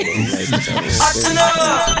On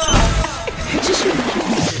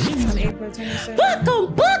April 27th.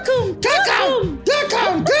 Welcome.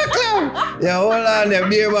 Yeah, hold on there.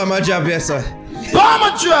 Be a bomber drop, yes, sir.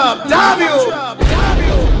 Bomber drop, damn you!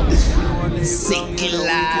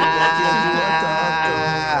 Sikla.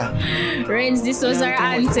 Renz, this was our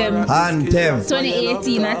anthem.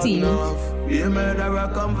 2018, I think.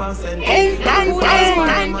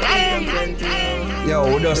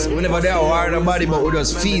 Yo, we never there war nobody, but we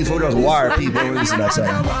just feel for those war people when we listen to that song.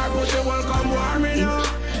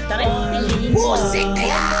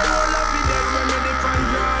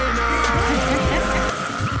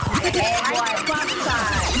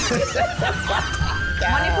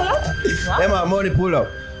 Money pull up? Hey man, money pull up.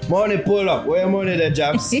 Money pull up. Where your money there,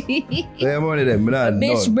 Jobs? Where your money there?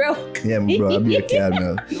 Bitch broke. Yeah, bro, I'll be a kid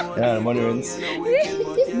now. Yeah, money runs.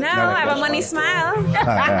 No, I have a money smile.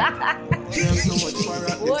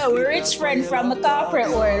 Whoa, we're rich friend from the corporate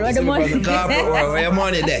world. Where the money? From the corporate world. Where your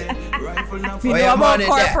money there? You know about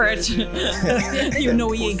corporate. You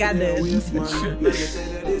know you ain't got that.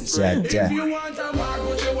 Yeah.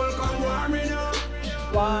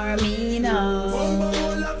 War me now.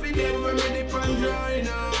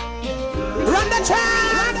 Run the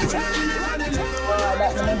track! Oh,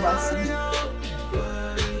 that's my boss.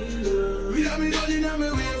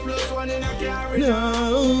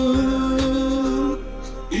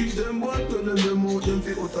 If them want to them out, them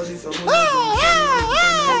fi out of this.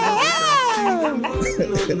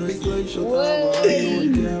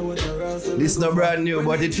 This no brand new,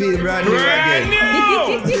 but it feels brand new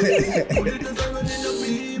again.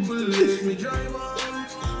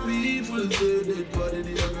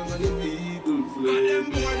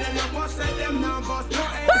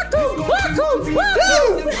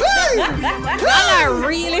 Y'all are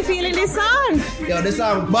really feeling this song. Yo, this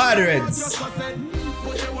song Badreds.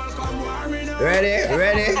 Ready?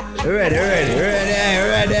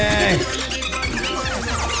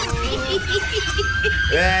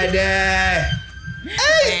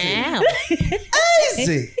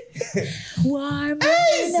 Easy. War me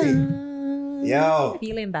Easy. now. Yo,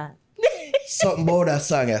 Feeling that. something about that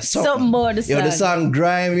song, yeah. Something about the Yo, the song. song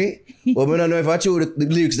grimy. But I don't know if I show the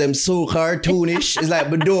lyrics, them so cartoonish. It's like,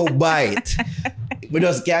 but don't buy it. We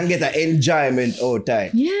just can't get an enjoyment out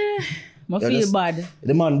time. Yeah. I Yo, feel bad.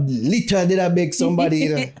 The man literally did I beg somebody,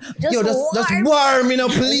 you know. Just warm me now,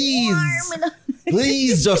 please.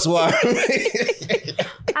 Please just warm me.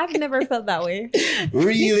 I've never felt that way.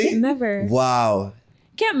 Really? Never. Wow.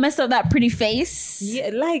 Can't mess up that pretty face.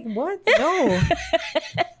 Yeah, like what? No.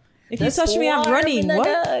 If you touch me, I'm running.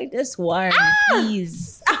 What? Just warm,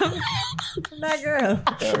 please. That girl.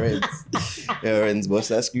 Renz, bust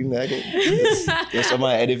that scream like it. Just for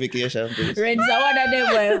my edification, please. Renz, one of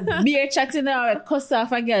them beer chatting now, cuss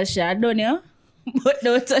off a girl, shit, don't you? But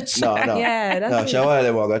don't touch No. her. Yeah, that's No, it. she one of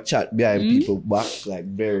them will go chat behind people back, like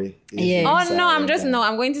very. Yeah. Oh no, I'm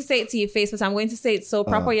going to say it to your face, but I'm going to say it so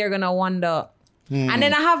proper you're gonna wonder. And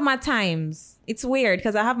then I have my times. It's weird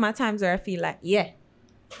because I have my times where I feel like, yeah.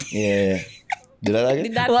 Yeah. Did I like it?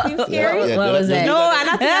 Did that What- seem scary? Yeah, What was that? No, I'm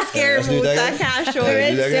not in a scary Let's do mood, that so I again. can't show Yeah, it.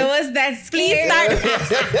 do that again. was that Please start the fix.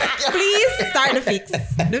 Please start the fix.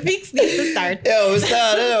 The fix needs to start. We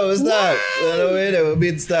start. Wait, we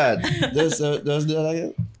been start. Just do that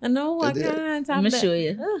again. No, I can't. Let me show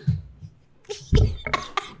you.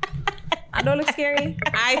 I don't look scary.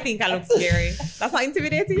 I think I look scary. That's not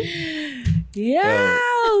intimidating. Yeah.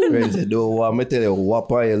 Renz, don't want me tell you what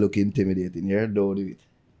part you look intimidating. You don't do it.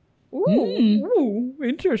 Ooh,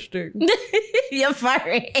 interesting. You're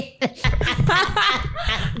funny.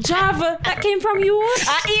 Java, that came from you?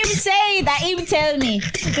 Him say that, him tell me.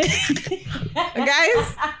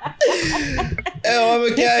 Guys, Hey, what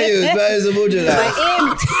we can use? Where is the budget?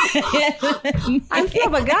 I'm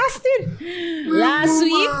flabbergasted.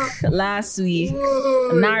 Last week,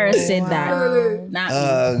 Nara said that. Not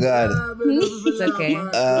Oh, God. It's okay.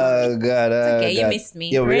 Oh, God. okay, you God. missed me.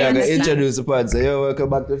 Yeah, we're going to Understand. introduce the pod. So, yo, welcome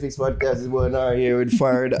back to Fix Podcast. This boy Nara here with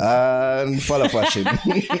Fard and Follow Fashion.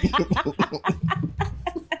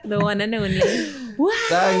 The one and only.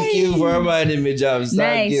 Thank you for reminding me, Jobs.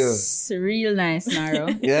 Thank you. nice. Real nice, Naro.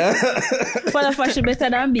 Yeah? Follow fashion better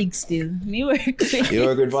than big still. Me work with You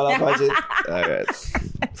work with Follow Fashion? All right.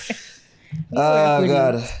 Oh,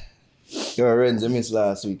 God. Your Renz, you missed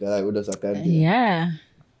last week. I like with us a continue. Yeah.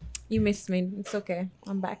 You missed me. It's okay.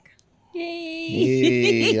 I'm back.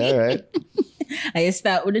 Yay. Yeah, all right. I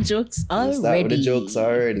start with the jokes already. Start with the jokes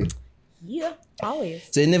already. Yeah, always.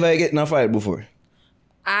 So you never get in a fight before?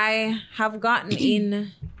 I have gotten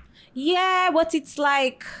in. Yeah, but it's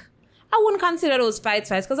like, I wouldn't consider those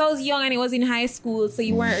fights because I was young and it was in high school, so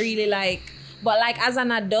you weren't really like But like as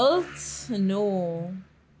an adult, no.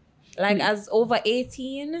 Like as over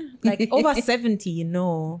 18, like over 17,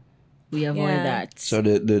 no. We avoid that. So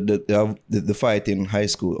the fight in high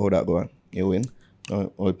school, how that going? You win?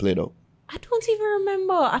 Or it played out? I don't even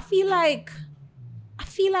remember. I feel like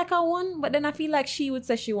I won, but then I feel like she would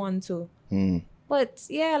say she won too. But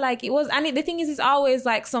yeah, like it was, and the thing is, it's always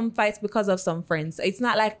like some fights because of some friends. It's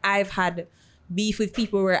not like I've had beef with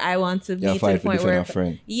people where I want to be to the point where,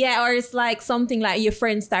 yeah, or it's like something like your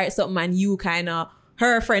friend starts something and you kind of,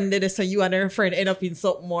 her friend did it, so you and her friend end up in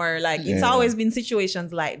something more. Like it's always been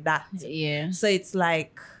situations like that. Yeah. So it's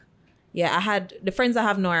like, yeah, I had the friends I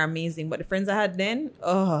have now are amazing, but the friends I had then,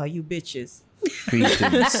 oh, you bitches.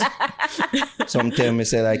 Some tell me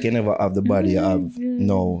say like you never have the body you have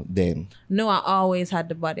now then. No, I always had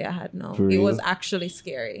the body I had now. It was actually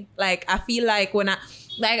scary. Like I feel like when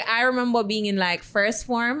I remember being in like first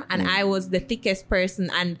form and I was the thickest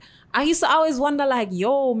person, and I used to always wonder like,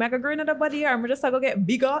 yo, mega growing at the body, or I'm just gonna get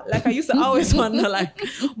bigger. Like I used to always wonder like,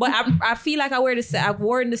 but I feel like I've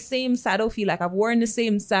worn the same size. I don't feel like I've worn the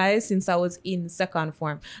same size since I was in second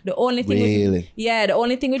form. The only thing the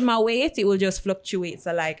only thing with my weight, it will just fluctuate.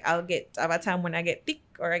 So like I'll have a time when I get thick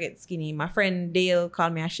or I get skinny. My friend Dale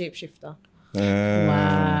called me a shapeshifter. Wow.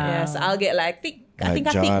 Yeah, so I'll get like thick. I think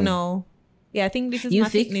I'm thick now. Yeah, I think this is my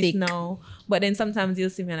thickness now. But then sometimes you'll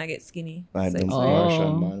see me and I get skinny. Like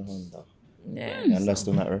so yeah.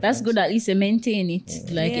 That's good, at least you maintain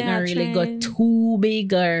it. Like it not really got too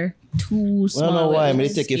big or too small. I don't know why. I mean,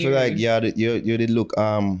 they take you for like, you did look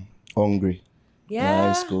hungry in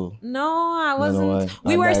high school. No, I wasn't.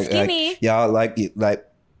 We were skinny. Like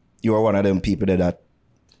you were one of them people that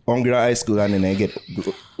hungry in high school and then they get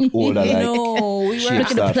older. Like, no, we were.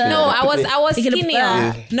 I was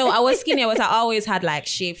skinnier. No, I was skinnier, but I always had like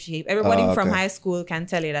shape. Everybody from high school can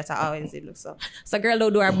tell you that I always did look so. So girl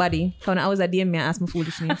don't do her body. When I was a DM me and ask me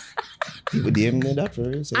foolishness. People DM me that for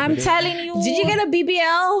real. I'm telling you. Did you get a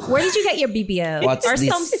BBL? Where did you get your BBL? Or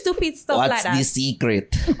some stupid stuff like that. What's the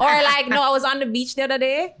secret? Or like, no, I was on the beach the other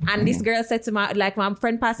day and this girl said to my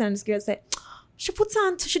friend passing and this girl said, she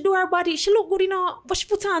do her body, she look good enough, but she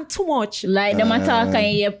put on too much. Like them talk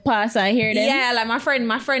and you pass, I hear them. Yeah, like my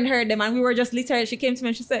friend heard them and we were just literally, she came to me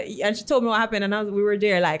and she said, and she told me what happened and we were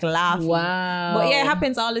there like laughing. Wow. But yeah, it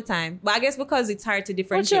happens all the time. But I guess because it's hard to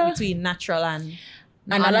differentiate between natural and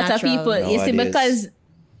a lot of people, you see, because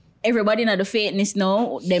everybody in the fitness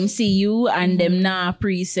now, them see you and them nah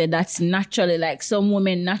say that's naturally, like some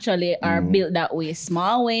women naturally are built that way.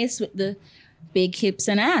 Small waist with the big hips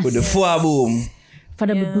and ass. With the foie boom. For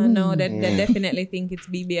the boom. No, they definitely think it's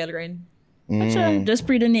BBL Ren. Sure. Just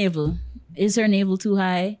pre the navel. Is her navel too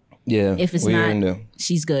high? Yeah. If it's not,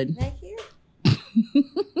 she's good. Like here.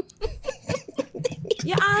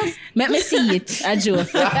 Your ass. Let me see it. I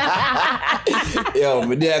joke. Yo,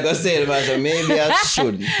 but then I gotta say it, man, so maybe I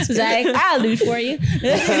shouldn't. She's like, I'll do it for you.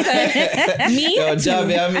 Me? Yo,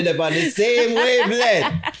 Javi, I'm in on the same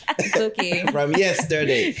wavelength. It's okay. From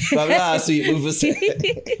yesterday. From last week.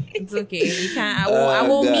 It's okay. You can't. I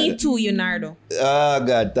won't meet too, you Nardo. Oh,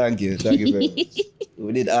 God. Thank you. Thank you very much.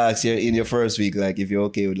 We did ask you in your first week, like, if you're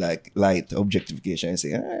okay with, like, light objectification. And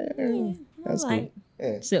say, that's cool.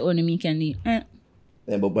 Yeah. So only me can do.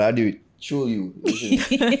 Yeah, but I do it through you.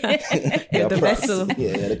 You're the vessel.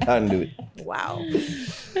 Yeah, they can do it. Wow.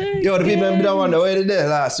 Yo, the people that wonder where they did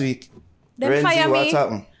last week. Them fire me. What's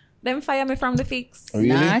happened? Them fire me from the fix. Really?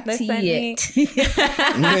 Not They sent me.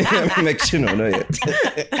 yet. Make sure no yet.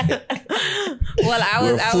 Well, I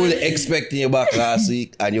We was were fully expecting you back last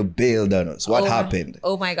week and you bailed on us. What happened?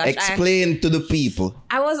 Oh my gosh. Explain to the people.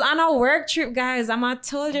 I was on a work trip, guys. I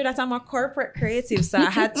told you that I'm a corporate creative, so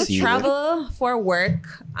I had to travel for work.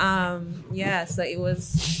 So it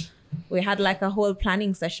was, we had like a whole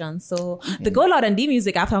planning session. So the Go Loud and D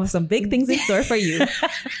Music, I have some big things in store for you.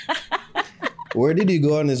 Where did you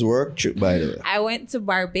go on this work trip, by the way? I went to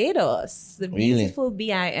Barbados, the beautiful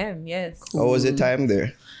BIM, yes. How was the time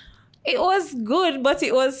there? It was good, but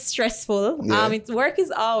it was stressful. Yeah. Work is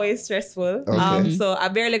always stressful. Okay. So I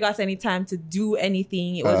barely got any time to do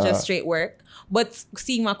anything. It was just straight work. But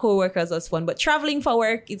seeing my co-workers was fun. But traveling for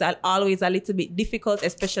work is always a little bit difficult,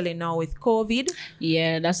 especially now with COVID.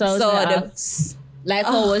 Yeah, that's what I was gonna ask. Like,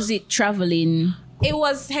 how was it traveling? It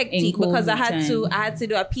was hectic because I had to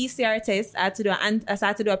do a PCR test. I had to do a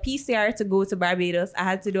PCR to go to Barbados. I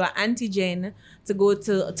had to do an antigen to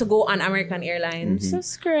go on American Airlines.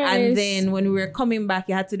 Jesus Christ. And then when we were coming back,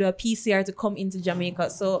 you had to do a PCR to come into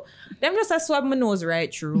Jamaica. So them just swab my nose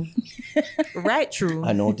right through. Right through.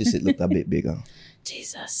 I noticed it looked a bit bigger.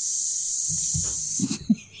 Jesus.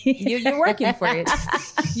 You're working for it.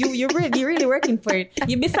 You're really working for it.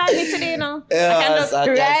 You beside me today, now. Yes, I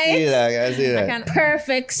can see that. I can see that.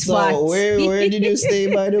 Perfect spot. So where did you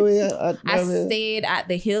stay, by the way? I stayed at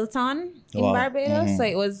the Hilton in Barbados, so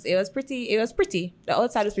it was pretty. It was pretty. The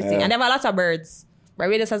outside was pretty, and they have a lot of birds.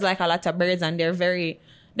 Barbados has like a lot of birds, and they're very.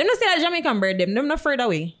 Them not say that Jamaican bird. Them not afraid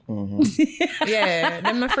away. Yeah,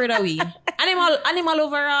 them not afraid away. Animal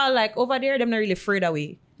overall, like over there, them not really afraid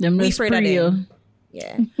away. Them We not afraid of spree you. them.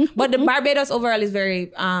 Yeah, but the Barbados overall is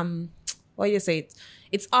very what do you say?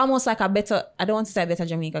 It's almost like a better. I don't want to say better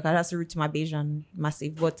Jamaica because that's the root to my Bayesian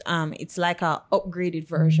massive, but it's like a upgraded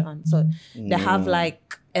version. So they have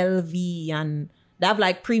like LV and they have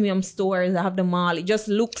like premium stores. They have the mall. It just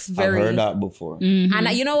looks very. I've heard that before. And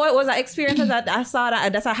you know what was an experience that I saw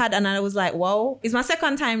that I had, and I was like, wow, it's my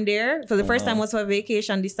second time there. So the first time was for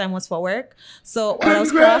vacation, this time was for work. So when I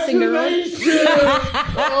was crossing the road,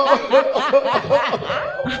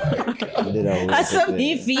 That's what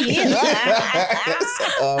me feel.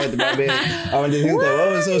 I went to think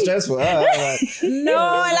that was so stressful. no,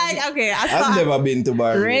 like okay, I've never been to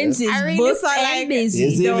Barbados. Rent is I really booked saw like and busy.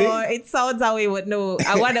 Is it? no, it sounds that way, but no.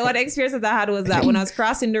 What experience that I had was that when I was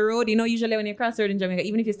crossing the road, you know, usually when you cross the road in Jamaica,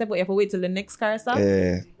 even if you step out, you have to wait till the next car stops.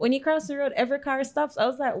 Yeah. When you cross the road, every car stops. I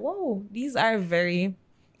was like, whoa, these are very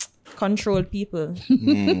controlled people.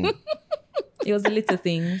 It was the little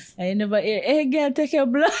things. I never hear, hey girl, take your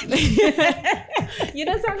blood. You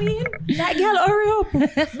know what I mean? That girl, hurry up.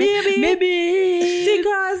 Baby. Take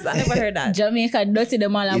us. I never heard that. Jamaica dirty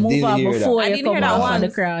them all and You move didn't on hear before I you didn't come hear that off on once.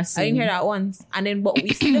 the crossing. I didn't hear that once. And then, but we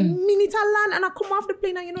see the minute I land and I come off the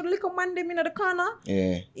plane and you know the little man them in the corner.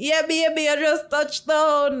 Yeah. Yeah, baby, I just touched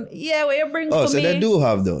down. Yeah, what you bring Oh, for so me? they do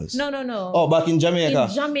have those? No. Oh, back in Jamaica?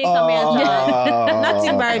 In Jamaica, not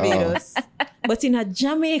in Oh. Barbados. But in a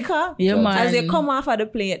Jamaica, Yeah, man. as they come off of the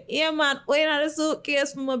plane, yeah, man, wait on the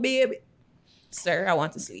suitcase for my baby. Sir, I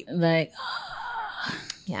want to sleep. Like,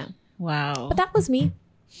 Yeah. wow. But that was me.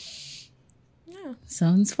 Yeah.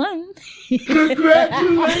 Sounds fun.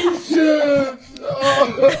 Congratulations!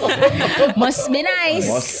 Must be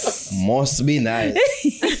nice. Must be nice.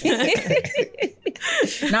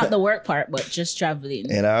 Not the work part, but just traveling.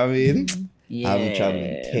 You know what I mean? Yeah. I've been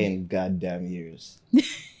traveling 10 goddamn years.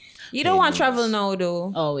 You don't want to travel now,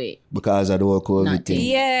 though. Oh, wait. Because of the whole COVID Not thing.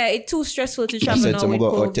 Yeah, it's too stressful to I travel said now to me with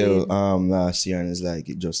go COVID. hotel last year and it's like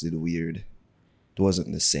it just did weird. It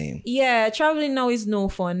wasn't the same. Yeah, traveling now is no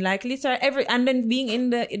fun. Like literally and then being in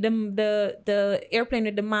the airplane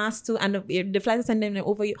with the mask too, and the flight attendant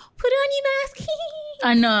over you, put on your mask.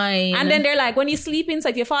 Annoying. And then they're like, when you sleep in, so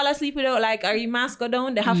if you fall asleep without like, or your mask go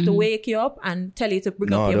down, they have to wake you up and tell you to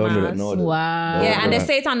bring up your don't do mask. it. No, don't. Wow. Don't Yeah, do and they that.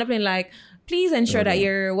 say it on the plane like, please ensure that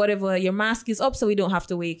your mask is up so we don't have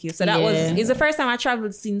to wake you. So that it's the first time I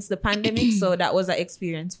traveled since the pandemic, so that was an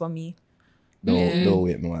experience for me. Don't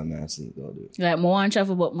wait me while I'm asleep. Don't do it. Like, I want to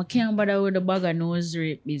travel, but I can't bother with the bag of nose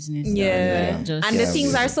rape business. Yeah. Like, just, And the Yeah,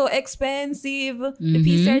 things yeah. are so expensive. The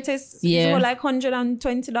PCR test is more like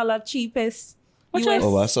 $120 cheapest. US.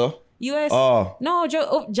 Oh, what's up? US. Oh. No,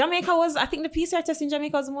 Jamaica was, I think the PCR test in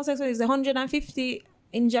Jamaica was the most expensive. It's 150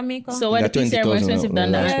 in Jamaica. So why the You got PCR more 20,000 expensive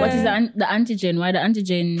than out. that? Yeah. What is the antigen? Why the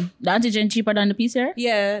antigen cheaper than the PCR?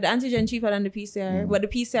 yeah, the antigen cheaper than the PCR. But the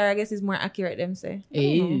PCR, I guess, is more accurate, them say.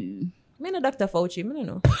 Ew. Me no Dr. Fauci, me no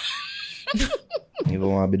know. You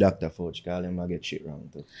don't want to be Dr. Fauci, call him, I get shit wrong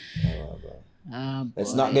too.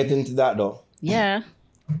 Let's Boy. not get into that though. Yeah.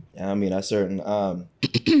 I mean, a certain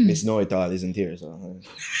Miss Know-It-All isn't here, so.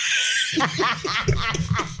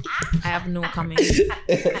 I have no comment.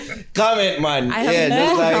 Comment, man. I have Yeah,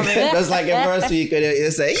 no comment. just like your first week,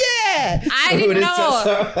 you say, yeah. I didn't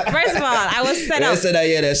know. First of all, I was set You up. said that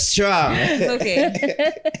you're the strong. It's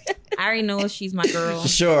okay. I already know she's my girl.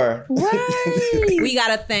 Sure. We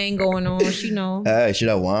got a thing going on. She know. I should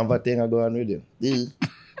have one but thing I go on with you.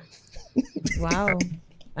 Wow.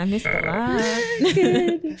 I missed a lot.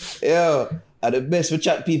 Yo, are the best for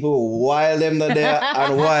chat people while them not there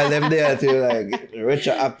and while them there too, like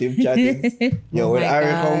retroactive chatting. Yo, Oh when my Harry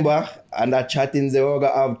God. come back and that chattings they all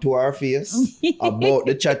got have to our face about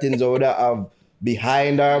the chattings over there have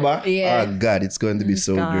behind our back. Yeah. Oh God, it's going to be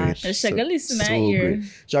so gosh. great. Shall I listen at ear?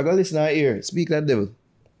 Shall I listen at ear? Speak like devil.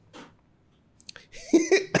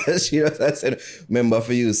 She just I said, remember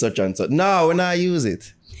for you such and such. No, when I use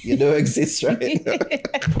it. You don't exist, right?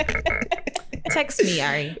 Text me,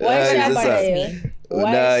 Ari. Why should I use the bother song. you? When Why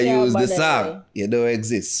I should I use the bother song. You don't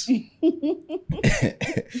exist. Yo,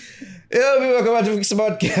 welcome back to Fix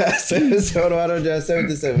Podcast. Episode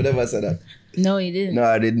 177. Never said that. No, you didn't. No,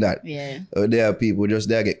 I did not. Yeah. There are people just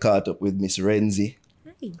there get caught up with Miss Renzi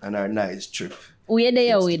and our nice trip. Where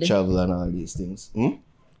they are to with? travel and all these things.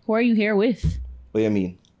 Who are you here with? What you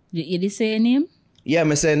mean? You did say a name? Yeah,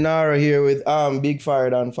 me say Nara here with Big Fire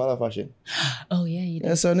and Fala Fashion. Oh yeah, you did.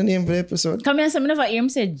 That's on the name for the episode. Come here, some never hear him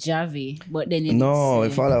say Javi, but then you No, did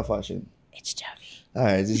it's say, Fala Fashion. it's Javi.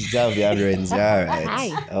 Alright, this is Javi and Renz. Alright.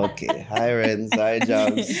 Hi. Okay. Hi Renz. Hi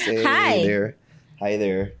Javs. Hey Hi. there. Hi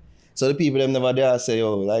there. So the people them never there say,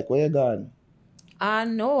 oh, like, where you gone?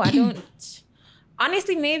 No, I don't.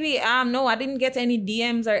 Honestly, maybe no, I didn't get any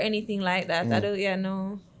DMs or anything like that. I don't. Yeah,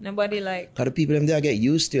 no, nobody like. Cause the people them there get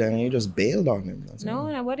used to it and you just bailed on them. That's No, all.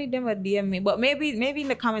 nobody never DM me. But maybe in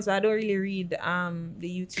the comments. But I don't really read the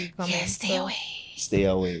YouTube comments. Yeah, stay so. away. Stay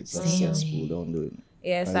away. It's successful. Don't do it.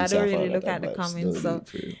 Yes, And I it's don't a really follow look that at the advice. comments. Don't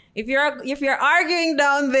So do it for if you're arguing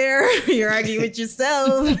down there, you're arguing with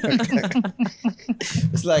yourself.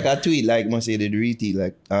 It's like a tweet, like must say did retweet,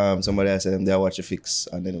 like somebody else said they watch a fix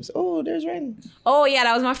and then it was, oh, there's Ren. Oh yeah,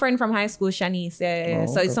 that was my friend from high school, Shanice. Yeah. Oh,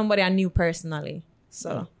 So okay. it's somebody I knew personally.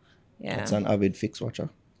 So yeah. That's an avid fix watcher.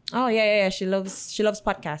 Oh yeah. She loves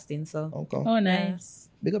podcasting. So Okay. Oh nice. yes.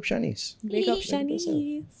 Big up Shanice. Big up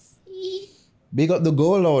Shanice. Big up the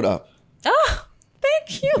Go Loud app. Oh,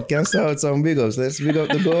 thank you. You can start with some big ups. Let's big up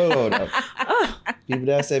the Go Loud app. People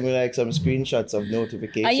that send me like some screenshots of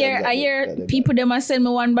notifications. I hear people them a send me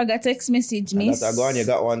one bag of text message, miss. That's go on, you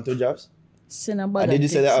got 1, 2 jobs. Send a bag did of you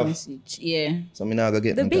say text that up? message. Yeah. So me now go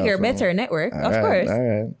get The them bigger, from- better network, of Alright, course.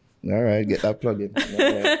 All right, get that plug in.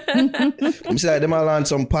 I'm saying like them all on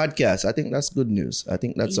some podcasts. I think that's good news. I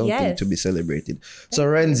think that's something Yes. to be celebrated. So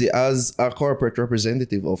Renzi, as a corporate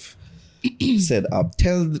representative of said app,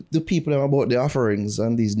 tell the people about the offerings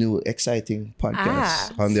and these new exciting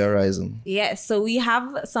podcasts on the horizon. Yes, so we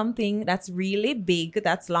have something that's really big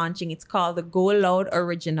that's launching. It's called the Go Loud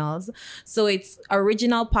Originals. So it's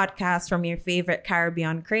original podcasts from your favorite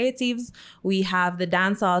Caribbean creatives. We have the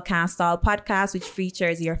Dancehall Castall podcast, which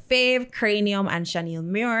features your fave, Cranium and Chanel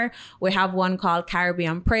Muir. We have one called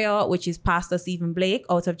Caribbean Prayer, which is Pastor Stephen Blake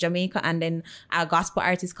out of Jamaica. And then a gospel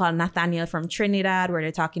artist called Nathaniel from Trinidad, where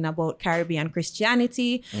they're talking about Caribbean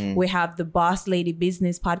Christianity. We have the Boss Lady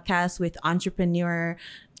Business podcast with entrepreneur,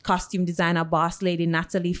 costume designer, boss lady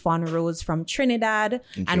Natalie Fon Rose from Trinidad.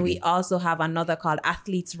 And we also have another called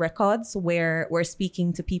Athletes Records, where we're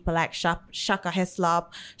speaking to people like Shaka Heslop,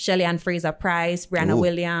 Shelly Ann Fraser Price, Brianna Ooh.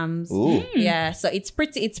 Williams. Ooh. Yeah, so it's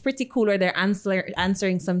pretty cool where they're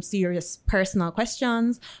answering some serious personal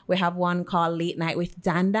questions. We have one called Late Night with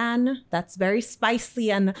Dan Dan. That's very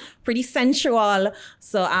spicy and pretty sensual.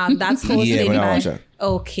 So that's hosted Yeah, when I by... watch it.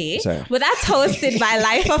 Okay, Sorry. but that's hosted by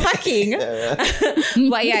Life of a King.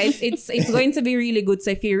 But yeah, it's going to be really good. So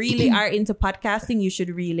if you really are into podcasting, you should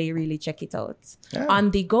really check it out on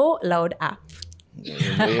the Go Loud app.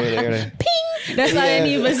 That's all I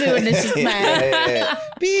need to say when this is mad.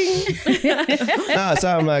 Bing. So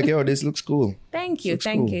I'm like, yo, this looks cool. Thank you, Looks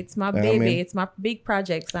thank cool. you. It's my Yeah, I baby. mean- It's my big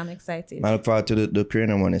project. So I'm excited. I look forward to the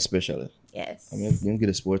Cranium one especially. Yes. I mean, you can get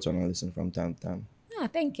a sports one and listen from time to time.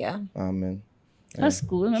 Thank you. Amen. That's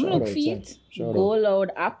cool. I'm Shout look out, for it. son. Shout Go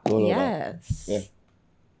Loud app. Go Loud app. Yes. Yeah.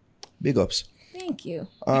 Big ups. Thank you.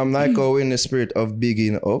 Like how in the spirit of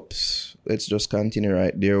bigging ups, let's just continue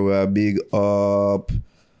right there. We are big up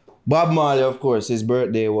Bob Marley, of course. His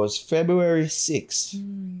birthday was February 6th.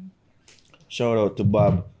 Shout out to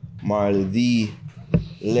Bob Marley, the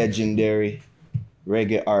legendary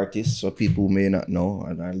reggae artist. So people who may not know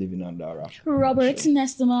and are living under a rock. Robert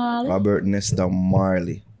Nestamal. Robert Nesta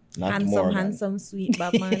Marley. Not Morgan. Handsome, sweet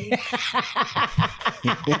Bob Marley.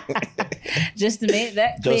 Just to make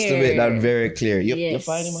that clear. Just to make that very clear. You Yes.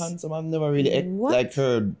 find him handsome? I've never really What? like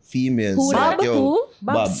heard females Who say, that? like, yo, Who?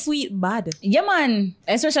 Bob, sweet bad. Yeah, man.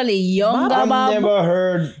 Especially younger I've Bob. never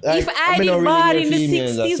heard. Like, If I mean, did really bad hear in the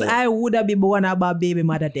females that 60s, say- I would have been born about baby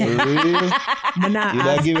mother For then. real? Mana You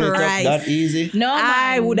not giving it up Christ. that easy? No,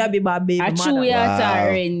 I man. would have been about baby A true mother.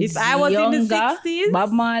 Wow. If I was in the 60s,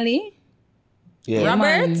 Bob Marley. Yeah. Robert,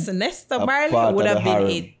 man. Nesta A Marley part would of have the been harem.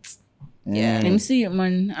 it. Yeah. Let me see it,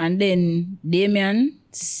 man. And then Damien,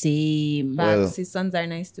 same. Well- Facts. His sons are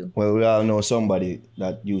nice too. Well, we all know somebody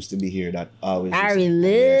that used to be here that always. Ari used to-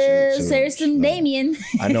 lives Yeah, her some Damien.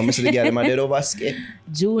 I know Mr. the girl, my dead over Skip.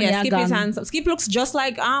 Junior Yeah, Skip is Gum. handsome. Skip looks just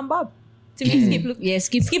like Bob. To me, Skip looks. Yeah,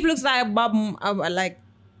 Skip. Skip looks like Bob. Like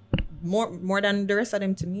more than the rest of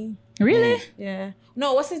them to me. Really? Yeah.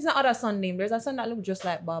 No, what's his other son name? There's a son that looks just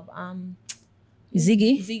like Bob.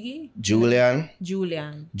 Ziggy. Ziggy. Julian,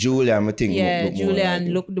 I think. Yeah, look more Julian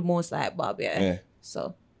like looked the most like Bob. Yeah. Yeah.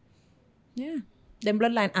 So, yeah, them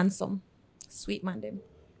bloodline handsome, sweet man. Them.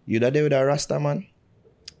 You that there with a Rasta man?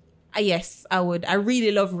 Yes, I would. I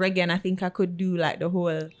really love reggae, and I think I could do like the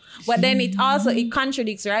whole. But then it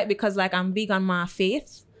contradicts, right? Because like I'm big on my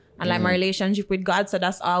faith, and like my relationship with God. So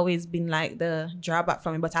that's always been like the drawback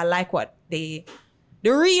for me. But I like what the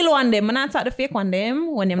real one them. I'm not talk the fake one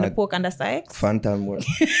them when them the poke and the sex. Phantom word.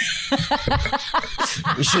 We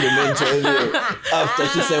should have mentioned you after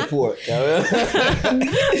she said pork. Well,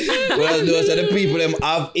 those are the people them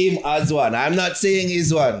have him as one. I'm not saying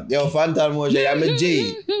he's one. Yo, Phantom word, I'm a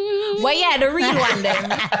G. Well, yeah, the real one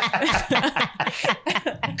them.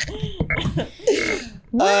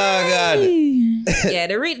 Oh God. Yeah,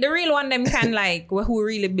 the real one them can like who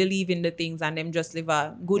really believe in the things and them just live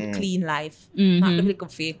a good clean life. Not the little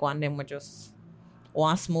fake one them who just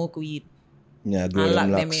want smoke weed. Yeah, grow and them lock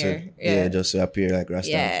locks. them here. Yeah, just to appear like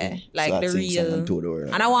Rasta. Yeah, like the real.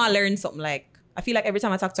 And I want to learn something like I feel like every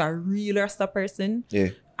time I talk to a real Rasta person,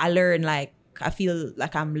 I learn like I feel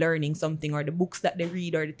like I'm learning something, or the books that they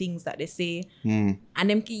read or the things that they say. And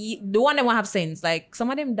them the one them will have sense. Like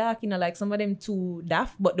some of them dark, like some of them too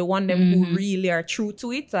daft, but the one them who really are true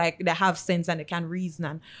to it, like they have sense and they can reason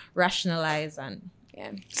and rationalize and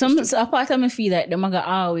So a part of me feel like the maga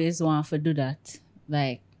always want to do that.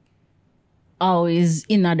 Like always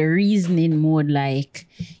in the reasoning mode, like,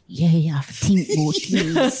 you have to think about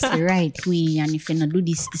things the right way, and if you not do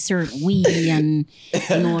this the certain way, and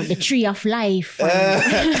the tree of life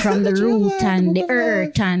and from the root and the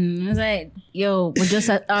earth, and it's like, yo, we just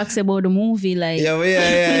ask about the movie, like yeah,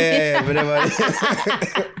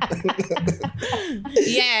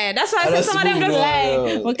 that's why I said some of them just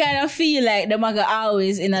like we kind of feel like the maga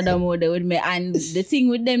always in another mode with me. And the thing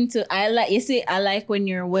with them too, I like when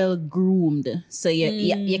you're well groomed. So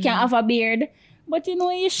you can't have a beard, but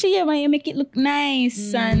you shave and you make it look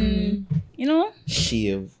nice and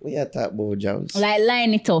shave. What you talk about, Jones? Like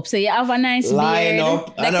line it up. So you have a nice line beard.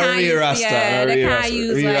 up and a real Rasta. That's what I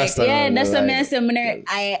say.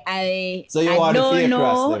 So I don't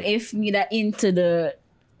know if me that into the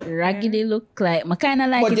raggedy look, like I kind of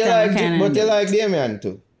like but it. But you like Damien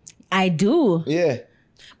too. I do. Yeah.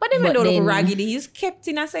 But Damien don't look raggedy. He's kept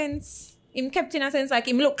in a sense. Like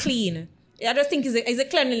him look clean. I just think it's a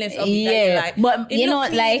cleanliness of it that you like. But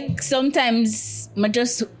like sometimes I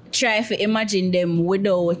just try to imagine them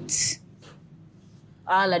without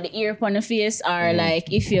all of the ear upon the face, or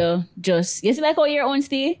like if you see like how your own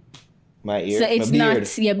stay. My ear. So it's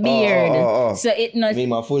not your beard. So it's not. I mean,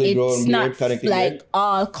 my fully grown beard, like beard.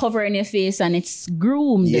 All covering your face, and it's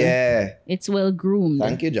groomed. Yeah. It's well groomed.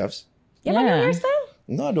 Thank you, Jeffs. You have a new hairstyle?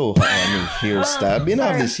 No, I don't have a new hairstyle. We don't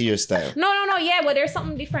have this hairstyle. No. Yeah, but there's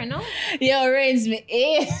something different, no? Yo, Renz, me.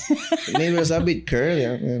 Maybe it's a bit curly,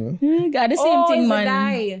 Got the same thing, man.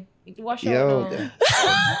 Dye. Wash out.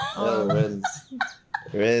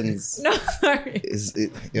 Renz. No, sorry.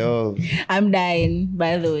 I'm dying,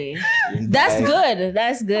 by the way. That's good.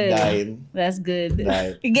 Dying. That's good.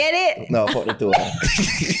 Dying. You get it? No, fuck the two.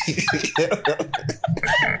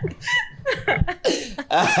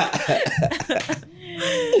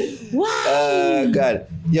 Wow. God.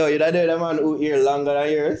 Yo, you that the man who ear longer than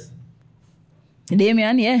yours?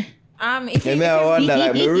 Damien, yeah. If I wonder,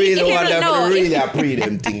 like, me really wonder if I really appreciate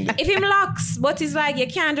them thing. If him locks, but it's like, you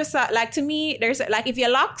can't just, like, to me, there's, like, if you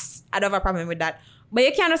locks, I don't have a problem with that. But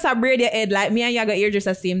you can't just braid your head like me and you got ear just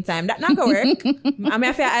at the same time. That not gonna work. I mean,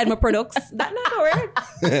 if I add my products, that not gonna work.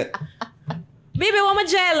 Baby, want my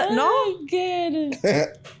gel? No? Oh, good.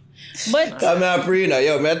 But I'm not free now.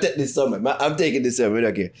 Yo, man, take this summer. I'm taking this summer.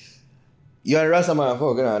 Okay. You and Rasta man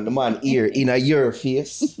fucking on the man ear in your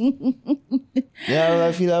face. Yeah,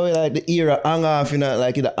 I feel that way, like the ear hang off,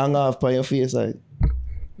 like it hang off by your face. Like.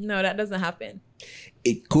 No, that doesn't happen.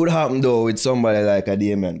 It could happen though with somebody like a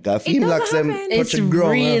Damien. Because if he locks them, it's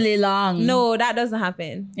really long. No, that doesn't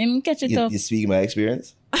happen. Catch it up. You speak my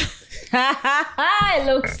experience? It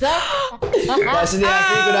looks up. That's the I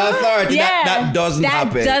speak with authority. Yeah, that doesn't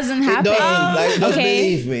happen. That doesn't happen. It doesn't. Like, just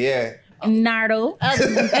believe me, yeah. Nardo.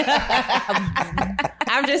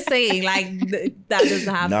 I'm just saying, like, that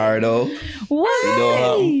doesn't happen. Nardo. Why? You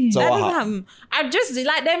don't so that doesn't happen. I just,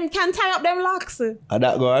 like, them can't tie up them locks. Are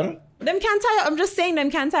that going? Them can't tie up. I'm just saying them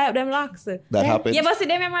can't tie up them locks. That happens. Yeah, but see,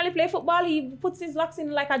 Damian Marley play football. He puts his locks in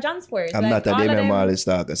like a John Sport. I'm like, not a Damian Marley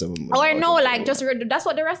stalker. Or no, like just that's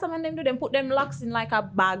what the rest of them do. Them put them locks in like a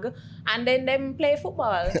bag and then them play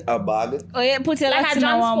football. A bag? Oh yeah, put it like a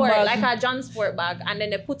John Sport, like a John Sport bag, and then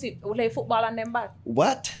they play football on them bag.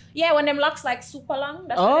 What? Yeah, when them locks like super long.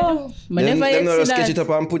 That's what they do. Them not just sketch it up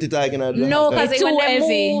and put it like in a. No, because when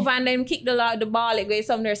they move and then kick the ball, it goes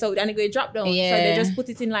somewhere, so and it goes drop down. Yeah. So they just put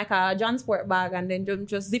it in like a John Sport bag and then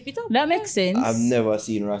just zip it up. That makes sense. I've never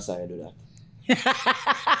seen Rasta do that.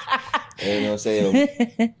 You know,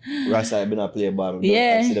 say, Rasta, I've been a play ball.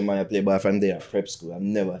 I see the man play ball from there, prep school. I've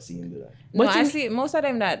never seen him do that. No, I see most of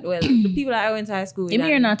them that, well, the people that I went to high school with. Him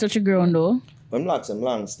here not touch a ground though. I'm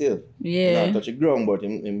long still. Yeah. Not touch a ground, but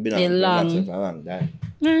him been on long for a long time.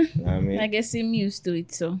 You know what I mean? I guess him used to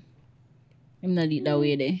it, so him not eat that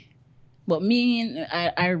way there. But me,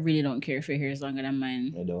 I really don't care if your hair is longer than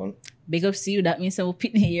mine. I don't. Big up to you, that means I will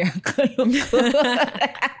put in here.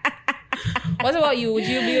 What about you? Would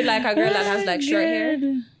you be like a girl that has like short hair?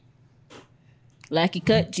 Like a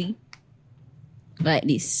cut, G. Like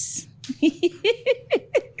this.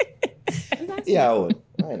 Yeah, I would.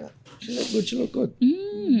 Why not? She look good.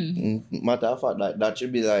 Matter of fact, that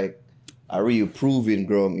should be like a real proving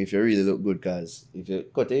ground if you really look good, because if you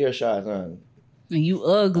cut your hair short, man. And you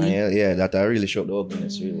ugly. Yeah, that I really show the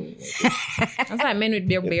ugliness, really. That's like men with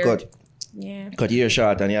their beard. Cut your hair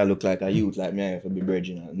short and you look like a youth like me, I have to be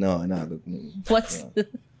virgin. No, look. What's the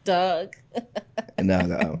dog?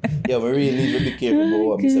 Yo, we really need to be careful about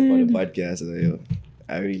what I say on the podcast. Yo.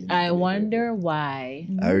 I wonder why.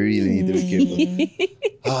 I really need to be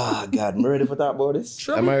careful. God, am I ready for talk about this?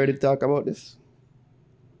 Sure. Am I ready to talk about this?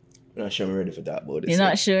 I'm not sure I'm ready for talk about this. You're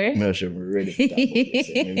not sure? I'm not sure I'm ready for talk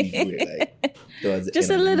about this. Just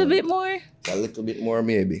a little bit more? A little bit more,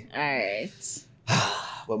 maybe. All right.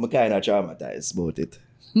 But I'm kind of traumatized about it.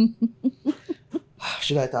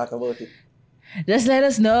 Should I talk about it? Just let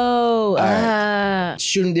us know. Right.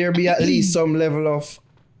 Shouldn't there be at least some level of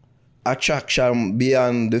attraction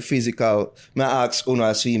beyond the physical? May I ask Una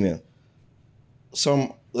as female?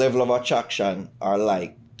 Some level of attraction or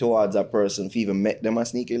like towards a person if you even met them a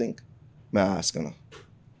sneaky link? May I ask Una?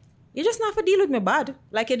 You just not have to deal with me bad.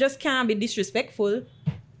 Like, you just can't be disrespectful.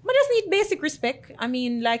 But just need basic respect. I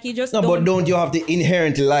mean, like, you just but don't you have to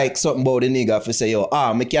inherently like something about the nigga for say, yo,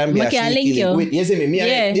 me can be a sneaky link with. You see me?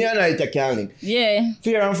 You know it can link. Yeah.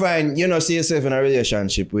 Fair and fine, you know, see yourself in a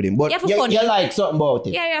relationship with him. But you like something about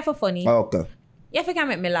it. Yeah, for funny. Okay. Yeah, if you can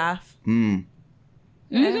make me laugh.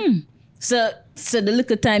 So the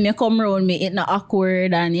little time you come around me, it's not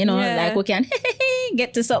awkward and, you know, like we can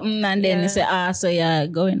get to something and then you say, so yeah,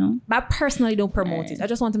 going on. But I personally don't promote it. I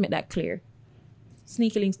just want to make that clear.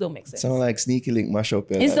 Sneaky links don't make sense. Sound like sneaky link mash up.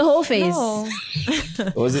 It's the whole phase. No.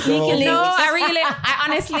 Was it the whole phase? No, I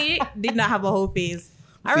honestly did not have a whole phase.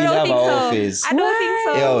 I really don't think so. I don't think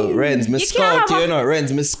so. Yo, Renz, me scout you, know.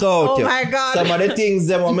 Renz, me scout you. Oh my God. Some of the things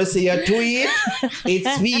that when I see you tweet,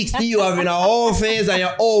 it speaks to you having a whole phase and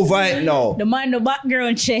you're over it now. The man, the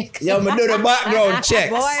background check. Yo, me do the background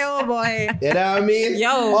checks. Boy, oh boy. You know what I mean? Yo.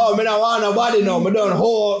 Oh, me don't want nobody now. Me don't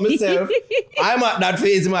hold myself. I'm at that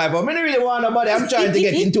phase in my life, but me don't really want nobody. I'm trying to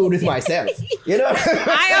get into this myself. You know?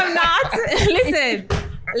 I am not. Listen.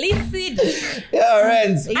 Yeah,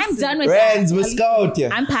 Renz. I'm done with Renz, that. me scout you.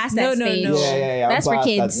 I'm past that stage. No. Yeah. That's for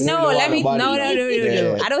kids. No.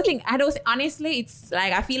 Yeah. I don't think, honestly, it's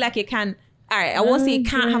like, I feel like you can, all right, I won't say you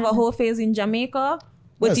can't have a whole phase in Jamaica,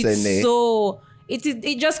 but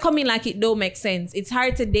it just coming like it don't make sense. It's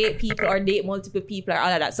hard to date people or date multiple people or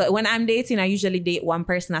all of that. So when I'm dating, I usually date one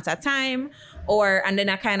person at a time and then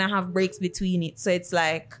I kind of have breaks between it. So it's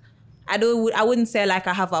like, I wouldn't say like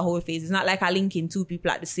I have a whole phase. It's not like I link in two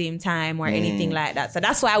people at the same time or anything like that. So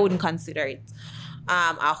that's why I wouldn't consider it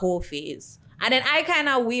a whole phase. And then I kind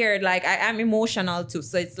of weird, like I'm emotional too.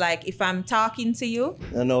 So it's like if I'm talking to you.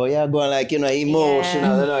 No, you're going like,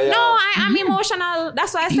 emotional. Yeah. No, I'm emotional.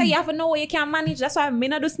 That's why I say you have to know what you can manage. That's why I'm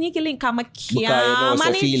not do sneaky link. I can't because you know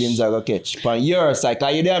manage. So feelings are going to catch. From your side,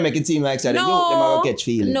 because you don't make it seem like that you them are going to catch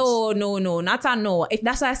feelings. No, not a no. If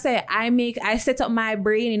that's why I say I set up my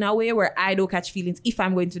brain in a way where I don't catch feelings if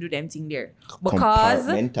I'm going to do them thing there. Because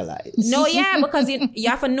compartmentalize. No, because you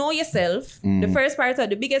have to know yourself. The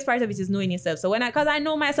biggest part of it is knowing yourself. So because I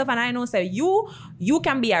know myself and I know you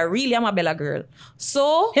can be a real Yamabella girl.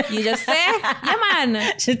 So you just say, yeah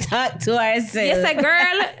man. She talk to herself. You say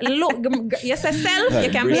girl, look, you say self,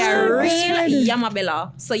 you can be a real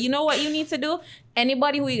Yamabella. So you know what you need to do?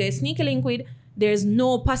 Anybody who you get sneaky link with, there's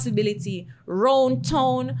no possibility. Round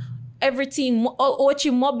town, everything,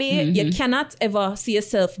 Ochi Mobi, you cannot ever see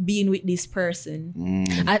yourself being with this person.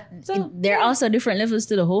 There are also different levels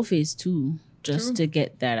to the whole phase too, just to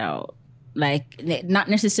get that out. Like, not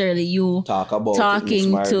necessarily you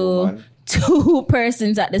talking to two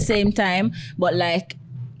persons at the same time, but like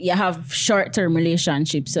you have short-term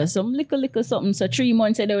relationships. So some little something. So 3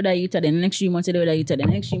 months you with a youth, then the next 3 months you with a youth, then the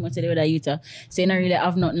next 3 months you with a youth. So you don't really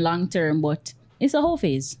have nothing long-term, but it's a whole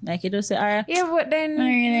phase. Like you just say, all right. Yeah, but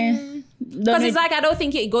then... Because it's like I don't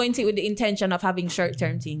think you go into it with the intention of having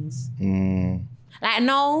short-term things. Like,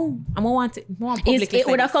 no, I don't want it. I want publicly It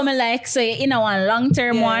would have come like, so you in a one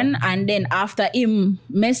long-term one, and then after him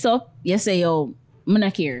mess up, you say, yo, I'm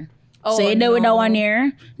not care. Oh, so you no. do with that 1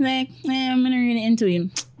 year, like, I'm not really into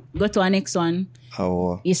him. Go to our next one.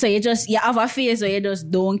 Oh. So you have a phase where you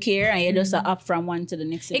just don't care and you just are up from one to the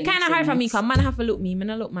next. It kind of hard for me because man have to look me.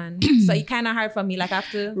 Man look man. So it kind of hard for me. Like I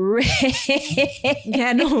have to.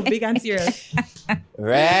 Yeah, no, big and serious.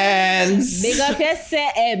 Rants. Big up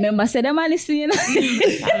yourself. Remember, say them are listening.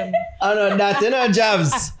 I know that,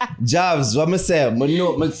 Jabs. Jabs, what me say? Me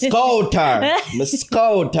know, me scout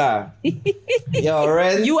her. Yo,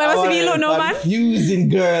 Renz. You ever see me look no man? Confusing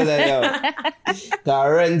girl, yo. Cause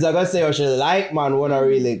Renz, I gotta say, oh, she like man, wanna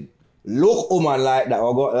really look woman like that.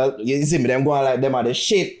 Or go, you see me, them going like them are the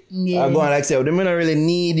shit. Yeah. I'm going like say, oh, them don't really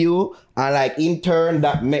need you. And like in turn,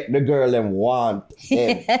 that make the girl them want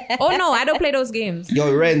him. Oh no, I don't play those games.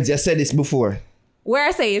 Yo, Renz, you said this before. Where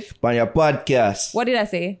I say it? On your podcast. What did I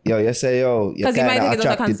say? Yo, you say, yo, you're 'Cause you might kind think of it was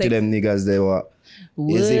a attracted to concept. them niggas, they were.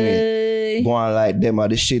 You see me? Going like them are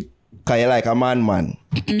the shit. Cause you like a man,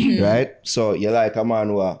 right? So you like a man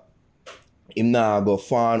who him nah go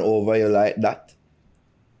fawn over you like that.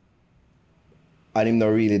 And him not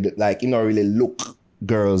really look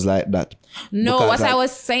girls like that. No, Because, what like, I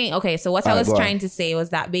was saying, okay, so what I was go on. trying to say was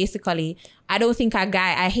that basically, I don't think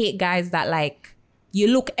I hate guys that like, you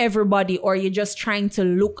look everybody or you're just trying to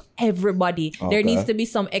look everybody. There Okay. needs to be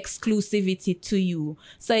some exclusivity to you.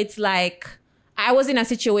 So it's like, I was in a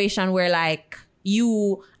situation where like,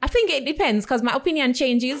 I think it depends because my opinion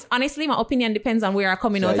changes. Honestly, my opinion depends on where I'm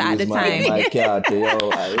coming out at the time. My cat, yo,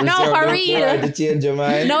 No, for real. Right to change your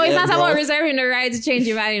mind. No, it's Yeah, not bro. about reserving the right to change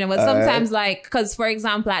your mind, but sometimes like, because for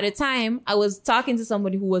example, at the time, I was talking to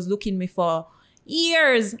somebody who was looking me for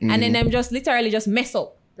years and then them just literally just mess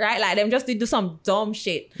up, right? Like them just did do some dumb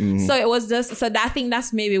shit. So it was just, I think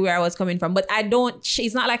that's maybe where I was coming from. But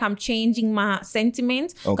it's not like I'm changing my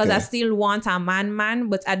sentiment because Okay. I still want a man,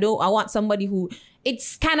 but I want somebody who,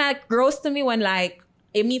 it's kind of gross to me when like,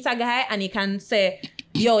 I meet a guy and he can say,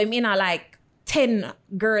 yo, I'm in a like 10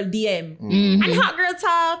 girl DM and hot girl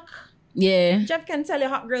talk. Yeah. Jeff can tell you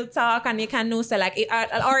hot girl talk and you can know say like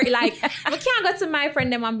or like we can't go to my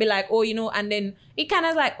friend them and be like, oh, you know, and then it kind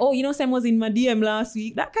of like, oh, you know, Sam was in my DM last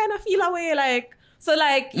week. That kind of feel away like, so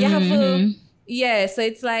like you have to, yeah, so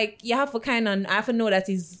it's like you have to kind of, I have to know that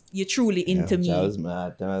you're truly into me. That was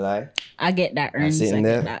mad, don't I lie? I get that, I'm Ernst. sitting I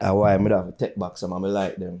there, get that. I why I'm have a tech box and I'm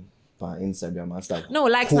like them on Instagram and stuff. No,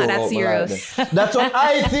 likes not that serious. That's what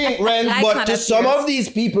I think, Ren. Likes But not to that some serious. of these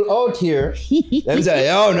people out here, them say,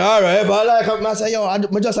 yo, no, right? If I like them, I say, yo, I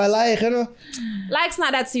just like, you know. Likes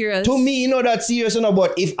not that serious. To me, you know, that's serious, you know.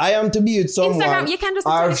 But if I am to be with someone, Instagram, you can just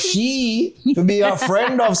or literally- she to be a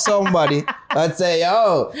friend of somebody, I'd say,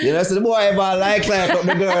 yo, you know, so the boy if I like up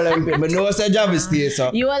the girl and people, but no, say job is stay,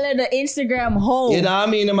 so. You all let the Instagram hold. You know what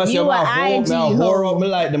I mean? Them I say, You I a hope, IG I whore hoe. up, me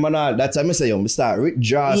like them and all. That's why I say, yo, me start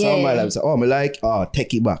withdraw some of my life. Say, oh, me like,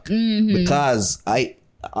 take it back. Because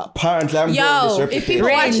apparently I'm Yo, if people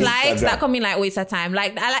watch Instagram. likes, that come in like waste of time.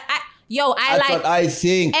 Like, I That's like what I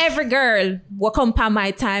think. every girl will come on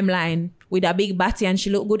my timeline with a big body and she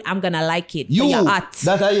look good, I'm gonna like it. You, You're hot.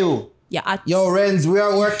 that are you. You're hot. Yo, Renz,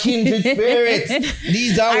 we're kindred spirits.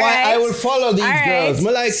 These are why right. I will follow these All right. girls.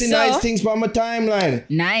 Me like see So- nice things from my timeline.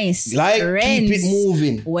 Nice. Like, keep Renz, it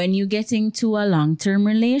moving. When you get into a long-term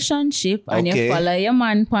relationship and Okay. you follow your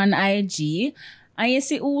man on IG and you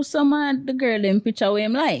see who some of the girl in picture with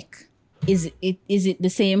him like, is it the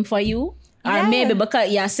same for you? Or Yeah. maybe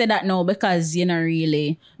because I said that now because you're not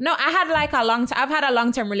really. No, I've had a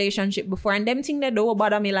long-term relationship before and them thing that don't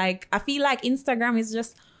bother me. Like, I feel like Instagram is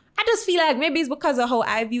just, I just feel like maybe it's because of how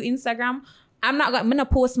I view Instagram. I'm not gonna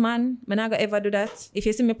post man. I'm not gonna ever do that. If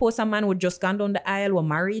you see me post a man who just gone down the aisle, we're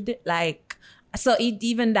married, like, so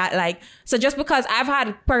even that, like, so just because I've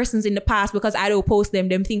had persons in the past, because I don't post them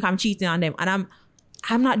think I'm cheating on them. And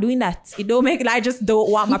I'm not doing that. It don't make it, I just don't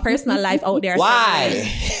want my personal life out there. Why?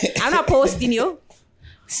 I'm not posting you.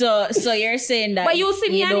 So you're saying that. But you see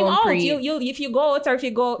me and him don't out. pre- You if you go out or if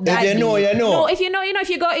you go. If you know, you know. No, if you know,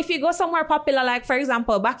 if you go somewhere popular, like for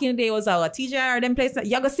example, back in the day it was a TJ or them place,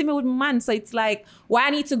 you gonna see me with my man. So it's like, why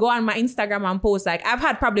I need to go on my Instagram and post? Like I've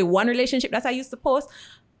had probably one relationship that I used to post,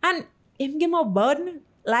 and him give me a bun.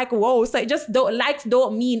 Like whoa, so it just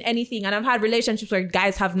don't mean anything. And I've had relationships where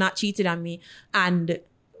guys have not cheated on me, and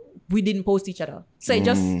we didn't post each other. So it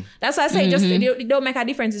just, that's why I say it don't make a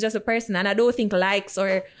difference. It's just a person. And I don't think likes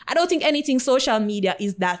or I don't think anything social media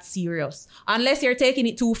is that serious. Unless you're taking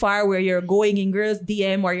it too far where you're going in girls'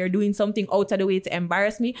 DM or you're doing something out of the way to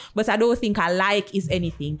embarrass me. But I don't think a like is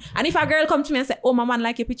anything. And if a girl come to me and say, oh, my man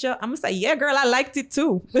like your picture, I'm going to say, yeah, girl, I liked it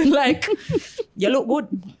too. Like, you look good.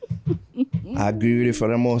 I agree with you for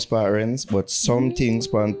the most part, Renz, but some things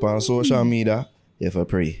on social media, you have to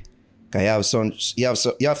pray. Cause you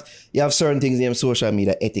have certain things in social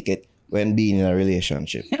media etiquette when being in a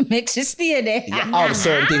relationship. Makes you stay there. You have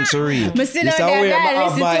certain things to read. This is where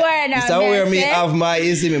me have my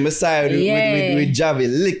side with Javi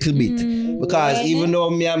little bit. Because even though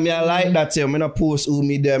me like that, I'm not post who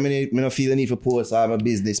me there, me not feel the need to post all my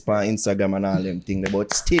business on Instagram and all them things.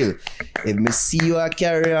 But still, if me see you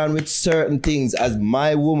carry on with certain things as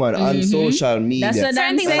my woman on social media. That's what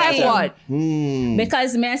I'm saying. Like what?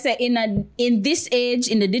 Because me I say in this age,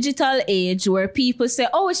 in the digital age, where people say,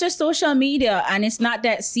 oh, it's just social media and it's not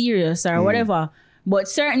that serious or whatever. But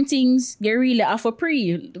certain things you really have a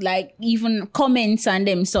pre, like even comments and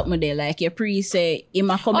them something there, like you pre say in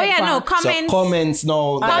my comment. Oh yeah, no comments. So comments,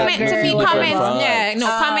 no. Comment to me, comments. Yeah, no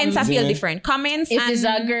comments. I feel different. Comments. If it's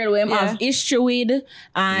a girl who have history with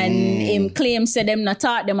and him claim say them not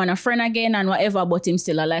talk them and a friend again and whatever, but him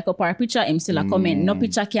still a like up our picture, him still a comment. No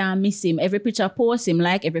picture can miss him. Every picture post him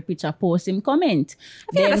like, every picture post him comment.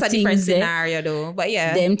 I feel that's a different scenario though, but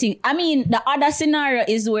yeah. Them thing. I mean, the other scenario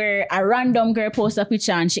is where a random girl posts a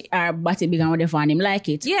picture and her body big and whatever and him like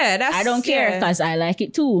it. Yeah, that's I don't care because I like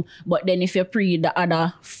it too. But then if you pre the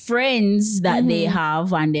other friends that they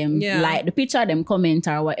have and them like the picture, them comment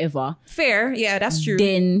or whatever. Fair, yeah, that's true.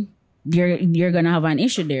 Then you're gonna have an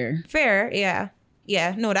issue there. Fair, yeah.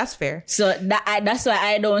 Yeah, no, that's fair. So that's why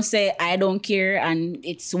I don't say I don't care and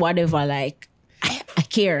it's whatever, like I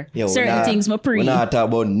care. Yeah, certain things my pre. We're not talking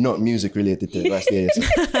about not music related to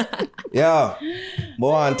it. Yeah. But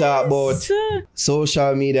I want to talk about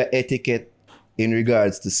social media etiquette in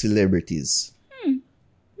regards to celebrities.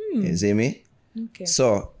 You see me? Okay.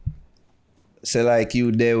 So like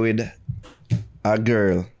you there with a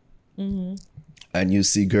girl and you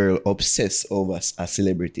see girl obsessed over a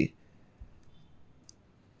celebrity.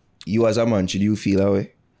 You as a man, should you feel that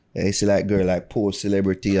way? You see like girl like post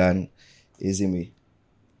celebrity and you see me?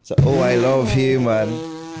 So, oh, I love him and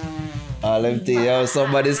all them things. Yo,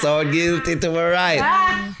 somebody so guilty to my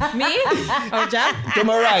right. Me? Or Jack? To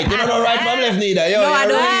my right. You don't know right from left neither. Yo, no, I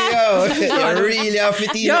don't. You really have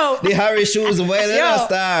fit in the Harry shoes well in a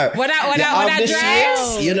star. When I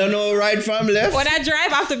drive, you don't know right from left. When I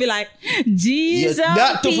drive, I have to be like, Jesus.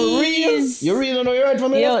 That to for real. You really don't know your right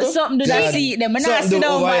from left. Yo, something do that see them. I'm not sitting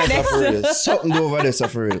over there. Something do over there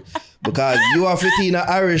for real. Because you have fit in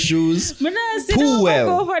Irish shoes too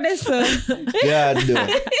well. Over there, so. Yeah, do.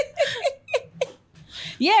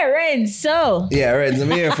 Yeah, Renz, so. Yeah, Renz, let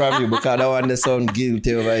me hear from you because I want to sound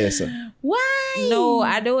guilty over here, so. Why? No,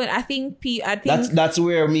 I don't. I think that's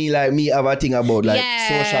where me have a thing about like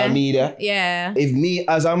social media. Yeah. If me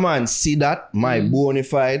as a man see that, my bona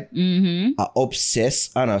fide are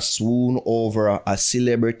obsessed and a swoon over a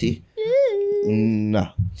celebrity.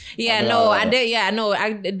 Nah. Yeah,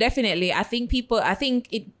 I definitely. I think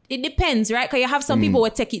it depends, right? Because you have some people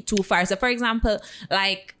who take it too far. So for example,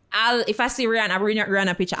 like if I see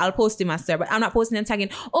Rihanna picture, I'll post him as her, but I'm not posting and tagging,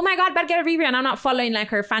 oh my God, bad girl Rihanna. I'm not following like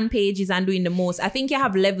her fan pages and doing the most. I think you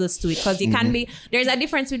have levels to it because you can be, there's a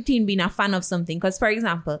difference between being a fan of something. Because for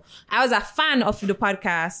example, I was a fan of the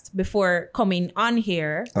podcast before coming on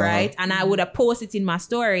here, right? And I would have posted it in my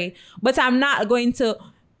story, but I'm not going to.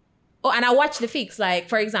 Oh, and I watch the fix, like,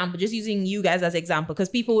 for example, just using you guys as example, because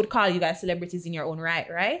people would call you guys celebrities in your own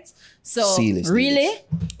right? So, C-list, really?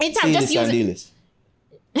 In time, just using... D-list.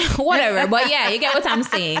 Whatever, but yeah, you get what I'm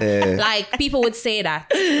saying. Like, people would say that,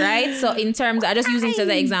 right? So, in terms, I just using it as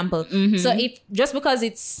an example. So, if just because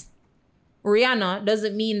it's Rihanna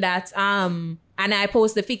doesn't mean that, and I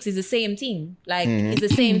post the fix is the same thing. Like, it's the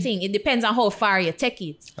same thing. It depends on how far you take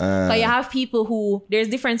it. But you have people who, there's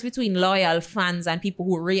difference between loyal fans and people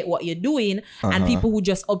who rate what you're doing and people who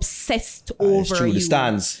just obsessed over you. The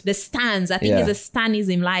stands. The stands. I think it's a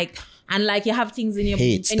stanism. Like, and like you have things in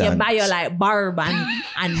your bio like Barb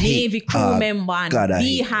and Navy crew member and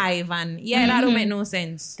Beehive and that don't make no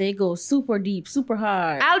sense. They go super deep, super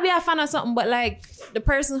hard. I'll be a fan of something, but like the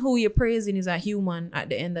person who you're praising is a human at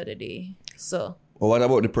the end of the day. So, well, what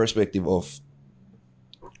about the perspective of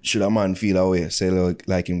should a man feel away? Say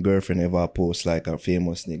like him girlfriend ever post like a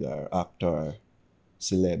famous nigga or actor or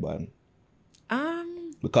celeb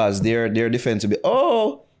and because their defense will be,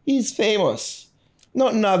 oh, he's famous.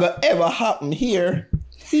 Nothing gonna ever happen here.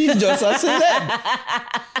 He's just a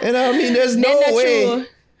celeb. You know what I mean? There's no way true.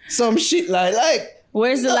 some shit like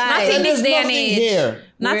Where's the lie? Not in this there's day and nothing age. here.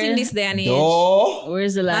 Not in this day and age. No.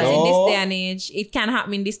 Where's the Not lie? in this No. day and age. It can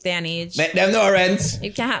happen in this day and age. Make them no rent.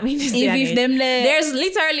 It can happen in this day and If age. them There's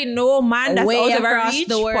literally no man that's Way out of a across reach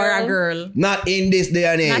the for a world. girl. Not in this day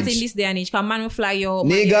and age. Not in this day and age. Because man will fly you out.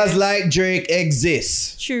 Niggas like Drake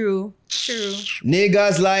exist. True.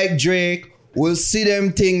 Niggas like Drake will see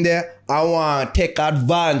them thing there and want to take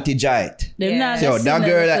advantage of it. Them Yeah. not So gonna that see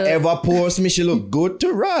girl them that ever post me, she look good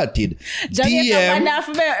to rotted. Jamaica man DM, that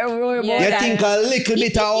for me, Yeah. you think a little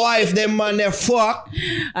bit of wife them man they fuck.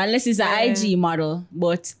 unless it's an IG model,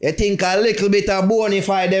 but You think a little bit of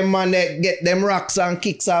bonify them man that get them rocks and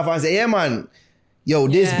kicks off and say, yeah man, yo,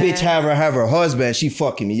 this Yeah. bitch have her husband, she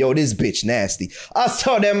fucking me. Yo, this bitch nasty. I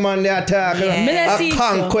saw them man they attack Yeah. a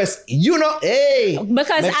conquest. You know, hey.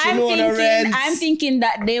 because make you know the rents. I'm thinking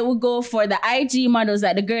that they will go for the IG models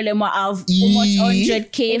that the girl them will have how much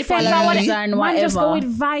 100K It depends on what followers and man just go whatever.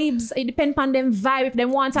 with vibes. It depends on them vibe. If they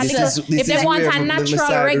want a This little, is- this if they is want where a the natural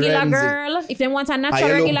Messiah regular Renzi. girl, if they want a you natural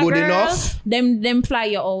look regular good girl, enough? them fly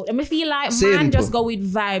you out. And I feel like man Simple. just go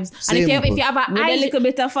with vibes. And if Simple. you have a With a IG, little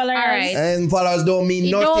bit of followers. Alright. And followers don't mean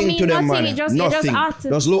It don't nothing mean to them, nothing, man. it just nothing. hot.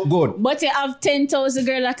 Just look good. But you have 10,000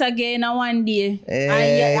 girl that again in one day.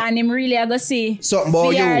 Eh. And him really I go see Something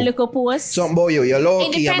about fear you. look a post. Something about you. You're low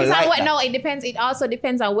it key. I'm depends like on what. that. No, it depends. It also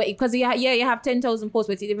depends on what. Because you have 10,000 posts,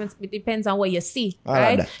 but it depends on what you see, I like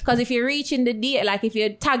right? that. Because if you reach in the DM, like if you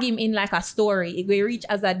tag him in like a story, it will reach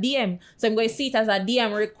as a DM. So I'm going to see it as a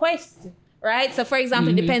DM request. Right? So for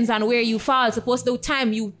example, it depends on where you fall. Suppose the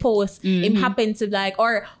time you post, him happen to like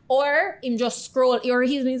or him just scroll, or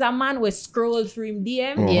he's a man will scroll through him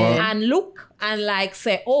DM Yeah. and look and like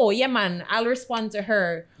say, oh yeah man, I'll respond to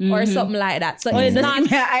her or something like that. So Oh, it's that's not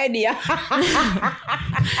give me an idea.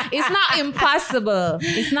 it's not impossible.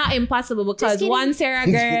 It's not impossible because once you're a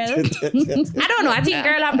girl, I don't know. I think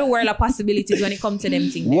girl have the world of possibilities when it comes to them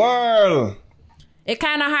things. World. It's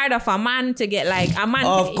kind of hard for a man to get like a man.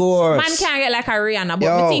 Of course. Man can't get like a Rihanna, but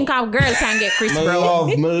Yo. I think a girl can get Chris My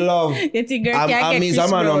Brown. love. You think girl I can't mean, get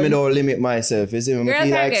a man on me Chris Brown? don't limit myself. You see me? Girl I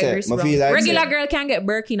feel can like get say, Chris I Brown. feel like Regular say, girl can get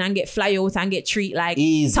Birkin and get fly out and get treat like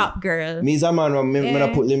Easy. top girl. Me as a man, when Yeah.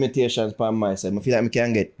 I put limitations on myself, I feel like I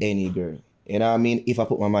can get any girl. You know what I mean? If I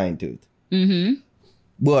put my mind to it. Mm-hmm.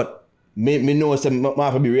 But me know I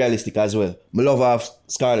have to be realistic as well. Me love have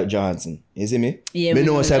Scarlett Johansson. You see me? Yeah, me we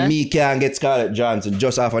know know say that. me can't get Scarlett Johansson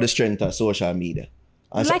just off of the strength of social media.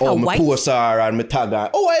 And Like so, a me white- post her and me tag her.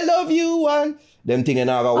 Oh, I love you, and them things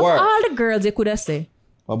not gonna Of work. all the girls you could have said,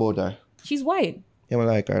 What about her? she's white. Yeah, I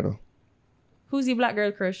like her though. Who's the black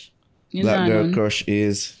girl crush? Black girl crush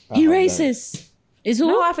is He racist. Is who?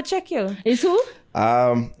 No, I have to check you. Is who?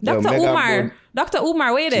 Dr. Umar. Dr.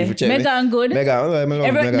 Umar, wait there. Megan good. Megan, I love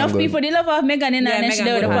Megan Enough good. people they love her Megan in Yeah, and then she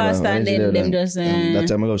Megan do the good. past and then them just That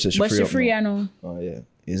time I love say she but free she up free now. I know. Oh yeah,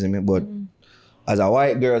 you see me? But as a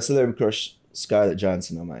white girl, celebrity crush Scarlett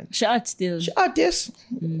Johansson of mine. She hot still. She hot, yes.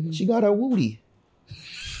 She got a woody.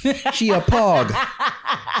 She a pog.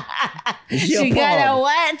 She got a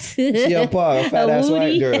what? She a pog. A fat A ass white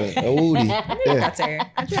woody? girl. A woody. Yeah. That's her.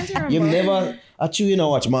 I'm trying to remember. You've never. Actually, you know,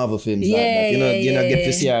 watch Marvel films like Yeah, that. You know, yeah, get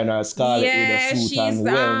to see her in her Scarlet Yeah, with a suit she's, and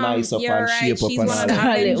well nice up you're and right, shape up she's and one all of the that.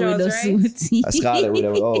 Scarlet Avengers, with a right? suit. A Scarlet with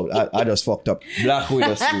a I just fucked up. Black with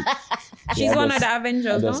a suit. She's Yeah, I one just- of the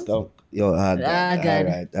Avengers, I just no? don't. Yo, God.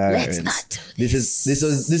 God. All right. Let's Renz. not do This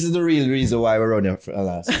is the real reason why we're running for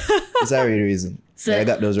last. It's a real reason. So- Yeah, I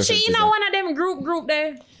got those references. She know one of them group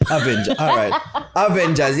there. Avengers. All right.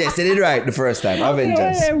 Avengers. Yes, they did right the first time.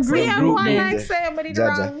 Avengers. them Some We have group one name like there. somebody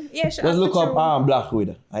Jaja. wrong. Yeah, she Just look up True. Black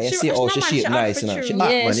Widow. And you She- see how no, she man, shape she out nice. for You know. true. She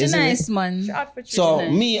hot, Yeah, man. she You see me? nice man. She out for true. So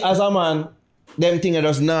nice. me as a man, them things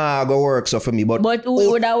does not go work so for me. But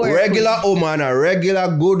who would that work regular woman, a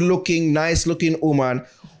regular good looking, nice looking woman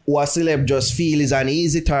who a celeb just feel is an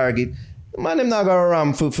easy target. Man, them not gonna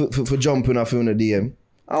ram for jumping off in the DM.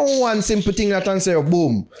 And one simple thing that can say,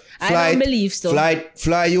 boom. I don't believe so.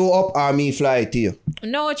 Fly you up or me fly to you.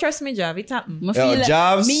 No, trust me, Jav. It happened. I feel like,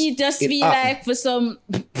 Javs, me just it feel happen. like for some,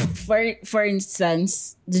 for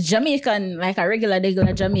instance, the Jamaican, like a regular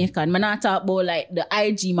Jamaican, man not talk about like the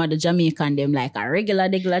IG man, the Jamaican, them like a regular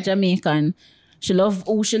Jamaican. She love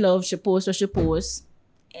who she love, she post what she post.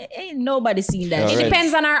 Ain't nobody seen that. Yeah, It shit. Renz.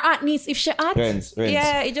 depends on her hotness. If she hot, Renz.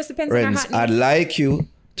 yeah, it just depends on her Friends, hotness. I'd like you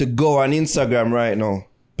to go on Instagram right now.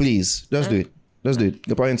 Please, just do it. Just do it.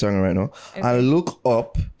 Go on Instagram right now and look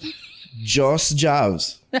up Just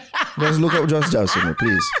Javs. Just look up Just Javs for me,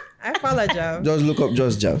 please. I follow Jav. Just look up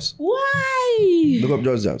Just Javs. Why? Look up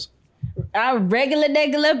Just Javs. A regular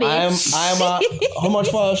bitch. I'm a how much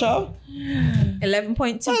follow shop?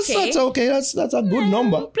 11.2K. That's okay. That's a good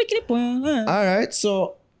number. All right.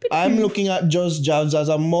 So I'm looking at Just Jobs as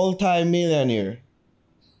a multi-millionaire.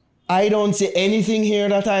 I don't see anything here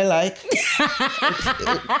that I like.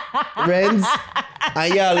 Friends,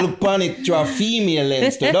 and yeah, look on it through a female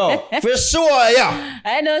lens too, though. For sure, yeah.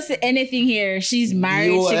 I don't see anything here. She's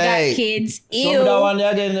married. She got kids. Ew. Some that one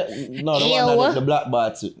there again. No, the one that the black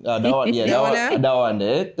bat suit. That one, yeah, that one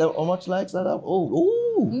there. How much likes that up?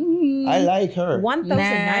 Oh, I like her.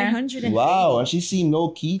 1,900. Wow, and she seemed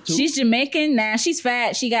low key too. She's Jamaican. Nah, she's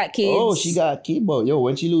fat. She got kids. Oh, she got kids, but yo,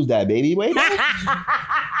 when she lose that baby weight,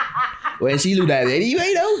 when she lose that baby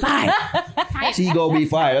weight, though, she gonna be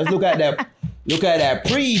fire. Let's look at that. Look at that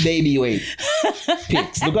pre-baby weight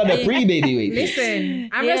pics. Look at the pre-baby weight. Listen,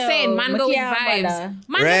 I'm just saying, man, go with vibes.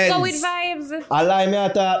 Man, just go with vibes. I like me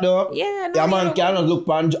at that though. Yeah, no, yeah, man cannot look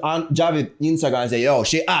on Javid Instagram and say, yo,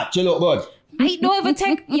 she look good. I don't ever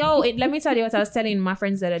take, let me tell you what I was telling my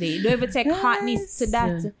friends the other day. Don't ever take hotness to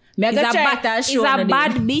that. It's a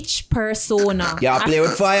bad bitch persona. Yeah, play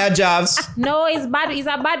with fire, Javs. No, it's bad. It's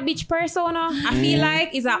a bad bitch persona. I feel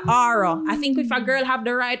like it's an aura. I think if a girl have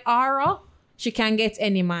the right aura, she can get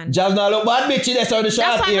any man. Javs not look bad bitch. That's how the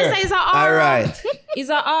shot here. That's why I say it's an aura. All right. It's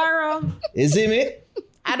an aura. Is it me?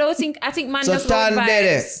 I think man so just love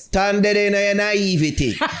vibes. Stand there in your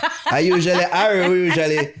naivety. Ari usually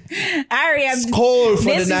scold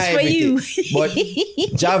for the naivety. But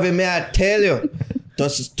Javi, may I tell you, to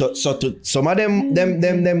some of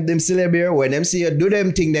them celebrate when them see you do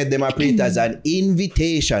them thing that them appreciate as an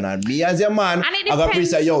invitation, and me as a man, I gotta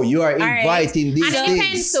appreciate you are inviting these things. And it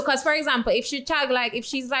depends too, because for example, if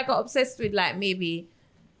she's like obsessed with like maybe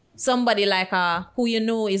somebody like who you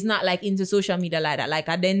know is not like into social media like that, like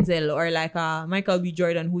a Denzel or like a Michael B.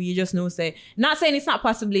 Jordan, who you just know say, not saying it's not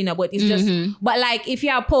possibly now, but it's just, but like if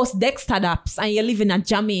you are post Dexter Daps and you live in a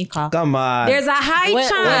Jamaica, come on, there's a high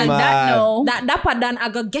chance that Dapadan I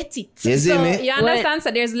go get it. You see me? You understand?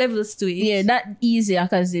 So there's levels to it. Yeah, that easier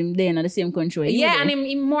because they're in the same country. Yeah, and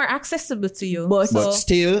him more accessible to you. But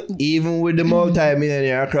still, even with the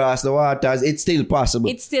multi-millionaire across the waters, it's still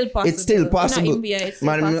possible. It's still possible.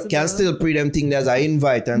 Man, can still pre them thing there's an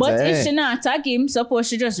invite and but say, if she not tag him, suppose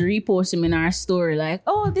she just repost him in our story like,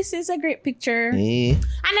 oh, this is a great picture. And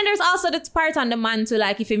then there's also the part on the man to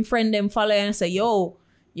like if him friend them follow and say, yo,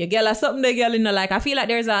 you girl or something the girl in the like. I feel like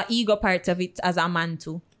there's an ego part of it as a man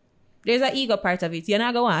too. There's an ego part of it. You're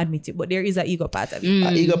not going to admit it, but there is an ego part of it.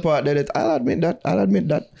 An ego part of it. I'll admit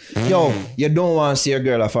that. Yo, you don't want to see a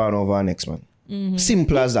girl a fan over our next man.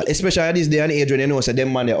 Simple as that. Especially at this day and age when you know so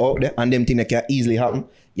them man they out there and them things that can easily happen.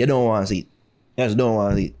 You don't want to see it. You just don't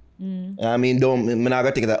want to see it. I mean, I'm not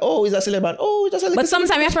going to take that. Oh, he's a celebrant. Oh, he's a celebrant. But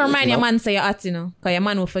sometimes you have to remind your man say you're hot, you know, because your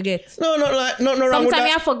man will forget. No wrong with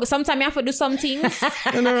that. Sometimes you have to do some things.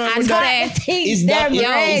 No wrong with that. Is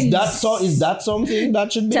that something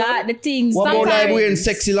that should be the things. What about like wearing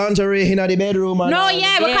sexy lingerie in the bedroom? No,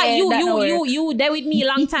 because you there with me a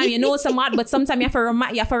long time. You know some hot, but sometimes you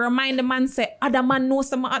have to remind the man say other man know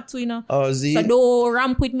some hot too, you know. Oh, see? So don't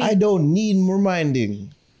ramp with me. I don't need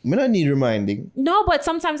reminding. I don't need reminding. No, but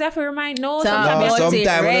sometimes you have to remind. Sometimes I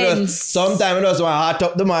just want to hot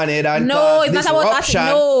up the man head and no, it's not about us.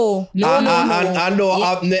 No. And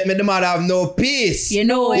make the man have no peace. You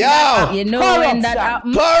know when that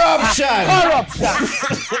happens. Corruption.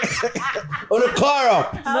 On the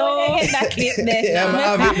corrupt. No, get that clip there. Yeah, I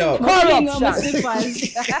have it now.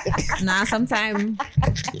 Corruption. Nah, sometimes.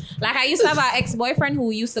 Like I used to have an ex-boyfriend who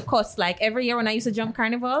used to cuss like every year when I used to jump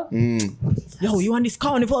carnival. Yo, you want this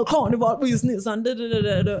carnival business and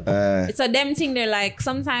it's a damn thing. They're like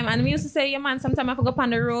sometime, and we used to say, yeah man, sometime I have to go up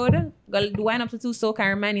on the road, go wind up to 2 soak and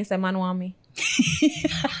remind you say man want me.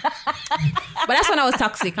 But that's when I was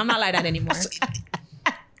toxic. I'm not like that anymore.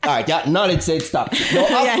 Alright, yeah, knowledge said stop. No,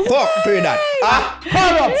 fuck through that.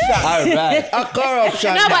 Corruption. Alright,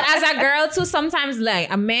 corruption. No, but as a girl too, sometimes like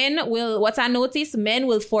a man will, what I noticed, men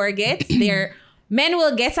will forget men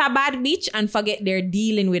will get a bad bitch and forget they're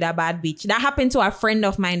dealing with a bad bitch. That happened to a friend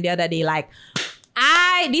of mine the other day. Like,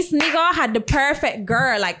 this nigga had the perfect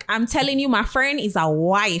girl. Like, I'm telling you, my friend is a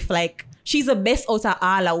wife. Like, she's the best out of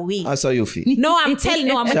all the way. That's how you feel. No, I'm telling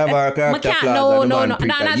you. I'm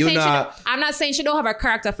not saying she don't have her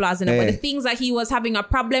character flaws in it, but the things that he was having a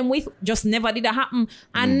problem with just never did happen.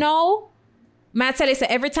 And now, I tell you, so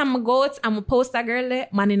every time I go out, I'm going to post a girl there,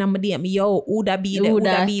 man in my DM, yo, who da be there.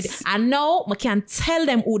 And now, I can't tell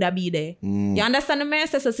them who da be there. You understand the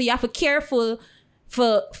message? So you have to be careful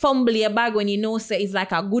for fumble your bag when you know say it's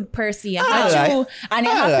like a good person. True. And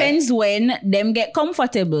it happens when them get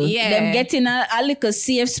comfortable. Yeah. Them get in a little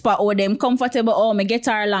safe spot or them comfortable. Oh, me get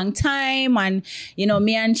her a long time and you know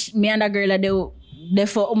me and the girl are there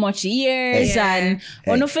for how much years and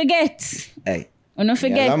don't forget. Don't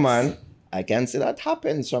forget. Yeah, man. I can see that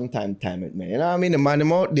happens from time to time with me. You know what I mean? The man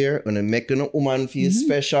them out there when they make a woman feel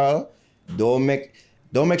special, don't make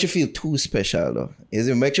you feel too special though.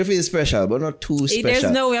 It makes you feel special, but not too special.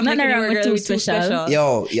 There's no way I'm making a girl too special.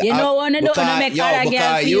 Yo, you know what? Don't make other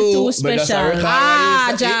girl feel too special.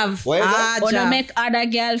 Jav. Don't make other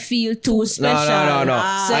girl feel too special.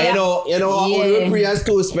 No. So you know what we as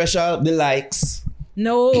too special? The likes.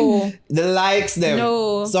 No. The likes them.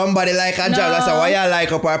 No. Somebody like a job. That's why you like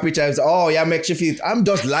up our pictures. Oh, yeah, makes you feel. I'm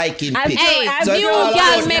just liking pics. Hey, so new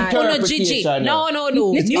girl make uno Gigi. No.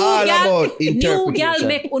 It's new all girl, about interpretation. New girl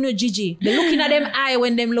make uno Gigi. They looking at them eye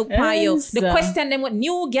when them look by you. The question them what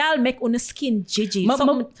new girl make uno skin Gigi. Mo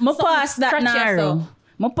pass that narrow.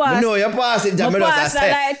 Mo pass. No, you pass it. Mo pass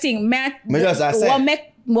that like thing. Me just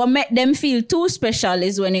what make them feel too special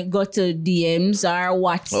is when it go to DMs or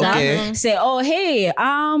WhatsApp. Okay. Say, oh hey,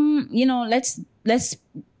 you know, let's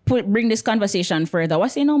bring this conversation further.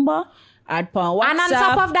 What's your number? Add on WhatsApp. And on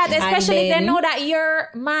top of that, especially if they know that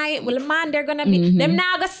you're man, they're gonna be them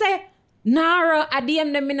now gonna say Naro a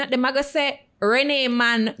DM them minute them gonna say Renee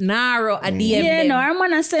man Naro a DM them. No, I'm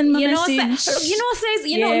gonna send my message. Says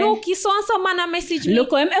look, you saw some man a message me.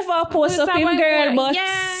 Look, him ever post up him girl, but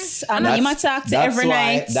and he might talk to every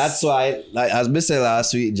night. That's why, like as we said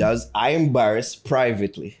last week, Jazz, I embarrassed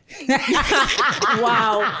privately.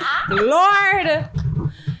 Wow, Lord.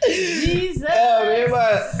 Jesus.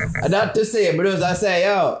 Not to say, because I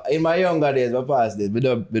say, in my younger days, I pass this. We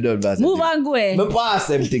don't pass Move on, go ahead. I pass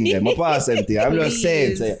them thing. I'm just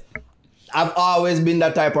saying. I've always been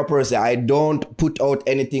that type of person. I don't put out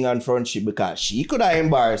anything on friendship because she could have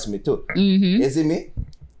embarrassed me too. You see me?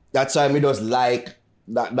 That's why me just like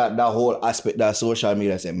that whole aspect that social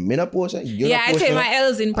media say. Me not post it. I take my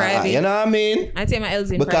L's in private. You know what I mean? I take my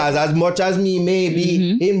L's in because private. Because as much as me may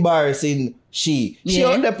be embarrassing she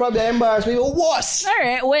would probably embarrass me worse. All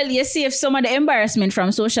right. Well, you see if some of the embarrassment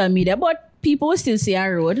from social media, but people will still see a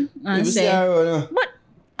road and say, but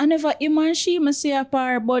I never him and she must see a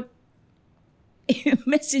par, but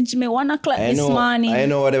message me 1 o'clock this morning. I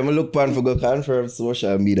know what them look pan for go confirm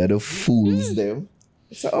social media, the fools them.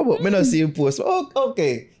 So but me not see you post. Oh,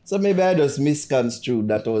 okay. So maybe I just misconstrued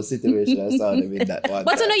that whole situation. I saw them in that one.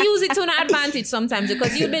 But to not use it to an advantage sometimes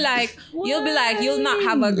because you'll be like, you'll not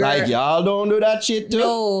have a girl. Like y'all don't do that shit too.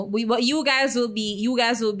 No, but you guys will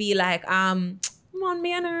be like, come on,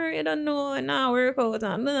 me and her, you don't know, and now work out. So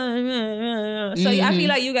I feel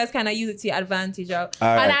like you guys kind of use it to your advantage.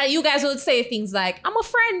 And you guys would say things like, I'm a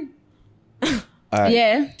friend. All right.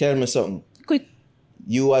 Yeah. Tell me something. Quick.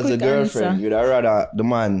 You as a girlfriend, answer. you'd rather the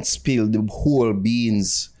man spill the whole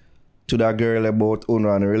beans to that girl about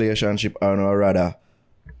owner and relationship, or rather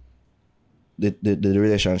the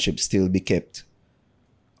relationship still be kept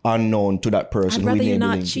unknown to that person. I'd rather you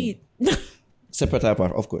not cheat. Separate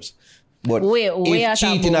apart, of course. But if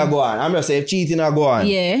cheating are go on, I'm just saying if cheating are go on.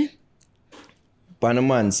 Yeah. On the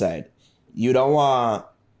man's side, you don't want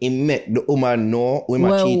him make the woman know when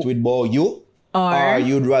cheat with boy you, or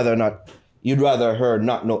you'd rather her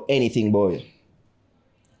not know anything about you.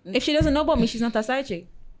 If she doesn't know about me, she's not a side chick.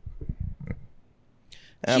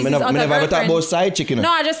 I never ever talk about side chick, you know.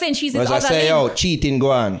 No, I'm just saying she's his other link. Cheating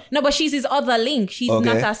go on. No, but she's his other link. She's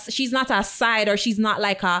not a side, or she's not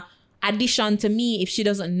like a addition to me if she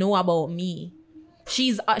doesn't know about me.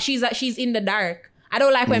 She's in the dark. I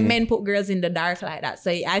don't like when men put girls in the dark like that.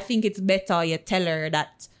 So I think it's better you tell her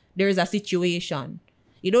that there's a situation.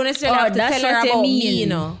 You don't necessarily have to tell her about me, you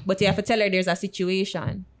know, but you have to tell her there's a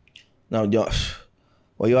situation. Now,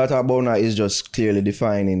 what you are talking about now is just clearly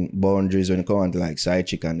defining boundaries when it comes to like side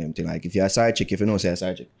chick and them thing. Like if you're a side chick, if you know say a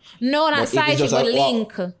side chick. No, not side chick, but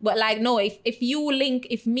link. But like no, if you link,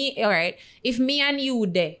 if me and you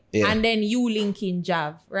there, and then you link in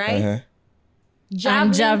Jav, right? Uh-huh.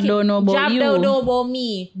 Jav don't know about you. Jav don't know about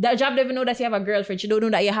me. Jav don't know that you have a girlfriend. She don't know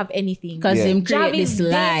that you have anything. Because him create this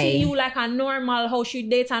lie. Jav is dating you like a normal, how she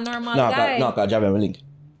dates a normal guy. No, because Jav have a link.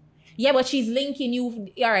 Yeah, but she's linking you.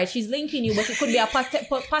 All right, she's linking you, but it could be a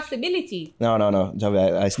possibility. No. Jav,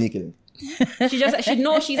 I sneak it. She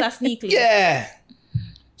knows she's a sneak link. Yeah.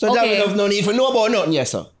 So Jav doesn't know if you know about nothing,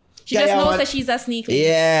 yes, sir. She just knows that she's a sneak link.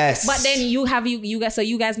 Yes. But then you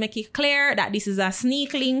guys make it clear that this is a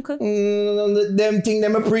sneak link. Them thing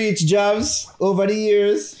them a preach, Javs, over the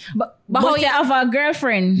years. But how you have a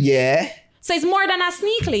girlfriend? Yeah. So it's more than a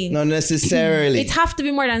sneak link. Not necessarily. It have to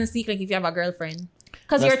be more than a sneak link if you have a girlfriend.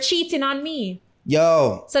 Because you're cheating on me.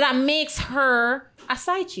 Yo. So that makes her a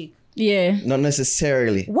side chick. Yeah. Not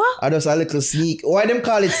necessarily. What? I just a little sneak. Why them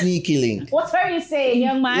call it sneaky link? What are you saying,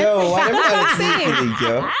 young man? Yo, why them call it sneaky link,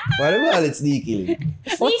 yo? Why them call it sneaky link?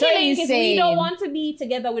 Sneaky are link you is we saying? don't want to be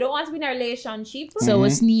together. We don't want to be in a relationship. So we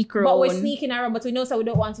sneak around. But we're sneaking around, but we know so we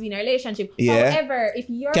don't want to be in a relationship. Yeah. However, if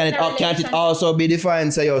you're Can't in a relationship... can't it also be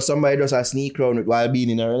defined, say, yo, somebody does a sneak around while being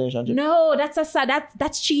in a relationship? No,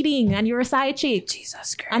 that's cheating and you're a side chick.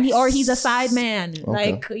 Jesus Christ. And he's a side man.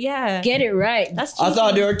 Like, yeah. Get it right. That's cheating. I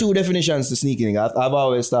thought there were two definitions to sneaking. I've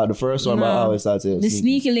always thought the first one, but I always thought it was The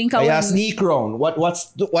sneaky link. yeah, sneak around.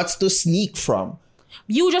 What's to sneak from?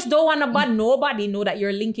 You just don't want nobody know that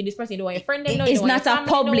you're linking this person. You don't want your friend to know. It's you don't want not your a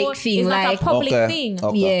family public know. thing, It's not like- a public Okay. thing.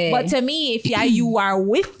 Okay. Yeah. But to me, if you are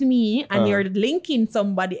with me and you're linking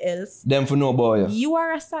somebody else, Them for no boy. you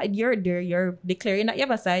are a side. You're there. You're declaring that you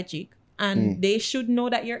have a side chick, and they should know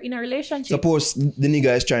that you're in a relationship. Suppose the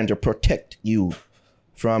nigga is trying to protect you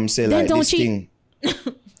from, say, Then like don't this cheat. thing.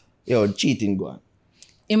 Yo, cheating go on.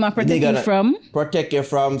 Am I protecting Nigga, from? Protect you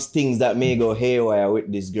from things that may go haywire with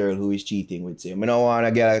this girl who is cheating with you. I don't want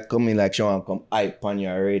a girl come in like she want to come hype on you,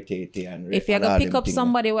 rotate and If you're and gonna all pick them up things.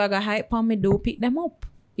 somebody who got hype on me, do pick them up.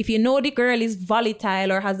 If you know the girl is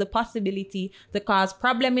volatile or has the possibility to cause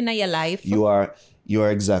problem in your life, You are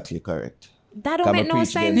exactly correct. that don't Come make and no preach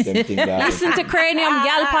sense. against them things that Listen to cranium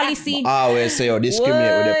gal policy. I always say, yo,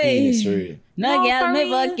 discriminate with the Why? penis, real. No, No, girl, for me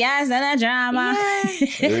real. podcast and a drama.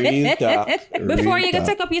 Real talk. Before real you can talk.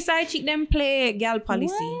 take up your side chick, then play gal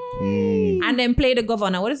policy. And then play the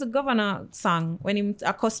governor. What is the governor song? When him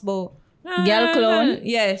a cusbo. Gal clone?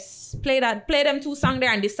 Yes. Play that. Play them two songs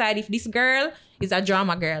there and decide if this girl is a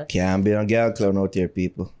drama girl. Can't be a girl clown out here,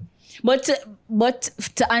 people. But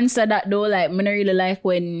to answer that though, like, I don't really like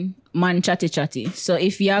when man chatty. So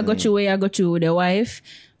if you go through where you go through with the wife,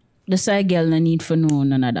 the side girl no need for know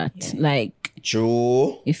none of that. Like,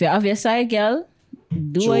 True. if you have your side girl,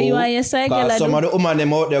 do what you want your side girl. Because I some do. of the women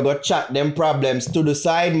them out there go chat them problems to the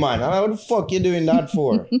side man. I'm like, what the fuck you doing that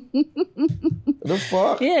for? What the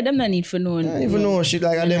fuck? Yeah, them no need for know. I don't even know shit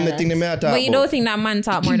like them the thing they may talk But you about. don't think that man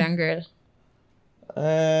talk more than girl?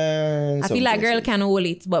 I feel like girl can hold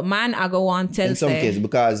it, but man I go on tell in some say. cases,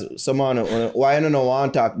 because someone why I don't know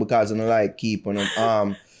want talk because I don't like keep on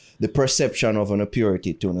the perception of an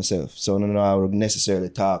purity to myself. So I don't know I would necessarily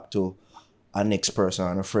talk to a next person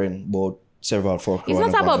and a friend about several folk. It's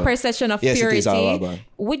not about perception of Yes, purity. it is all about.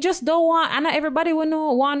 We just don't want, and not everybody will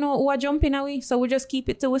know who are jumping away. So we just keep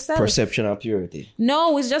it to ourselves. Perception of purity.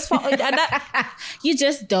 No, it's just for that, You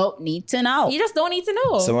just don't need to know. you just don't need to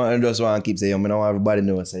know. Someone just want to keep saying, yo, I don't want everybody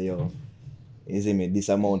know say, yo, you see me, this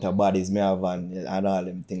amount of bodies me have and all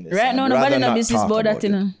them things. Right now, Rather nobody know not business talk about that, it. you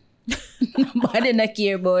know. Nobody not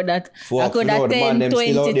care about that. For I could no, have the man 10, them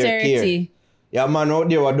still 20, out there 30. Yeah, man out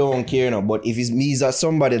there who don't care no. But if it's me, is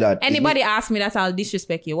somebody that Anybody ask me that, I'll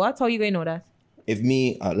disrespect you. What? How you gonna know that? if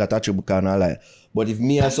me that actually can I lie. But if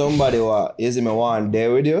me and somebody who is me one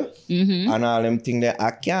there with you and all them things that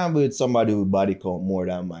I can't be with somebody with body count more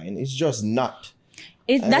than mine. It's just not.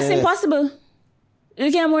 That's impossible. You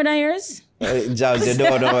care more than yours? Jobs, you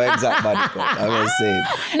don't know exact body count. I'm gonna say.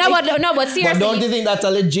 But seriously. But don't you think that's a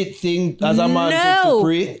legit thing as a man to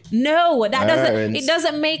pray? No, that doesn't. Alright. It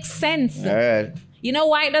doesn't make sense. Alright. You know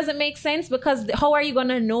why it doesn't make sense? Because how are you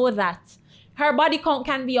gonna know that? Her body count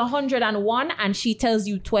can be 101 and she tells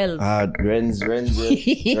you 12.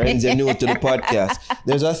 Renz, you're new to the podcast.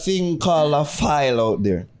 There's a thing called a file out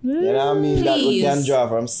there. You know what I mean? That we Please. can draw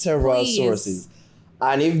from several Please. sources.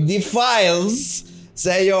 And if the files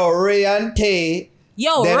say, yo, Ray and Tay,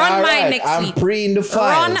 Yo, then run alright, mine next I'm week. pre-ing the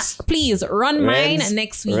files. Please, run mine Renz,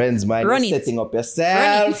 next week. Renz, mind Run is it. setting up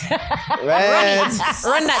yourself. Renz.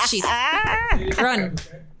 Run that shit. Run.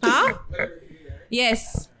 Huh?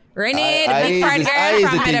 Yes. Run it. I Big fat easy girl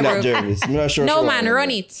from think that Meadowbrook. Jervis. I'm not sure. No, sure man, about run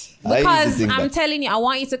that. it. I easy Because think I'm that. telling you, I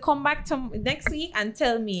want you to come back to next week and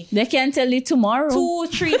tell me. They can tell you tomorrow. 2,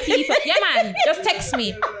 3 people. Yeah, man. Just text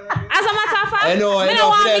me. As a matter of fact, I know, me I don't know for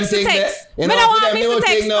want them mix to thing that, text. you Me know don't for want them mix new to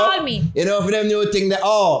text. thing now, Call me. you know for them new thing that,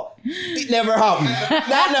 it never happened.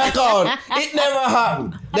 That not count. It never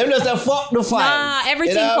happened. Them just say fuck the file. Nah,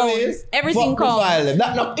 everything you know what I mean? counts. Everything fuck counts. The file.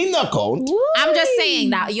 That not in the count. I'm just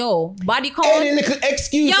saying that, yo, body count. Any little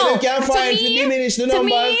excuse Yo, they can to find me- to diminish the to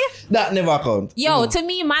numbers, me- that never count. Yo, to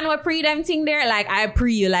me, man, we pre them thing there. Like, I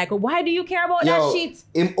pre you. Like, why do you care about Yo, that shit?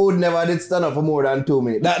 him would never did stand up for more than 2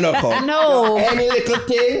 minutes. That not count. No. Any little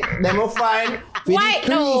thing, them will find. for Why? decrease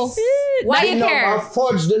No. Why the you number, care?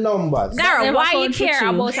 Fudge the numbers. Dara, never why you count for care you.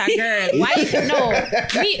 about a girl?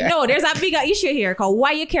 Why? No, there's a bigger issue here. Cause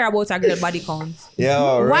why you care about a girl body count?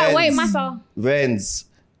 Yo, Why? Renz. Wait, massa. Renz,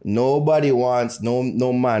 Nobody wants, no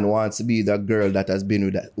man wants to be that girl that has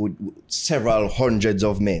been with several hundreds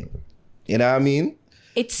of men. You know what I mean?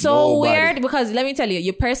 It's so weird because let me tell you,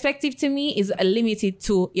 your perspective to me is limited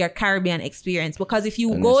to your Caribbean experience. Because if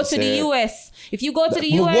you go to the US,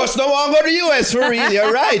 what's no one go to the US for real?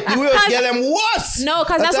 You're right. The US get them worse. No,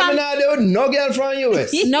 because that's why no girl from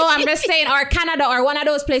US. No, I'm just saying, or Canada or one of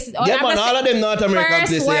those places. Yeah, man, all of them North American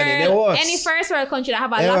places. Any first world country that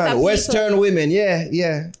have a lot of Western women, yeah.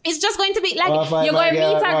 It's just going to be like you're going to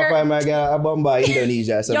meet a girl. Find my girl at Bombay,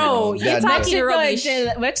 Indonesia. Yo, you're talking rubbish.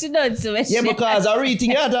 Yeah, because I read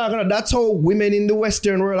you're talking about, that's how women in the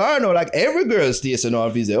Western world are now. Like every girl stays in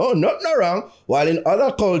office, oh, nothing wrong. While in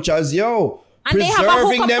other cultures, and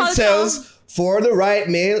preserving themselves for the right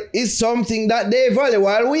male is something that they value.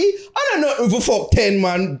 While I don't know if we fuck 10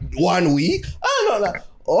 man 1 week. I don't know that.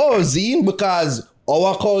 Oh, Zine, because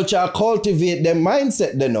our culture cultivate their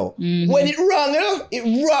mindset, they know. When it wrong, it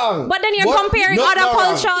wrong. But then you're comparing other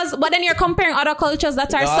cultures. But then you're comparing other cultures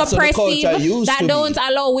that are suppressive, that don't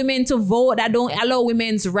allow women to vote, that don't allow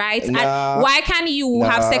women's rights. And why can you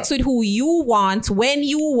have sex with who you want, when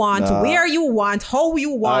you want, where you want, how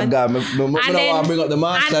you want? And then bring up the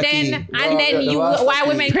master key. And then why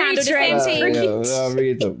women can't do the same thing?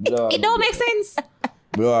 It don't make sense.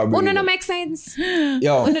 No make sense.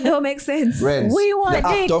 Yo, don't make sense. Friends, we want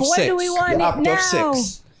dick. What do we want the act now? of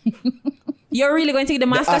sex. You're really going to take the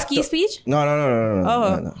master's key speech? No.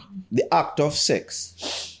 The act of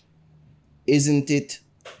sex, isn't it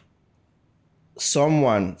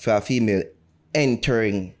someone for a female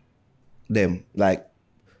entering them, like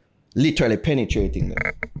literally penetrating them?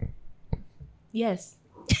 Yes.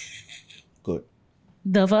 Good.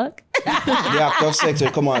 The fuck? The act of sex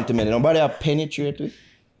will come on to me. Nobody have penetrate with.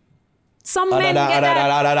 Some men get that.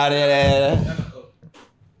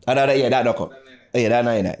 Yeah, that don't come. Yeah,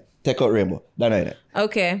 that not. Take out rainbow. That not.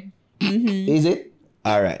 Okay. Is it?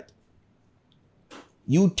 All right.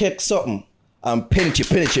 You take something and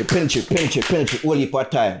penetrate all your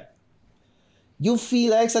time. You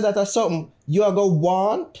feel like so that's something you are gonna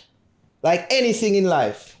want, like anything in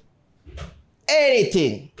life.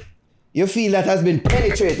 Anything. You feel that has been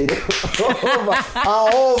penetrated over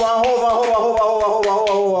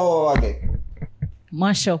again.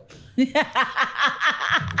 Mash up. That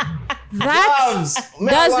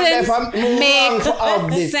doesn't make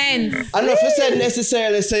sense. I don't know if you said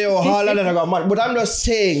necessarily say, oh, how long I got mad, but I'm just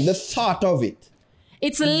saying the thought of it.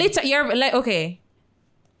 It's little. You're like, okay.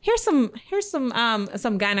 Here's some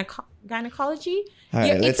gynecology.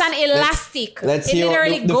 Right, it's an elastic. Let's it hear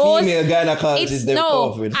literally the goes. Female gynecologist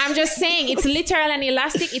No, I'm just saying it's literal and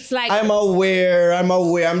elastic. It's like I'm aware. I'm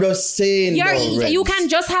just saying. You can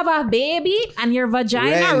just have a baby and your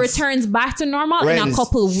vagina returns back to normal in a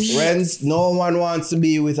couple weeks. No one wants to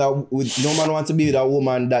be with a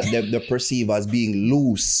woman that they perceive as being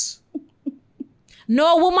loose.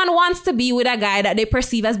 No woman wants to be with a guy that they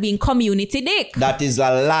perceive as being community dick. That is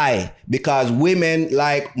a lie. Because women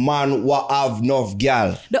like man who have enough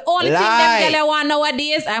gal. The only thing them gal want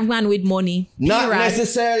nowadays are man with money. Not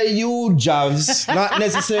necessarily you, Javs. Not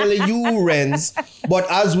necessarily you, Renz. But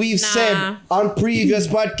as we've said on previous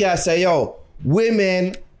podcasts,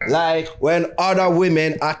 women like when other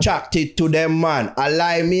women attracted to them man. A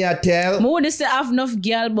lie me a tell. More to say have enough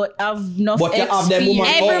girl, but have enough. But you have them woman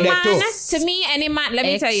every man too. To me, any man. Let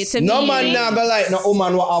me tell you. To no me, man now go like no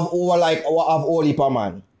woman what have all heap of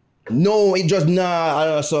man. No, it just I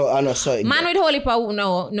know so. Man with holy power,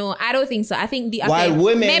 no, I don't think so. I think while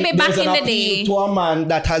women, maybe back in the day, to a man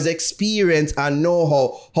that has experience and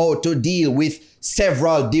know how to deal with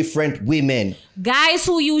several different women. Guys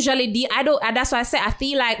who usually that's why I say I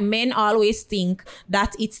feel like men always think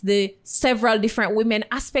that it's the several different women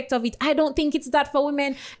aspect of it. I don't think it's that for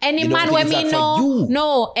women. Any man when me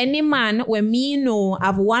know, any man when me know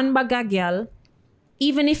have one bag of girl.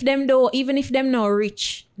 Even if them not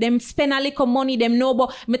rich, them spend a little money, them know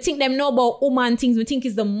about, me think them know about woman things, me think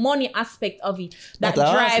it's the money aspect of it that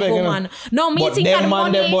drive woman. No, me think that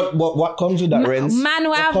money. But what comes with that, Renz?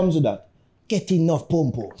 What comes with that? Get enough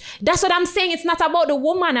pompo. That's what I'm saying. It's not about the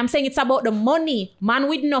woman. I'm saying it's about the money. Man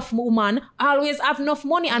with enough woman always have enough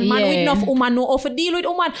money, and man with enough woman know how to deal with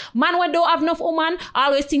woman. Man when don't have enough woman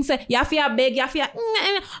always think say you have to beg, you have to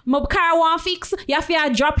my car want fix, you have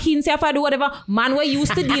to drop hints, you have to do whatever. Man we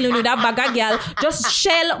used to dealing with that bag of girl just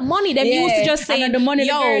shell money. Them used to just say the money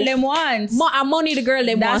the girl them wants. Money the girl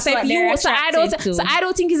them wants. So I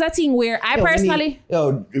don't think it's a thing where I personally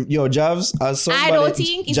Javs as somebody. I don't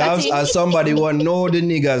think it's a thing. As somebody who know the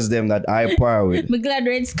niggas them that I par with. I'm glad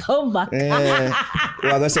Red's come back. We're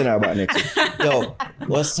gonna say that about next week.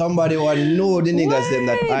 was somebody who know the niggas them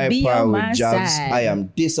that I Be par on with my jobs. side. I am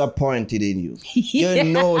disappointed in you. You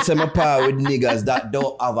know some par with niggas that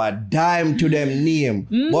don't have a dime to them name.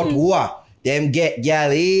 But what? Them get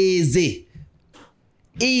gal easy.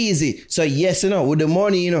 Easy. So yes, with the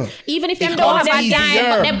money, Even if them don't have a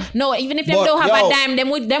dime, even if them don't have a dime,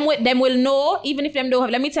 them will know. Even if them don't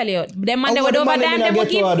have, let me tell you, them man they don't have a dime, them will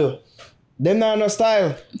give. Them not no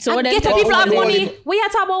style. So when get people have money, we are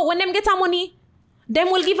talking about when them get a money,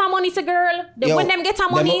 them will give her money to girl. When them get her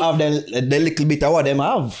money, them have the little bit of what them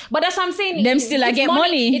have. But that's what I'm saying. Them still get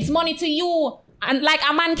money. It's money to you. And like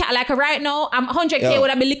a man, like right now, 100K would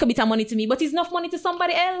have been a little bit of money to me, but it's enough money to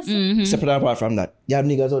somebody else. Separate apart from that, you have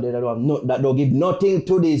niggas out there that don't give nothing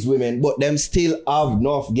to these women, but them still have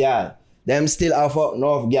enough girl. Them still have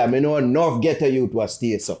enough girl. Me know enough get to you to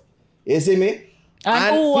stay so. You see me?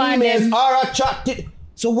 And females are attracted.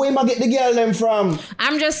 So where am I get the girl them from?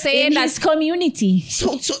 I'm just saying that's community.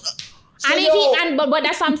 But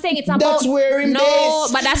that's what I'm saying. It's about that's where him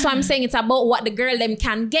based. But that's what I'm saying. It's about what the girl them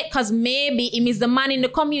can get, because maybe him is the man in the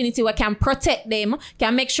community where can protect them,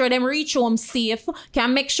 can make sure them reach home safe,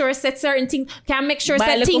 can make sure set certain things, can make sure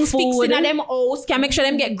set things fixed in them house, can make sure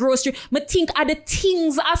them get grocery. But think of the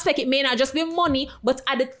things aspect. It may not just be money, but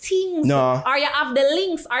are the things. No. Or you have the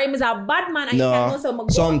links, or him is a bad man and no. you can also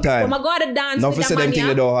sometimes. When I go to dance with the man,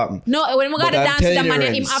 that don't happen. No, when I go to dance with the man,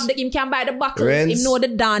 him can buy the buckles, him know the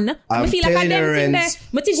done. I feel like I them thing there.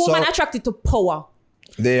 I think women attracted to power.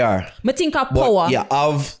 They are. I think of power.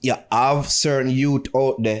 You have certain youth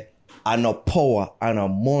out there and no power and no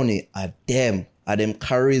money at them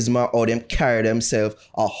charisma or them carry themselves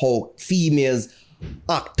or how females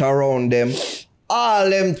act around them. All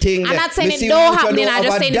them things. I'm not saying it don't happen. I'm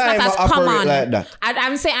just saying it's not as common. Like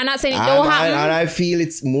I'm not saying it don't happen. And I feel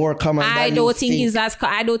it's more common. I don't think it's as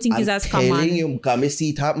common. Telling you, because I see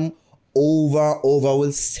it happen over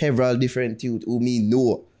with several different youth who me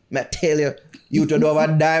know. I tell you, you to do have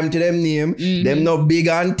a dime to them name. Them not big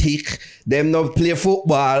and thick. Them not play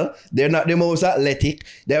football. They're not the most athletic.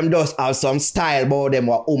 Them just have some style about them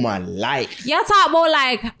what woman like. You talk about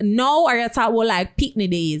like now, or you talk about like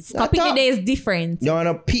picnic days? Because picnic days is different.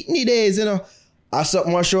 No, picnic days, I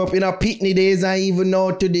something will show up in a picnic days and even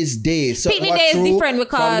now to this day. Picnic days is different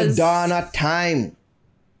because from the dawn of time.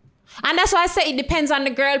 And that's why I say it depends on the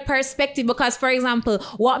girl perspective, because for example,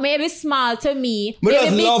 what may be small to me, but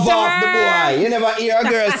just love off the boy. You never hear a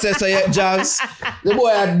girl say so yet, Jazz. The boy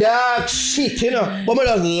a dark shit, but me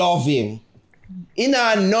just love him. You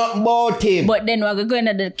know nothing about him. But then we're going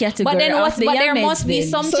to the category. But then there must be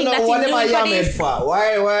something that what he's doing for this.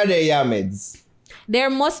 Why are they Yameds? There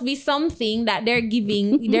must be something that they're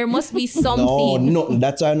giving. There must be something. No, nothing.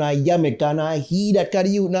 That's why I Yamed can he that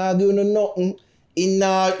can you not doing nothing. In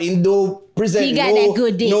do present he got that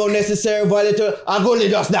good dick. No necessary value to I only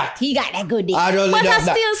does that. He got that good dick. But that's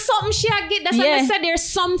still something she get. That's why I said there's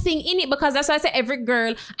something in it, because that's why I said every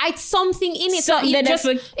girl it's something in it. So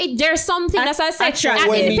there's something. That's why I said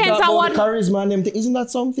it depends on what charisma and them thing. Isn't that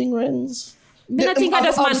something, Renz? I think I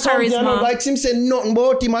just man charisma. Like him say nothing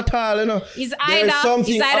about him at all, It's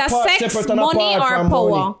either sex, money, or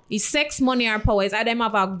power. It's sex, money, or power. It's either him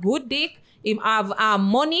have a good dick, him have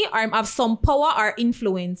money, or him have some power or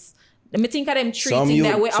influence. I think of them treating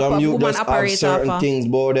that way a woman operates certain things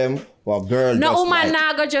about them. Well, girl, no woman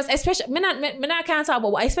now go just especially. Me not can't talk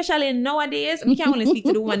about, especially nowadays. We can only speak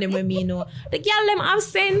to the woman them when me know. The girl them have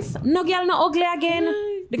sense. No girl no ugly again.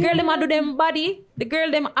 The girl them a do them body. The girl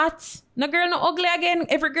them hot. No girl no ugly again.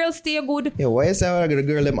 Every girl stay good. Yeah, why you say the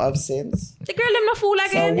girl them have sense? The girl them no fool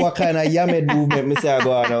again. So what kind of Yamed movement me say I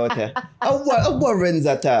go on out here? What Renz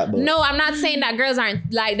that talk about? No, I'm not saying that girls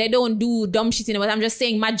aren't like they don't do dumb shit in it, but I'm just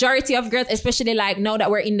saying majority of girls, especially like now that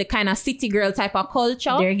we're in the kind of city girl type of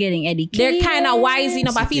culture, they're getting educated. They're kind of wise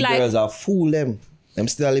enough. I feel like girls are fool them. I'm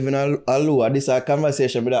still living a low. This is a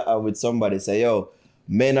conversation with somebody say, yo,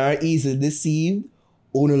 men are easily deceived.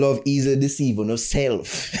 Only love easily deceive on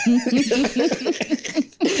yourself.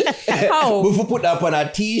 How? If you put that on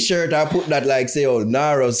a t-shirt or put that like say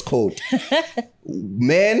Nara's coat.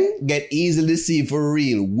 Men get easily deceived for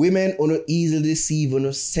real. Women only easily deceive on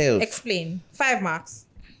yourself. Explain. 5 marks.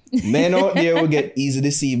 Men out there will get easily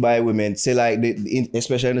deceived by women. Say like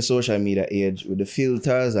especially in the social media age with the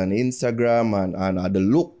filters and Instagram and the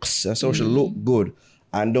looks and social look good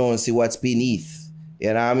and don't see what's beneath. You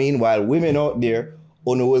know what I mean? While women out there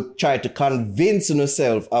only will try to convince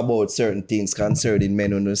yourself about certain things concerning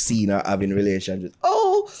men on the scene or having relationships.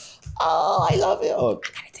 Oh, I love it. Oh, I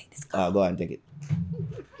gotta take this car. Go on, take it.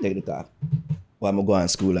 Take the car. Well, I'm going to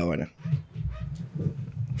school, I wanna.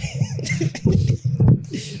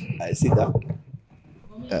 I sit down.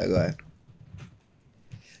 Go ahead.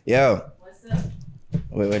 Yo. What's up?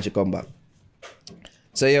 Wait, when you come back.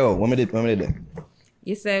 So yo, what me did?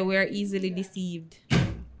 You say we're easily deceived.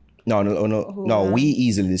 No, we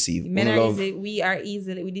easily deceive. Men are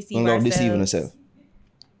easy. We deceive love ourselves. deceiving ourselves.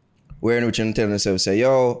 We're in which and telling ourselves, say,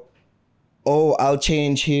 yo, oh, I'll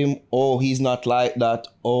change him. Oh, he's not like that.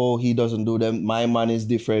 Oh, he doesn't do them. My man is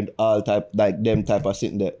different. All type, like them type of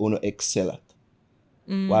thing that we excel at.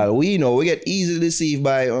 While we know we get easily deceived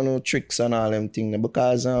by tricks and all them things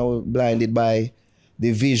because we're blinded by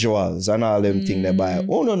the visuals and all them things that by.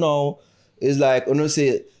 No. It's like,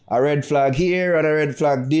 say a red flag here and a red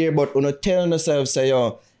flag there, but telling ourselves, say,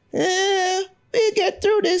 yo, we get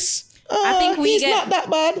through this. I think he's not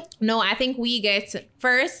that bad. No, I think we get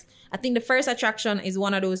first. I think the first attraction is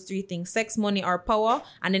one of those three things: sex, money, or power.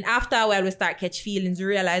 And then after a while, we start catch feelings. We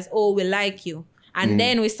realize, oh, we like you, and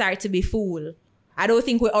then we start to be fooled. I don't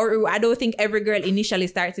think every girl initially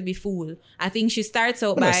starts to be fooled. I think she starts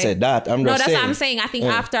out by. I said that. That's what I'm saying. I think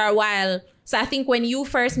after a while. So I think when you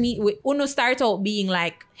first meet, Uno start out being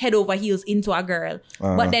like head over heels into a girl.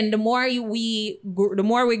 But then the more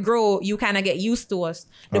we grow, you kind of get used to us.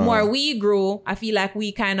 The more we grow, I feel like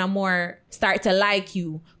we kind of more start to like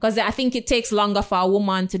you. Because I think it takes longer for a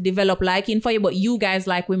woman to develop liking for you. But you guys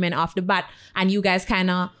like women off the bat. And you guys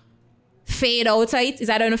kind of fade out of it. Is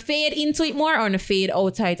that going to fade into it more or going to fade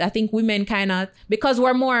out of it? I think women kind of, because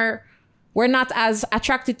we're not as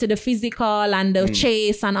attracted to the physical and the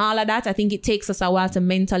chase and all of that. I think it takes us a while to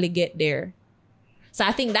mentally get there. So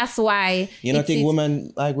I think that's why. You don't think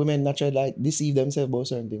women naturally like deceive themselves about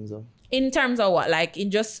certain things though? In terms of what? Like in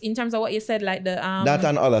terms of what you said, like the that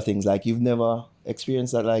and other things. Like you've never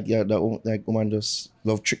experienced that, like like women just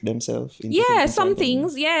love trick themselves. Yeah, some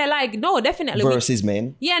things. Yeah, like no, definitely. Versus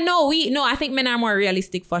men. Yeah, no, I think men are more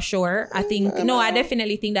realistic for sure. I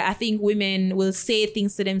definitely think that. I think women will say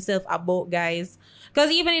things to themselves about guys.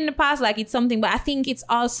 Because even in the past, like it's something, but I think it's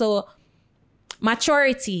also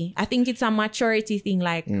maturity. I think it's a maturity thing.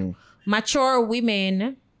 Like mature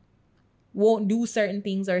women won't do certain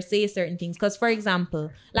things or say certain things. Because for example,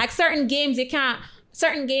 like certain games,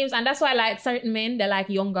 and that's why like certain men, they like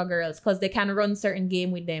younger girls because they can run certain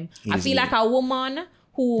game with them. Easily. I feel like a woman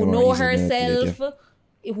who know herself,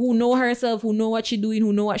 who know what she doing,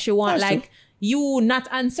 who know what she want. That's like true. You not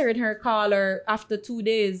answering her call or after 2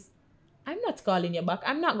 days, I'm not calling you back.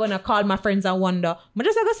 I'm not gonna call my friends and wonder. I'm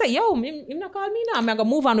just gonna say, yo, him not call me now. I'm gonna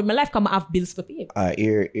move on with my life because I have bills to pay.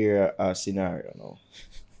 Here a scenario now.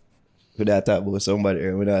 Could I talk about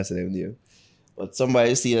somebody when I say them there? But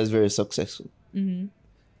somebody see as very successful.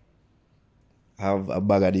 Have a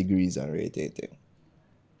bag of degrees and everything.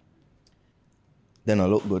 Then I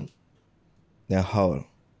look good. Then howl.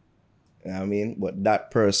 You know what I mean? But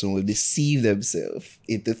that person will deceive themselves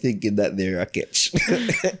into thinking that they're a catch.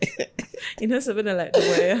 You know something I like the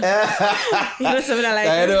way. You know something I like.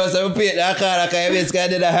 I know some people that kind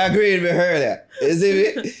of agree with her there. You see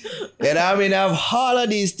me? You know what I mean? I have all of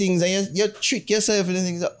these things and you trick yourself into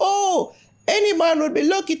things. Oh, any man would be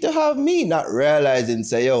lucky to have me. Not realizing,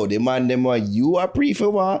 say, yo, the man them what you are pre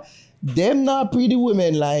for one, them not pretty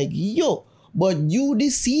women like yo. But you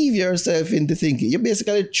deceive yourself into thinking. You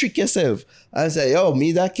basically trick yourself and say, yo,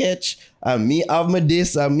 me that catch, and me have me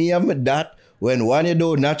this, and me have me that. When one, you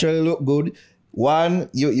don't naturally look good. One,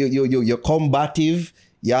 you're combative.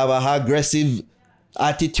 You have a aggressive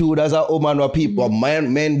attitude as a woman or people.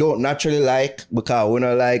 Men don't naturally like because we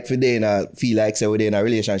don't like for they feel like say we're in a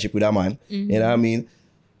relationship with a man. You know what I mean?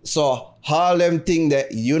 So all them things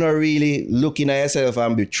that you're not really looking at yourself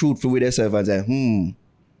and be truthful with yourself and say,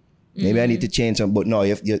 maybe I need to change some, but no,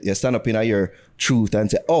 you stand up in your truth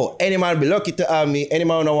and say, oh, any man be lucky to have me, any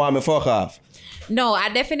man don't want me, fuck off. No, I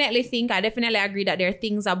definitely agree that there are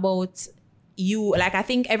things about you, like I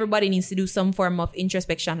think everybody needs to do some form of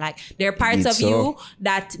introspection. Like there are parts of you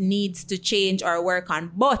that needs to change or work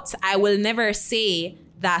on, but I will never say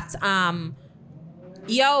that,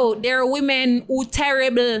 there are women who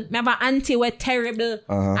terrible. Remember, auntie were terrible,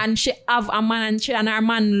 and she have a man and her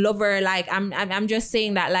man love her. Like I'm just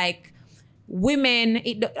saying that like women.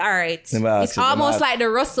 All right, it's almost like the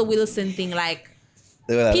Russell Wilson thing. Like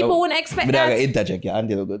people wouldn't expect that. Interject. Your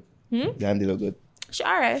auntie look good. Your auntie look good. She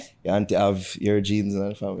alright. Your auntie have your genes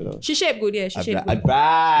and family. Though. She shape good, yeah. She shape good.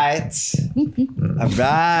 Alright.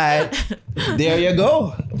 There you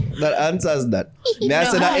go. That answers that. May I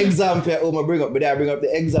say that example I bring up, but I bring up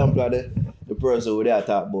the example of the person who I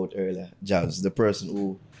talked about earlier, Jazz, the person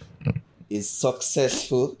who is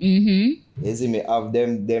successful. You see me have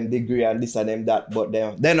them degree and this and them that, but they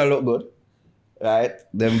don't look good. Right?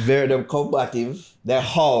 Them combative, they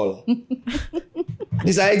haul.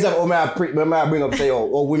 This is an example when I bring up say,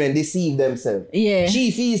 oh, women deceive themselves. Yeah.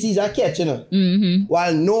 She feels she's a catch, you know.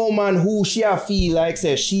 While no man who she feel like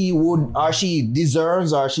say she would or she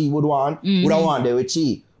deserves or she would want, would have want there with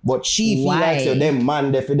she. But she feel like so them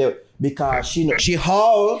man there for them. Because she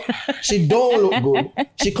howl, she don't look good,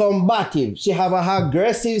 she combative, she have a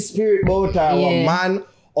aggressive spirit about her. A man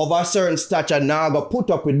of a certain stature now go put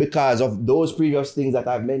up with because of those previous things that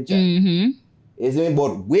I've mentioned. Isn't it?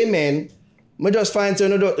 But women, I just find so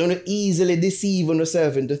you don't easily deceive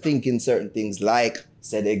yourself into thinking certain things like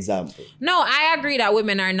said example. No, I agree that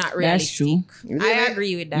women are not realistic. That's true. I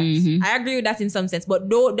agree with that. I agree with that in some sense, but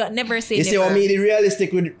don't never say you never. see what I mean?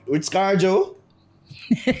 Realistic with ScarJo?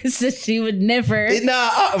 So she would never. Or at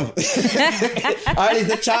least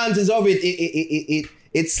the chances of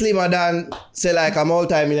it's slimmer than say like a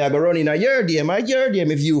multi-millionaire go running a year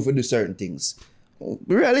DM if you for do certain things.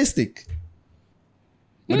 Be realistic.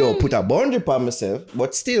 I don't put a boundary on myself,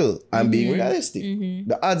 but still I'm being realistic.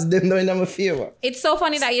 The odds them not in my favor. It's so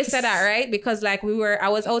funny that you said that, right? Because like I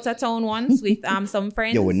was out of town once with some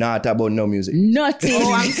friends. Yo, we're not about no music. Nothing.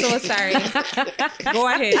 Oh, I'm so sorry. Go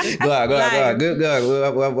ahead. Go on.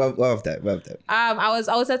 Go off that. I was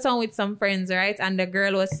out of town with some friends, right? And the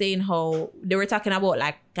girl was saying how they were talking about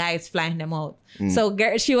like guys flying them out. So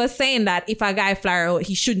she was saying that if a guy fly her out,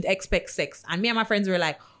 he shouldn't expect sex. And me and my friends were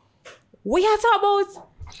like, we are talking about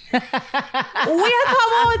that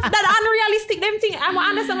unrealistic them thing. I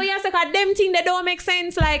understand what you're saying, because them thing that don't make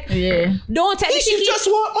sense. Like, don't take the ticket. He just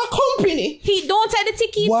want my company. Don't take the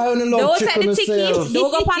ticket. Don't take the ticket.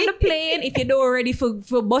 Don't go up on the plane if you don't ready for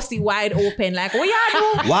bust it wide open. Like, what you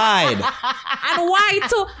do? Wide. And wide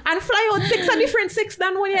too. And fly out 6 a different 6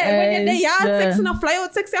 than when you're there. Yeah, 6 and fly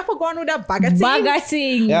out 6. You have to go on with a bag of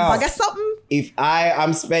things. Bag of something. If I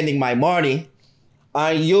am spending my money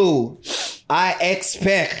on you, I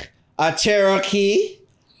expect a Cherokee.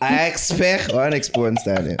 I expect an export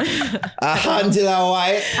style. A Angela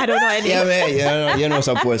White. I don't know any. Yeah, man. You know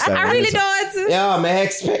some porn star. I really don't. Yeah, I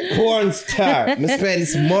expect porn star. I spend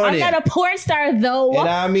this money. I'm not a porn star though. You know what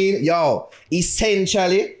I mean? Yo,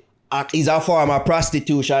 essentially, is a form of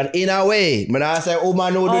prostitution in a way. When I say, oh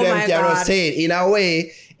man, no do them thing, I say it. In a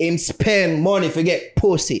way, him spend money to get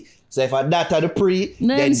pussy. So if I data the pre,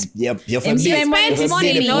 then you spend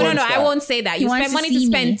money. No, I won't say that. You spend money to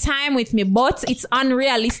spend time with me, but it's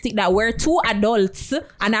unrealistic that we're two adults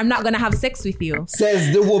and I'm not gonna have sex with you.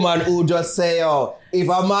 Says the woman who just say, oh, if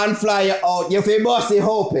a man fly you out, you feel bossy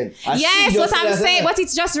hoping. Yes, what I'm saying, but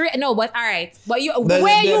it's just no, but all right. But the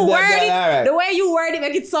way you word it,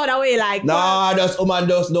 make it sound that way like. No, just woman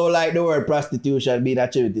just don't like the word prostitution being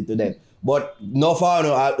attributed to them. But no for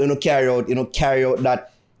carry out that.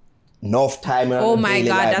 Enough time. Oh my God,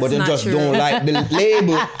 life, that's but they not just true. don't like the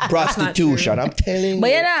label prostitution. I'm telling you. But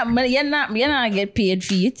you're not get paid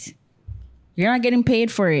for it. You're not getting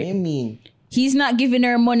paid for it. I mean, he's not giving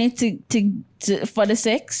her money to for the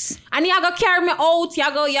sex. And you go carry me out. You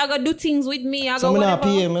go do things with me. So I'm not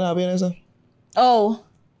paying. I'm not paying this. Oh.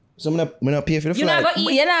 So I'm not paying for the flight.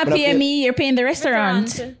 You're not paying me. You're paying the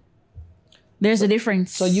restaurant. There's a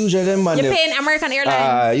difference. So usually them man. You're paying American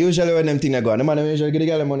Airlines. Usually when them thing are going, the man usually get the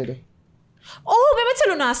girl money though. Oh, let me tell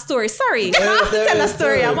you a story. Sorry. I have to tell a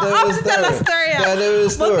story. I'm have to tell a story.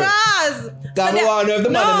 Because the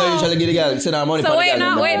man usually get the girl send her money. So wait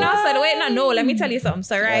no. Let me tell you something.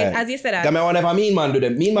 So as you said that. Come on, if a mean man do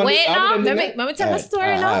them. Mean man. Wait no. Let me tell a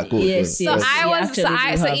story now. Yes. So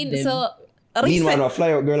Mean man, a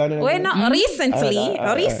fly out girl. Wait, no. Recently,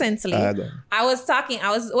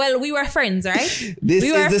 we were friends, right? This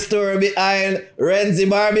is the story behind Renzi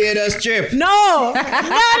Barbados trip. No. Oh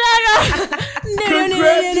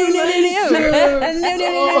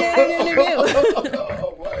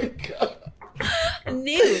my God.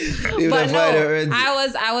 But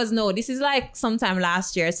no, this is like sometime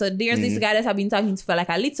last year. So there's this guy that I've been talking to for like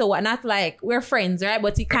a little while, not like we're friends, right?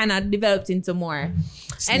 But he kind of developed into more.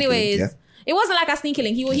 Anyways, it wasn't like a sneaky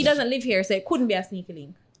link. He doesn't live here, so it couldn't be a sneaky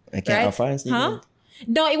link. I can't find sneaky link.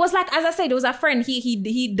 No, it was like, as I said, it was a friend.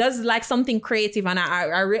 He does like something creative, and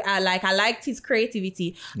I liked his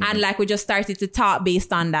creativity, and like we just started to talk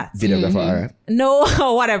based on that. Videographer, right? No,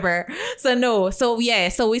 whatever. So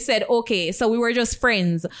we said okay. So we were just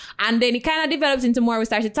friends, and then it kind of developed into more. We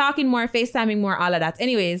started talking more, FaceTiming more, all of that.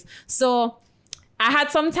 Anyways, so I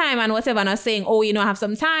had some time and whatever, and I was saying, oh, I have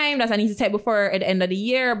some time that I need to take before at the end of the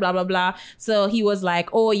year, blah, blah, blah. So he was like,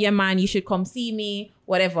 oh, yeah, man, you should come see me,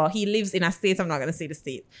 whatever. He lives in a state. I'm not going to say the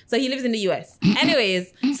state. So he lives in the US.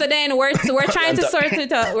 Anyways, so then we're trying to sort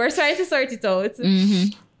it out. We're trying to sort it out.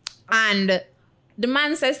 And the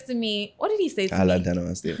man says to me, what did he say to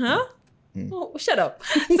me? State. Huh? Oh, shut up.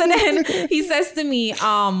 So then he says to me,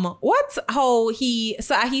 what? How he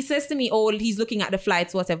says to me, oh, he's looking at the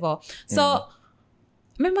flights, whatever. So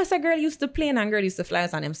remember I said girl used to plane and girl used to fly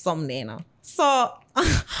us on him someday, you know. So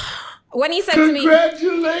when he said to me,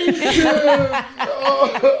 Congratulations!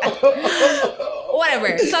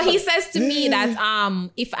 whatever. So he says to me that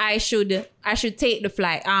if I should take the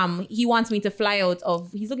flight. He wants me to fly out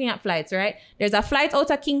of. He's looking at flights, right? There's a flight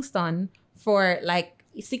out of Kingston for like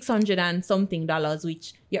 $600 and something,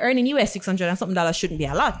 which you're earning US $600 and something shouldn't be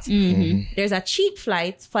a lot. There's a cheap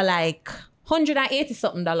flight for like $180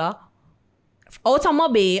 something out of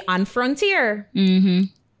Mobe on Frontier.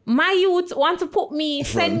 My youth want to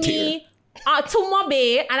send me to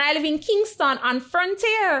Mobe, and I live in Kingston on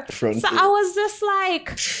Frontier. So I was just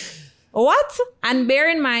like, what? And bear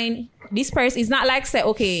in mind, this person is not like say,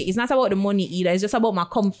 okay, it's not about the money either. It's just about my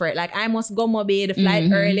comfort. Like I must go Mobe, the flight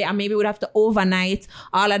early, and maybe would have to overnight,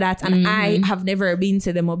 all of that. And I have never been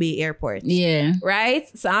to the Mobe airport. Yeah. Right?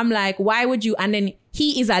 So I'm like, why would you? And then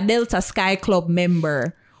he is a Delta Sky Club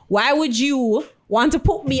member. Why would you want to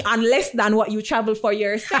put me on less than what you travel for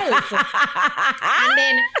yourself? And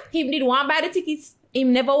then he did want to buy the tickets. He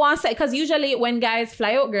never wants to, because usually when guys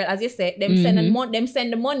fly out, girl, as you said, them send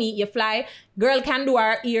the money, you fly, girl can do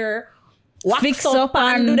her ear, fix up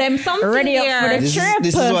and do them something ready up for the trip.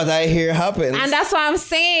 This is what I hear happens. And that's what I'm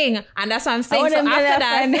saying. So after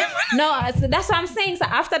that, so that's what I'm saying. So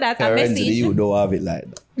after that, I message you don't have it like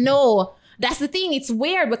that. No, that's the thing. It's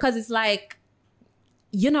weird because it's like,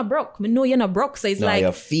 you're not broke. No, you're not broke. So it's like,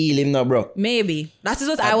 you feel him not broke. Maybe. That is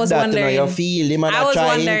what I was wondering. You feel him and I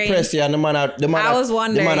try to impress you, and the man a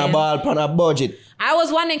ball on a budget. I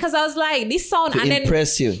was wondering because I was like, this sound to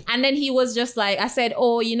impress you. And then he was just like, I said,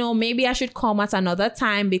 oh, maybe I should come at another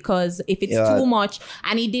time because if it's too much,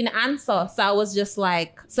 and he didn't answer. So I was just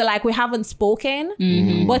like, we haven't spoken,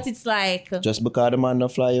 but it's like just because the man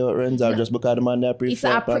not fly out runs, or just because the man not it's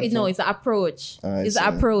an approach. It's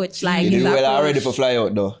an approach. Like you were already for fly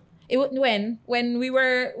out though. When we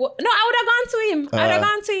were I would have gone to him. I would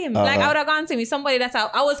have gone to him. Somebody that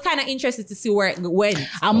I was kind of interested to see where it went.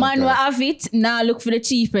 A man will have it. Now look for the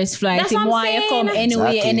cheapest flight. That's what I'm saying. You come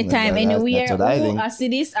anywhere, anytime, anywhere. That's what I think. I see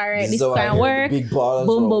this. All right, this can work.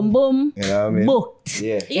 Boom, boom, boom. You know what I mean? Booked.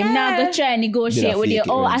 Him now go try and negotiate with you.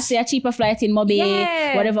 Oh, I see a cheaper flight in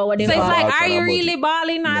Mobe. Whatever. So it's like, are you really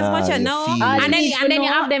balling as much? No. And then you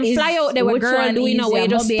have them fly out. They were girl doing away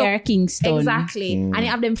just Mobe or Kingston. Exactly. And you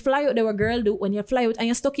have them fly out. They were girl do when you fly out and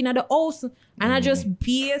you're stuck in the house. And I just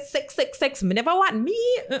be 666. Me never want me.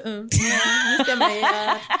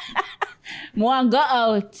 More go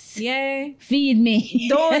out. Yeah. Feed me.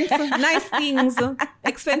 Don't. Nice things.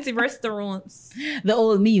 Expensive restaurants. The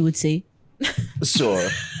old me would say. Sure.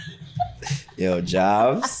 Yo,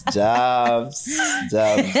 jobs. She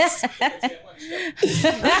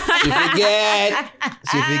forget.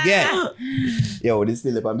 Yo, this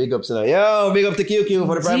still up. Big up, so yo, big up to QQ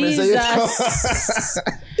for the Prime Minister.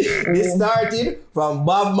 This started from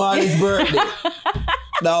Bob Marley's birthday.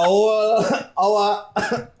 The whole hour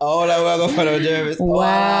for the Jervis.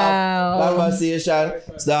 Wow. Conversation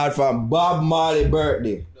start from Bob Marley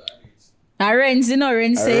birthday. Renz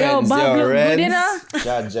say, yo, Bob look good, you know?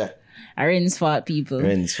 Jaja. Ren's fault, people.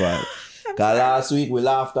 Ren's fault. Because last week we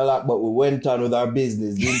laughed a lot, but we went on with our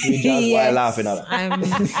business. Didn't we just while laughing at it?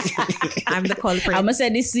 I'm the culprit. I'm going to say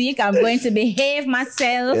this week I'm going to behave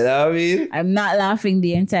myself. You know what I mean? I'm not laughing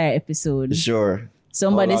the entire episode. Sure.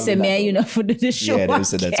 Somebody said me, for do the show. Yeah, they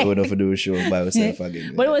said that's enough for do the show by yourself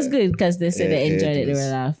again. But it was good because they said they enjoyed it. They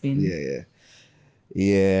were laughing. Yeah.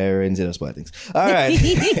 Yeah, Renzi does spot things. All right.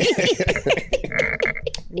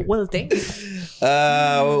 Well, thanks.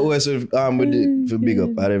 What was we did for big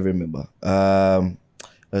up? I don't remember.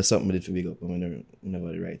 There's something we did for big up. I'm never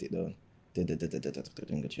write it down.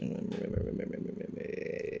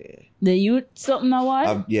 The youth something or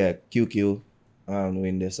what? Yeah, QQ.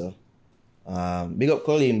 Doing this. Big up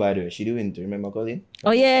Colleen, by the way. She doing it. Remember Colleen?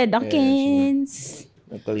 Oh yeah, Dawkins.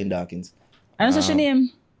 Colleen Dawkins. I don't know her name.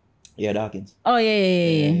 Yeah, Dawkins. Oh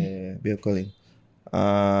yeah. Big up Colleen.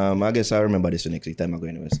 I guess I'll remember this for next week time I go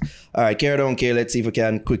anyways. Alright, carry on, okay. Let's see if we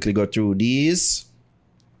can quickly go through these.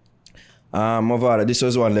 Movada, this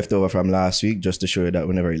was one left over from last week, just to show you that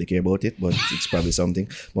we never really care about it, but it's probably something.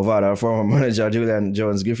 Movada, our former manager Julian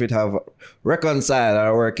Jones Griffith have reconciled and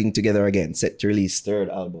are working together again, set to release third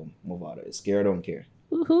album. Movada, is care or don't care?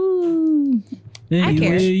 Woohoo! I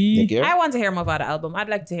care. You care? I want to hear Movada album. I'd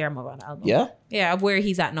like to hear Movada album. Yeah? Yeah, of where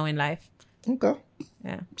he's at now in life. Okay.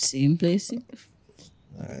 Yeah. Same place.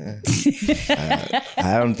 I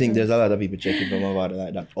don't think there's a lot of people checking for Movada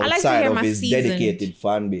like that outside of his dedicated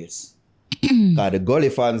fan base. Cause the Gully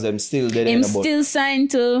fans, them still there. Him still signed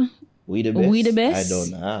to We the Best. We the Best? I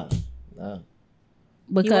don't know. No.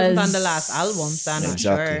 because He wasn't on the last album, so I'm not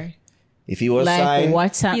Exactly. sure. If he was like signed,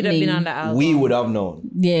 what's He'd have happening. been on the album. we would have known.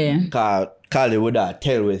 Yeah. Cause Kali would have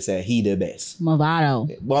tell we say he the best. Movado.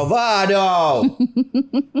 Bravado!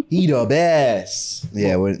 He the best.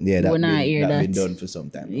 Yeah, that when I hear been that. done for some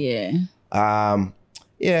time. Yeah.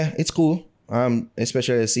 Yeah, it's cool.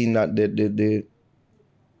 Especially seeing that the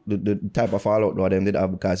type of fallout that them did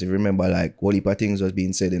have, because if you remember, like whole heap of things was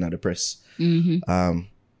being said in the press.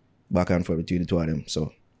 Back and forth between the two of them.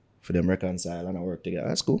 So for them reconcile and work together,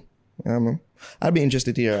 that's cool. Man. I'd be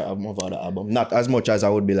interested to hear more about the album. Not as much as I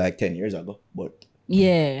would be like 10 years ago, but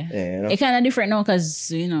Yeah. you know. It's kind of different now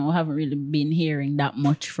because, I haven't really been hearing that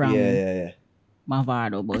much from Yeah.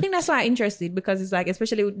 Mavado. But I think that's why I'm interested, because it's like,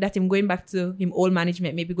 especially with that him going back to him old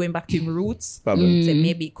management, maybe going back to him roots. Probably. So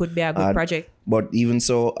maybe it could be a good project. But even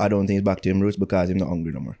so, I don't think it's back to him roots because he's not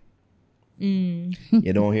hungry no more.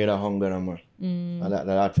 You don't hear that hunger no more.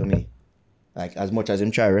 That for me. Like, as much as him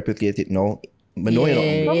try to replicate it now, but no, you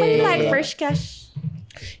know. Nobody like Fresh Cash.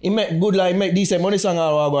 He make good, like, make decent money song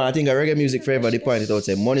all over. I think a reggae music forever, they point it out,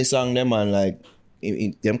 say money song them and like,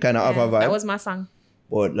 them kind of have a vibe. That was my song.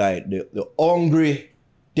 But like, the hungry,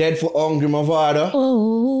 dead for hungry, my father.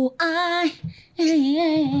 oh,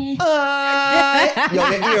 Yo,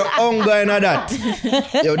 you hear hunger in that.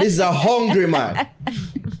 Yo, this is a hungry man.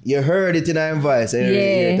 You heard it in our voice. And you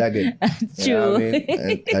hear it again. You know what I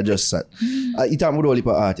mean? I just said. You talk about all the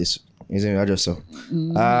artists. I just saw.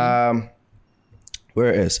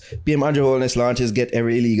 Where else? PM Andrew Holness launches Get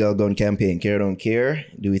Every Illegal Gun campaign. Care don't care.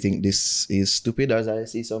 Do we think this is stupid? As I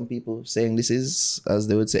see some people saying this is, as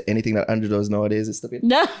they would say, anything that Andrew does nowadays is stupid.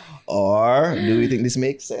 No. Or do we think this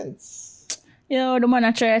makes sense? The man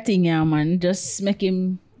a try a thing, yeah, man. Just make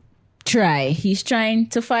him try. He's trying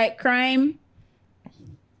to fight crime.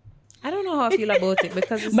 I don't know how I feel about it,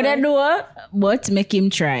 because it's But I like, know what make him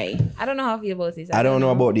try. I don't know how I feel about it. I don't know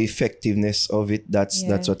about the effectiveness of it. That's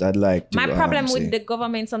what I'd like to My problem say. with the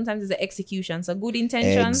government sometimes is the execution. So good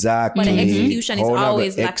intentions, Exactly. but the execution is How not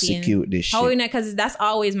always to lacking. execute this How shit. because that's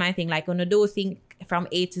always my thing. Like, do think from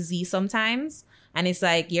A to Z sometimes, and it's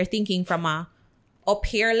like you're thinking from a up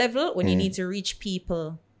here level when you need to reach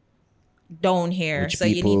people down here. Which so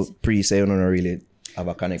you people need pre-say you don't really have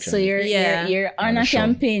a connection. So you're on a show.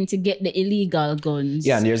 campaign to get the illegal guns.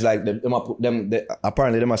 Yeah, and there's like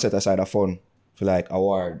apparently they must set aside a fund for like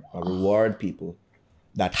reward people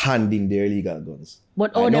that hand in their illegal guns.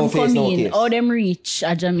 But Like, all them face, come no in, case. all them reach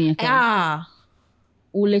a Jamaica.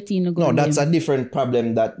 Who let in the No, gun that's them? a different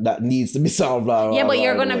problem that needs to be solved. yeah, but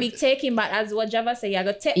you're gonna be taking back, as what Java say, you're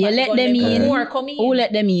gonna take You back let gun them in. Who are coming Who in?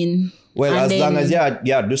 let them in? Well, And as long then-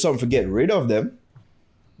 as do something to get rid of them.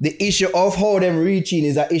 The issue of how them reaching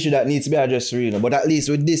is an issue that needs to be addressed, really. But at least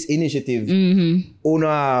with this initiative,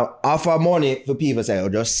 una offer money for people say,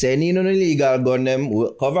 just send in an illegal gun them,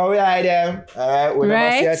 we'll cover we eye them, alright, we'll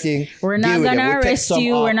never see a thing. We're not Deal with them. gonna We'll take arrest some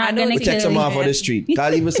you. off. We're not gonna We'll take kill some you. off of the street.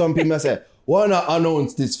 Because even some people say, why not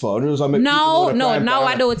announce this for? You know, so make people No, go to crime now for-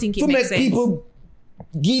 I don't think it to makes make sense. people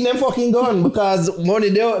give them fucking gun because money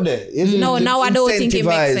they out there. Isn't No, it? now I don't think it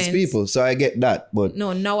makes Incentivize sense. people, so I get that, but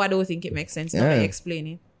No, now I don't think it makes sense. Now Yeah. I explain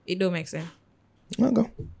it. It don't make sense. I'll go.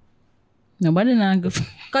 Nobody not go.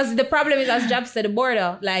 Because the problem is, as Jab said, the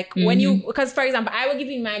border. Like, when you, because for example, I will give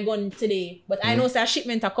you my gun today, but I know say a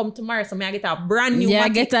shipment will come tomorrow, so I get a brand new Yeah,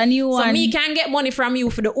 Matic. get a new So one. me can get money from you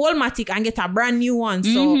for the old Matic and get a brand new one.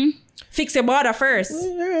 So fix your border first.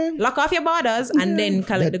 Lock off your borders and then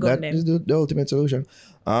collect the gun That is then. the ultimate solution.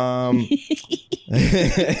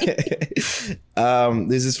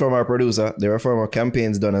 This is from our producer. There are former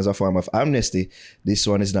campaigns done as a form of amnesty. This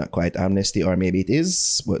one is not quite amnesty, or maybe it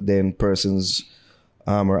is, but then persons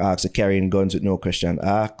were asked to carry in guns with no question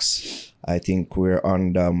asked. I think we're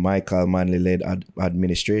under Michael Manley-led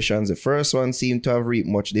administrations. The first one seemed to have reaped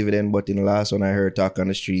much dividend, but in the last one I heard talk on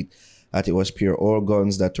the street that it was pure old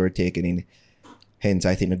guns that were taken in. Hence,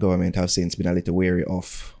 I think the government have since been a little wary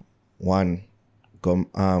of one gun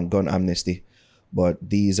amnesty. But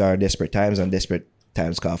these are desperate times, and desperate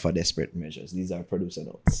times call for desperate measures. These are producer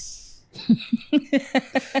notes.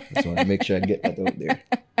 Just want to make sure I get that out there.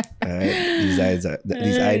 All right? These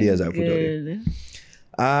ideas are put out there.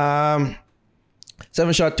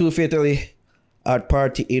 7 shot 2 fatally at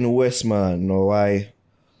party in Westmoreland. Know why?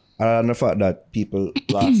 And the fact that people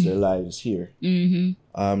lost their lives here.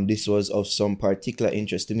 This was of some particular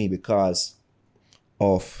interest to me because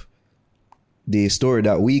of the story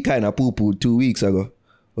that we kind of poo-pooed 2 weeks ago.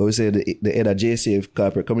 Where we said the head of JCF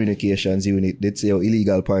Corporate Communications Unit did say how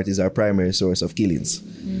illegal parties are primary source of killings.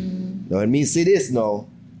 Now when me see this now,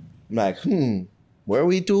 I'm like, were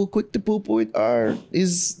we too quick to poo-poo it, or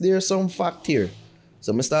is there some fact here?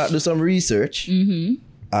 So I start do some research,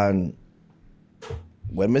 and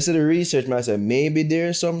when I see the research, I say, maybe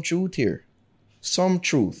there's some truth here. Some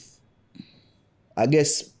truth. I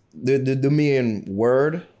guess the main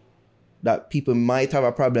word that people might have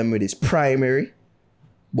a problem with is primary,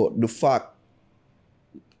 but the fact,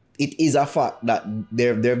 it is a fact that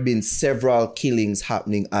there have been several killings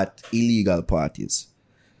happening at illegal parties.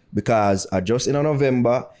 Because just in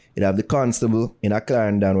November, it have the constable in a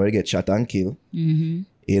Clarendon where they get shot and killed.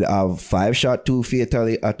 It have 5 shot, 2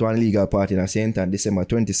 fatally at one illegal party in St. Anne, December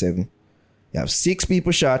 27. You have 6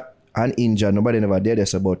 people shot and injured. Nobody never did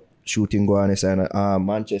this about shooting going on in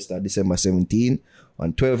Manchester, December 17.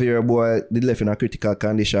 One 12-year-old boy did left in a critical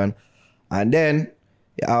condition. And then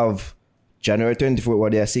you have January 24th, where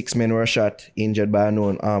there are 6 men were shot, injured by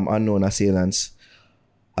unknown assailants.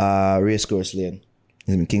 Racecourse Lane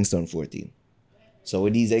in Kingston 14. So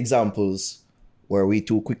with these examples, were we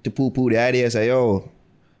too quick to poo-poo the idea, say, yo,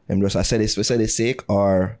 I'm just I said this for the sake,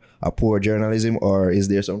 or a poor journalism, or is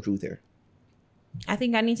there some truth here? I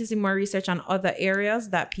think I need to see more research on other areas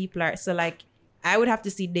that people are. So like, I would have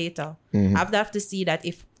to see data. I would have to see that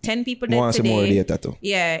if 10 people dead today. More data too.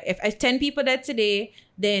 Yeah, if 10 people dead today,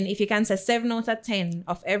 then if you can say 7 out of 10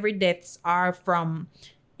 of every deaths are from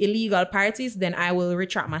illegal parties, then I will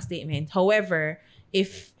retract my statement. However,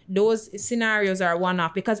 if those scenarios are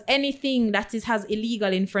one-off, because anything that has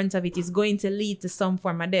illegal in front of it is going to lead to some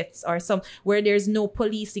form of deaths, or some where there's no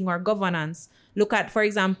policing or governance. Look at, for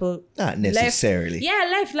example, not necessarily.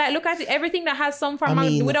 Left. Like, look at it, everything that has some form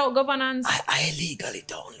of without governance. I illegally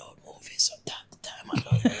download movies sometimes.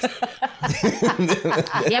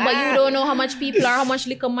 Yeah, but you don't know how much people are, how much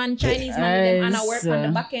liquor man, Chinese man, and I work on the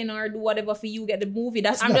back end or do whatever for you get the movie.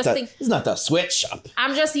 That's it's not a sweatshop.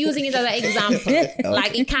 I'm just using it as an example. Okay.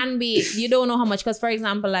 Like, it can be, you don't know how much, because for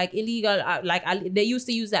example, like illegal, they used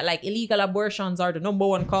to use that, like illegal abortions are the number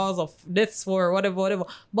 1 cause of deaths for whatever.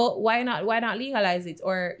 But why not legalize it?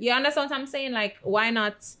 Or you understand what I'm saying? Like, why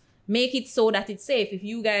not make it so that it's safe? If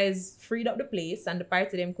you guys freed up the place and the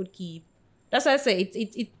parts of them could keep. That's what I say.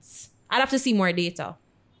 It's. I'd have to see more data.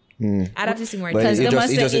 I'd have to see more data. Because they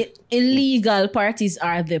must say illegal parties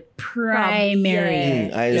are the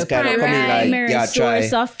primary, I just kind of come in like, yeah,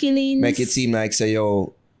 source of killings. Make it seem like, say,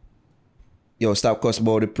 yo, stop cuss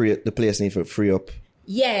about the place need to free up.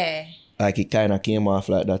 Yeah. Like, it kind of came off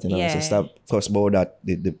like that, you know. Yeah. So stop cuss about that.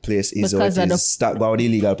 The place is because what it is. Stop about the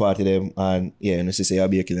illegal party them, and yeah, you know, say I'll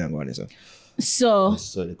be a killing and going so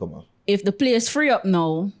they come off. If the place free up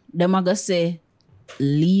now, them are gonna say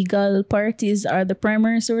legal parties are the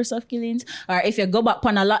primary source of killings. Or if you go back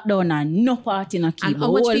on a lockdown and no party no keep, and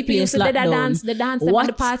how much people used to dance them at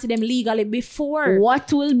the party them legally before.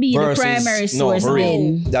 What will be the primary source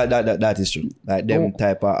then? That is true. Like them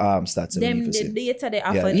type of stats. Them the data they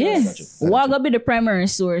offer. Yes. What gonna be the primary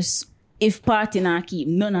source if party not keep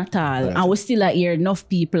none at all? And we still hear enough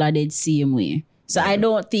people are dead same way. So I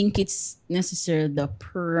don't think it's necessarily the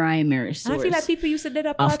primary source. I feel like people used to do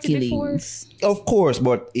that party before. Of course,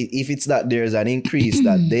 but if it's that there's an increase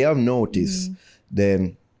that they have noticed,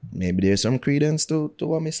 then maybe there's some credence to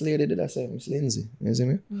what Miss Lady did. I say, Miss Lindsay. You see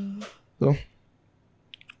me? So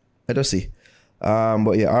let us see.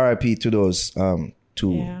 But yeah, RIP to those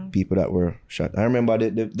 2 people that were shot. I remember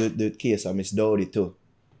the case of Miss Dowdy too.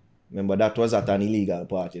 Remember that was at an illegal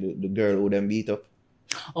party. The girl who them beat up.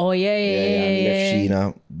 Oh yeah. Left she in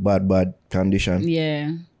a bad condition.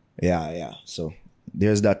 Yeah. So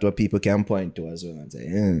there's that what people can point to as well and say,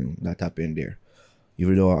 that happened there.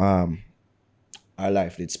 Even though our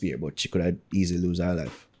life did spare, but she could have easily lose her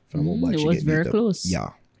life from how bad she was get very beat up. close. Yeah.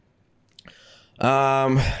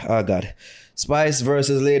 Oh God. Spice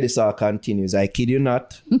versus Lady Saw continues. I kid you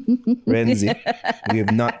not, Renzi. We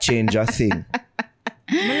have not changed a thing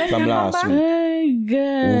from last week. Oh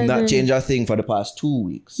God. We've not changed a thing for the past 2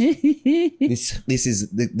 weeks. This is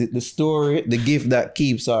the story, the gift that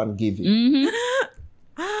keeps on giving.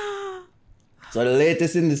 So the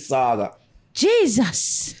latest in the saga.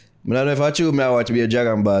 Jesus. I don't know if I choose me, I want to be a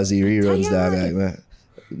Dragon Ball Z reruns that guy, man.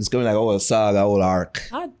 It's coming like a whole saga, a whole arc.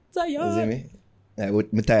 You see me?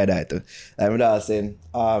 I'm tired of that too. I'm not saying,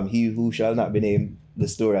 he who shall not be named the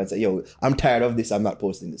story and say, yo, I'm tired of this, I'm not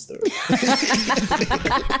posting this story.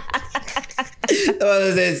 That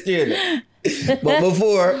was saying straight. But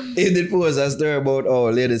before, he did post a story about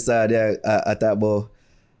Lady Saw at about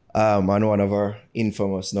on one of our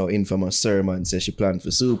infamous sermons, says she planned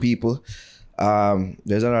to sue people.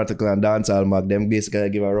 There's an article on Dancehall Mag, them basically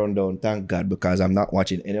give a rundown, thank God, because I'm not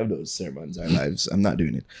watching any of those sermons or lives. I'm not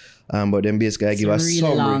doing it. But then basically I give a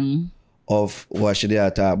summary of what she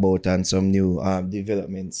did talk about and some new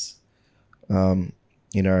developments in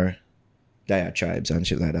her diatribes and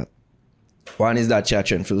shit like that. One is that she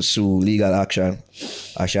threatened to sue legal action,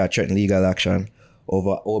 or she threatened legal action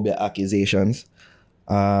over obvious accusations.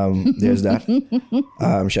 There's that.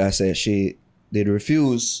 She said she did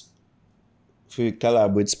refuse to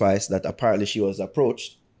collab with Spice, that apparently she was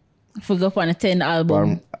approached for go on a 10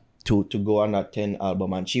 album. To go on that 10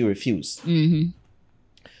 album, and she refused.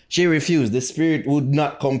 She refused. The spirit would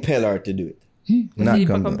not compel her to do it. Not Did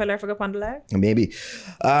it compel her to go on the live? Maybe.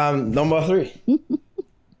 Number 3.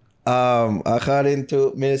 According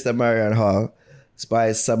to Minister Marian Hall,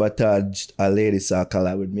 Spice sabotaged a lady saw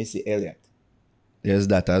collab with Missy Elliott. There's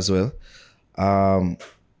that as well.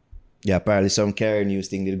 Yeah, apparently some Carrie News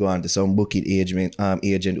thing did go on to some booking agent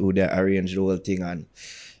who they arranged the whole thing, and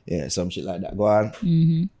yeah, some shit like that go on.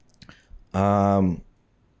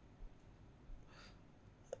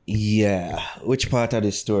 Yeah, which part of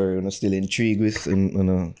the story I'm still intrigued with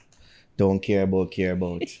and don't care about?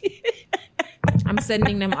 I'm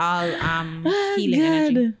sending them all healing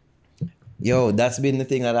energy. Yo, that's been the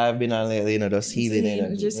thing that I've been on lately, just healing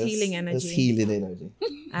energy. Just healing energy. Just healing energy.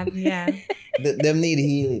 Yeah. Them need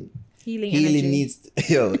healing. Healing energy.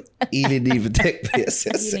 Healing needs to take place.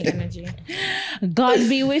 Healing energy. God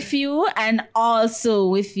be with you and also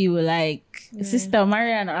with you, like Sister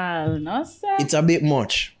Marian. No, sir. It's a bit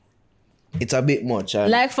much.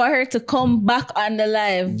 Like for her to come back on the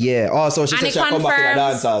live. Yeah. Also, she said she'll come back in a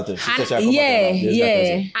dance hall too. She said she'll come back in a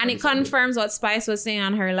dance. And it confirms what Spice was saying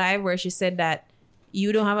on her live, where she said that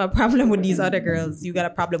you don't have a problem with these other girls. You got a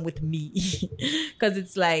problem with me. Because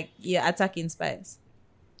it's like, attacking Spice.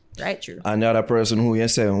 Right, true. And the other person who you're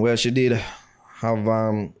saying, well, she did have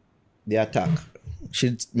the attack.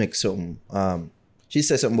 She make something. She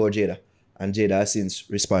said something about Jada. And Jada has since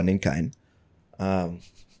responded in kind.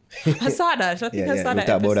 I saw that. I think I saw that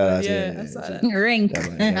episode. I saw that. Rink.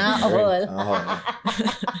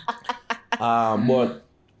 But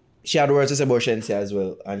she had words to say about Shensia as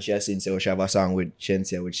well. And she has since said she have a song with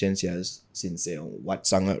Shensia's since say what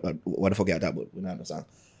song, what the fuck you talk about? We don't have a song.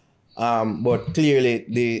 But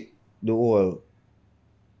clearly the whole,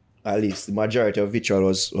 at least the majority of vitriol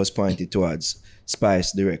was pointed towards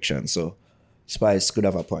Spice's direction. So Spice could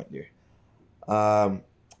have a point there. I'm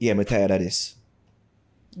tired of this.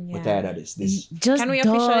 Yeah. I'm tired of this. Can we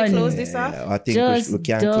officially close this off? I think we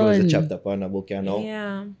can close the chapter upon the book now.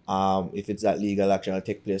 Yeah. If it's that legal action will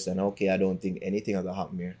take place, then okay, I don't think anything will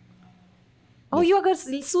happen here. Oh, you are going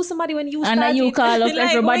to sue somebody when you and then you call up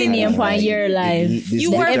everybody name for your life.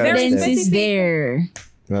 You were evidence is there.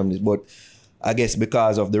 But I guess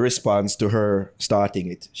because of the response to her starting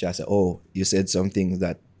it, she said, "Oh, you said some things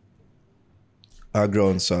that are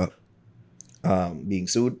grounds for being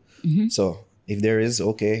sued." So if there is,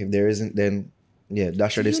 okay. If there isn't, then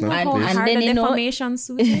dash her this now. And then the defamation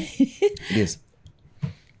suit. Yes.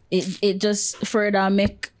 It just further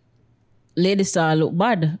make Lady Star look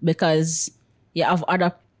bad, because you have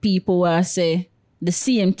other people who say the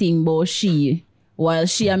same thing about she. While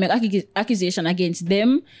she make accusation against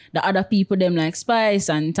them, the other people them like Spice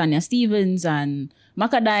and Tanya Stevens and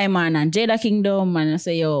Macadam and Jada Kingdom, and I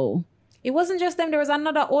say, yo. It wasn't just them. There was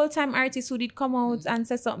another old-time artist who did come out and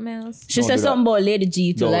say something else. She said something about Lady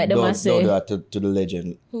G too, like them I say. Don't do that to the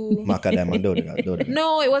legend. Who? Macadam, don't do that.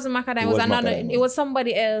 No, it wasn't Macadam. It was another. Macadam. It was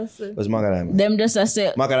somebody else. It was Macadam. Them just I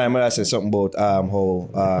say. Macadam I said something about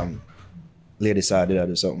how Lady Star did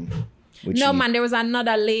or something. No, man, there was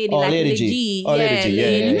another lady, like Lady G. Oh, Lady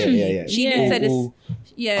G. Yeah. She did say this.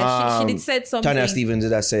 Yeah, she did said something. Tanya Stevens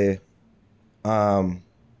did I say that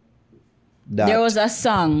there was a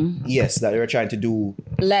song. Yes, that they were trying to do.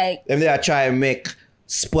 Like if they are trying to make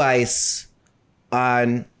Spice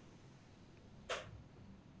and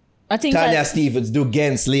I think Tanya Stevens do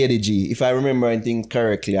against Lady G, if I remember anything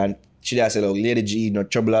correctly. And she just said, "Oh, Lady G,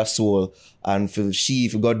 trouble her soul, and if she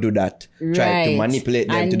got do that, try to manipulate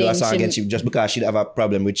them and to do a song against she, just because she'd have a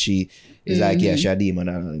problem with she." It's like, she a demon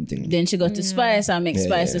and everything. Then she got to Spice and make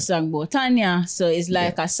Spice a song about Tanya. So it's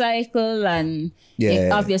like a cycle, and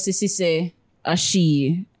obviously she say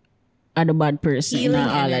she are the bad person in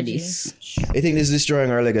all of this. I think this is destroying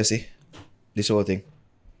her legacy, this whole thing.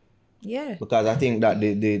 Yeah. Because I think that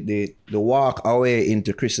the walk away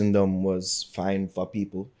into Christendom was fine for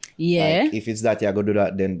people. Yeah. Like, if it's that you're going to do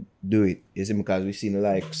that, then do it. You see, because we've seen the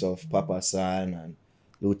likes of Papa San and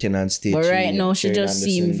Lieutenant Stitch. But right now, she just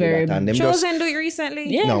seemed very... Chosen do it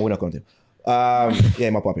recently? Yeah. No, we're not counting.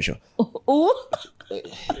 My Papa show. Oh.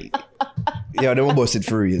 Yeah, they won't bust it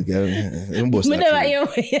for real, girl. They won't bust it for real.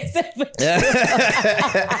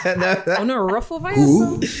 I'm not rough over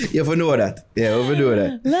yourself. You ever know that. Yeah, we know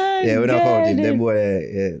that. Yeah, we don't count him. Them boy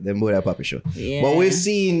that Papi show. Yeah. But we're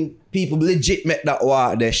seeing people legit make that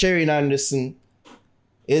walk there. Sherry Anderson,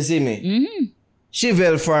 you see me? Mm-hmm.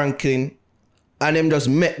 Chevelle Franklin, and them just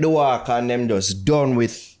make the walk and them just done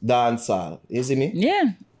with dancehall. You see me?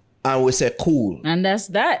 Yeah. And we say cool. And that's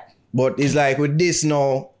that. But it's like with this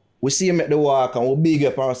now, we see him make the walk and we big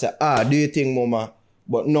up and say, do you think, mama?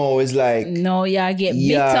 But no, it's like... No, you get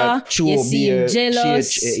bitter, you seem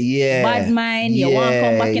jealous, bad mind, you want to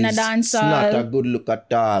come back in a dance hall. It's not a good look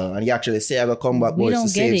at all. And you actually say, I will come back, but it's to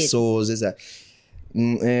save souls. It's like,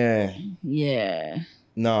 yeah.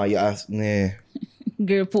 No, you ask,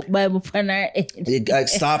 Girl put Bible on her head.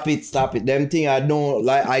 Stop it. Them thing I don't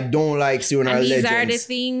like seeing our legends. These are the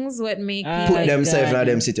things what make people put themselves in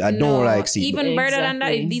them city. I don't like seeing. Even better than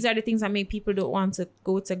that, these are the things that make people don't want to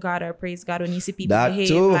go to God or praise God when you see people that behave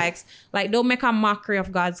too. like don't make a mockery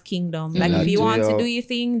of God's kingdom. Like if you want to do your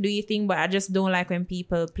thing, but I just don't like when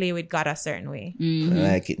people play with God a certain way.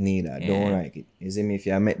 I like it neither. I don't like it. You see me? If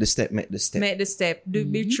you make the step. Make the step.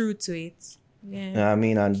 Be true to it. Yeah. I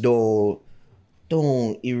mean, and don't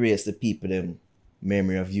erase the people them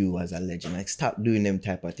memory of you as a legend. Like stop doing them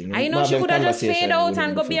type of thing. I know she could have just fade out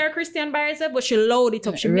and go be a Christian by herself, but she loaded it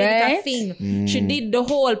up. She made it a thing. She did the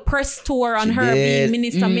whole press tour on her being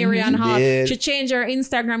Minister Marian Hall. She changed her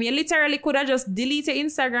Instagram. You literally could have just deleted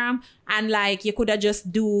Instagram and like you could have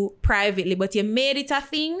just do privately, but you made it a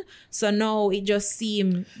thing. So now it just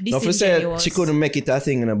seemed disingenuous. She couldn't make it a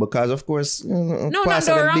thing, because of course no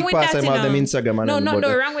wrong with that, them Instagram no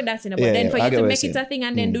wrong with that, but then for you to make it a thing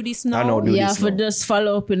and then do this now. For just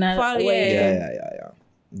follow up in a way.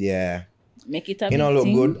 Yeah. Make it a look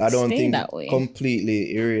thing, good. I don't think that way.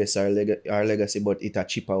 completely erase our legacy, but it a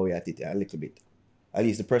chip away at it a little bit. At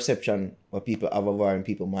least the perception what people have of our in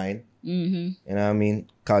people's mind. Mm-hmm. You know what I mean?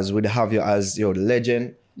 Because we have you as the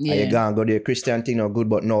legend. And you gonna go the Christian thing, no good,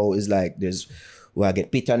 but no, it's like there's where I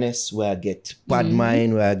get bitterness, where I get bad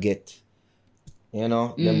mind, where I get,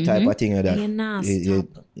 them type of thing like that. And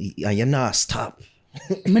you're not stop.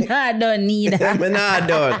 I don't need that. I'm not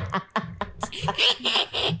done.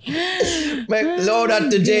 Make load that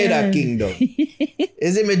to Jada Kingdom.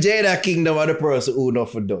 Is it me Jada Kingdom or the person who not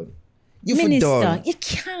for done? You Minister, for done. you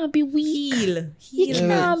can't be weak. Heal.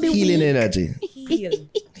 Can't be Healing weak. energy. Heal.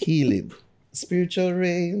 Healing. Spiritual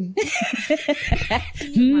rain.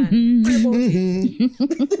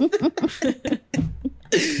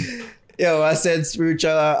 Yo, I said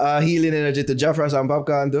spiritual healing energy to Jaffras and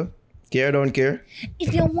Popcorn too. Care, don't care.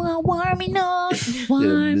 If you want warm enough,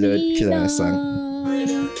 warm blood killer enough. song.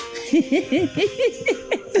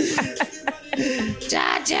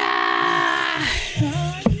 Jaja.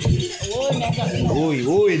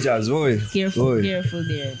 Oi, Jazz, oi. Careful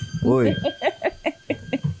there. Oi.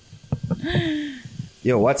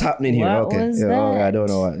 Yo, what's happening here? What Okay. was Yo, that? I don't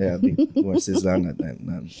know what. Yeah, what's this longer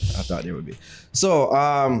than I thought there would be. So,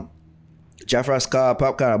 Jaffras called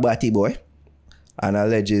Popcorn a batty boy and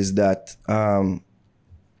alleges that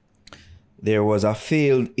there was a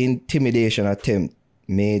failed intimidation attempt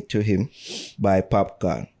made to him by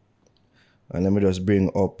Popcorn. And let me just bring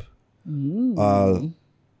up all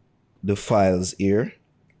the files here.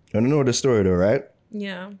 You don't know the story though, right?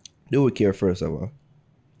 Yeah. Do we care first of all?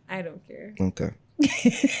 I don't care. Okay.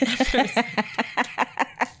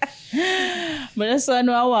 But that's why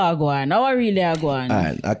no I go on. Now I really go on.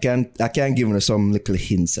 Alright, I can give you some little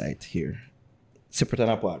insight here. Separate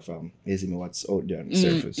and apart from basically what's out there on the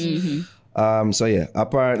surface. Mm-hmm. So yeah,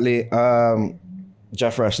 apparently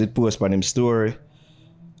Jaffras did post on him story.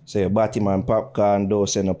 Say Batman Popcorn don't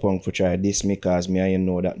send a punk for try this me cause me and you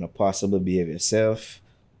know that no possible behave yourself.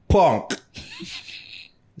 Punk.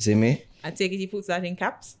 See me? I take it he puts that in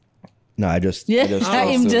caps. No, I just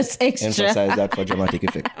him just extra. emphasize that for dramatic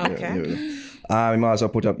effect. Okay. He also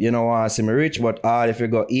put up, you know what, see me rich, but if you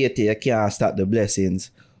got 80, you can't start the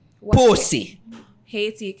blessings. What's Pussy.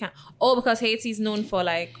 Haiti can because Haiti is known for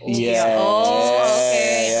like Yeah. Oh,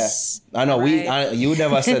 okay. Yeah. I know Right. you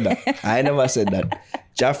never said that. I never said that.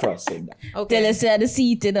 Jaffra said that. Okay. Tell us at the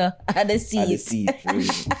seat, you know. At the At the seat. seat.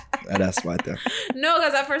 That's what. No,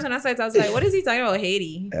 because at first when I saw it, I was like, what is he talking about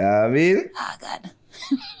Haiti? I mean, Oh, God.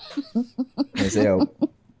 I say,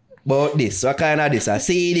 about this. What kind of this? A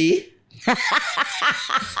CD?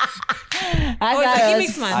 I it's a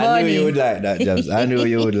gimmicks, man. I knew you would like that, Jobs. I knew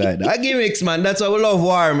you would like that. A gimmicks, man. That's why we love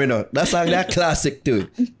Warm, you know. That's that classic too.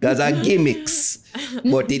 That's a gimmicks.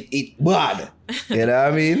 But it bad. You know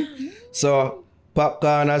what I mean? So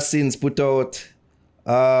Popcorn has since put out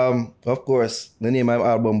Of course, the name of my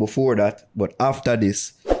album before that, but after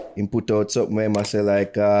this, he put out something where I say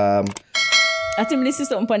like, I think this is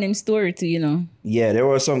something on him story too, you know. yeah, there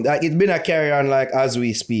was some, like, it's been a carry on like as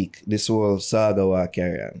we speak, this whole saga will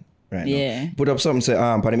carry on right Yeah. now. Put up something say,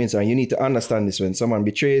 Panamanian, you need to understand this, when someone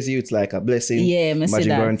betrays you, it's like a blessing. Yeah, I see Imagine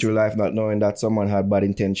that. going through life not knowing that someone had bad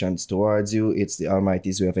intentions towards you. It's the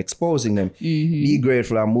Almighty's way of exposing them. Be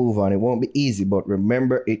grateful and move on. It won't be easy, but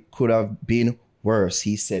remember it could have been worse,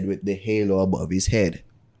 he said with the halo above his head.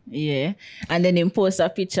 Yeah. And then he post a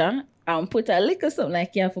picture and put a little something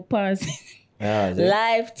like you have to pause.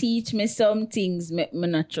 Life teach me some things make me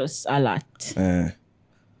not trust a lot.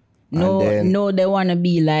 No, they want to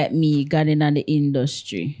be like me, got in the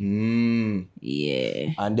industry.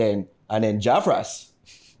 Yeah. And then Jaffras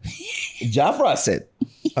said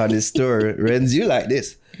on the story, Renz, you like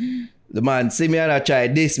this. The man see me and I try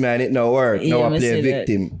this, man, it no work. Yeah, now I me play see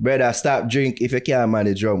victim. that. Brother, stop drink if you can't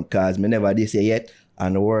manage rum, cause me never this yet.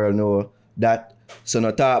 And the world know that. So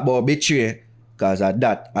no talk about betray, cause of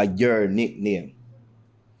that are your nickname.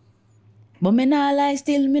 But me not lie,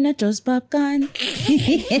 still me not trust popcorn.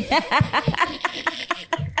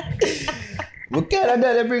 We can't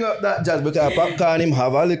let bring up that just because Popcorn him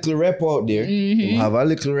have a little rep out there. Him have a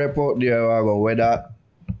little rep out there whether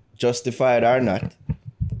justified or not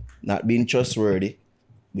being trustworthy.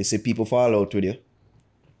 We see people fall out with you.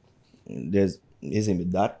 There's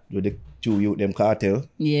isn't that with the two youth them cartel.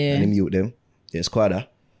 Yeah. And him youth them. There's Quada.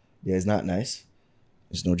 There's Not Nice.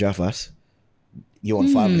 There's no Jaffas. Your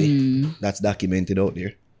own family. That's documented out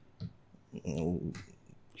there.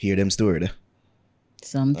 Hear them story there.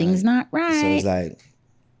 Something's not right. So it's like,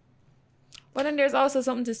 But then there's also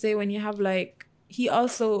something to say when you have like, he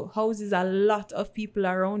also houses a lot of people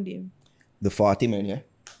around him. the 40 men, yeah?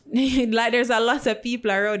 Like there's a lot of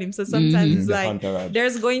people around him. So sometimes it's The like, entourage.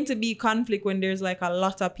 there's going to be conflict when there's like a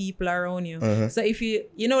lot of people around you. So if you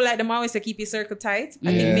know, like them always say, keep your circle tight.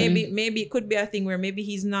 I think maybe it could be a thing where maybe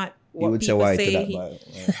he's not what He would say people why say.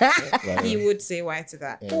 to that. He would say why to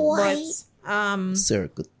that. But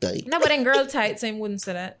Circle tight. no, but then girl tight, so he wouldn't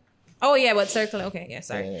say that. Oh yeah, but circle. Okay, yeah,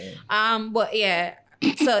 sorry. But yeah,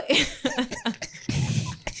 so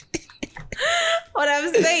what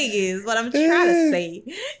I'm trying to say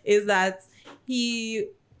is that he.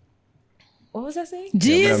 What was I saying?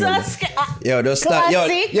 Jesus. Yo, don't stop. Yo,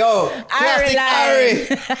 classic Harry.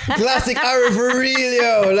 Classic Harry for real,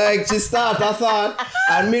 yo. Like, she start, I thought,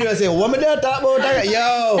 and me was say, what me there talk about that?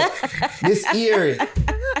 Yo, this eerie.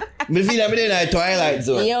 Me feel like me in a Twilight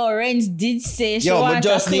Zone. Yo, Renz did say she Yo, we want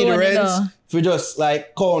just a need clone, you know. Renz for just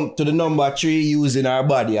like count to the number 3 using our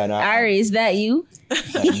body and our Ari, is that you?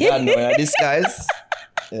 God know that this guys.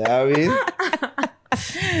 You know what I mean?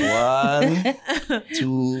 1,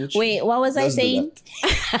 2, 3. Wait, what was I Just do saying?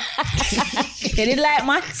 You did like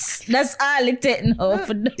maths? That's all it take now.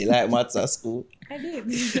 For You like maths at school? I did.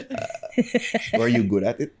 Were you good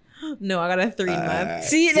at it? No, I got a 3 in math.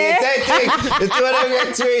 See there? The two of them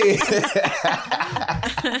get 3.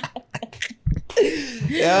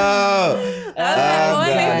 Yo.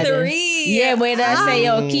 Only 3. Yeah, but I say,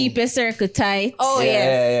 yo, keep your circle tight. Oh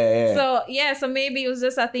Yeah. So maybe it was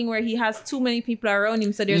just a thing where he has too many people around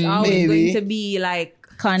him, so there's always Maybe. going to be like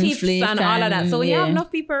Conflict tips and all of that. So when you have yeah.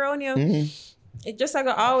 enough people around you, it just like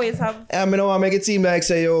always have. I mean, I want to make it seem like,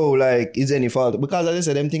 say, yo, like, is any fault? Because as I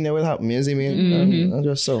said, them thing that will happen, you see me? I'm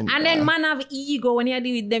just so. And then man have ego when you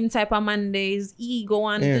deal with them type of man, there's ego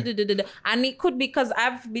and and it could be because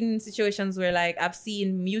I've been in situations where like I've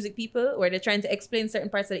seen music people where they're trying to explain certain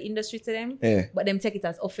parts of the industry to them, but them take it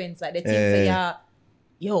as offense, like they think say,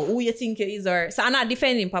 yo, who you think it is, or so I'm not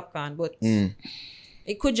defending Popcorn, but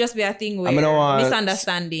it could just be a thing where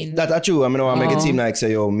misunderstanding. That's true. I mean, I want to make it seem like,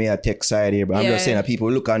 say, yo, me a tech side here, but I'm just saying that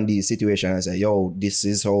people look on these situations and say, yo, this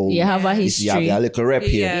is how You have a history. You have a little rep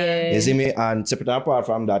here. Yeah. You see me? And separate and apart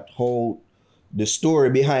from that whole, the story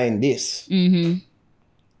behind this, you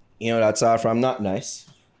know, that's all from Not Nice.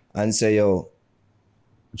 And say, yo,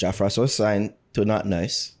 Jaffras was signed to Not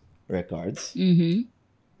Nice Records.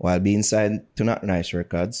 While being signed to Not Nice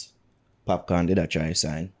Records, Popcorn did a try to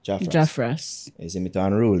sign Jaffras. You see me to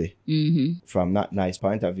unruly. From Not Nice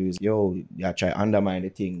point of view, yo, you try undermine the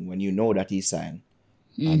thing when you know that he signed.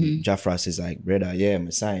 And Jaffras is like, brother, yeah,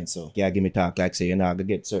 me sign. So yeah, give me talk like say you're not gonna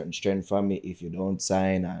get certain strength from me if you don't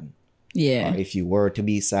sign, and or if you were to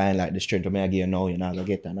be signed, like the strength of me I give you now, you're not gonna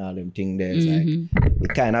get, and all them thing there. It's like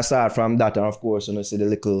it kinda start from that, and of course you know see the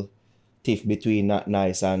little tiff between Not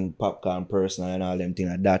Nice and Popcorn personal and all them thing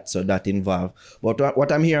like that. So that involved. But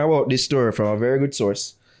what I'm hearing about this story from a very good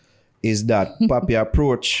source is that Papi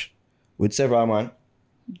approach with several man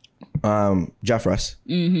Jaffras.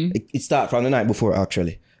 It started from the night before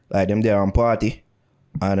actually. Like them there on party.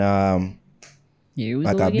 And Here we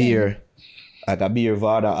like go a again. beer. Like a beer,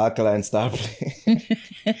 Vada, alkaline start playing.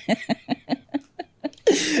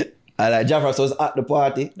 And like Jaffras was at the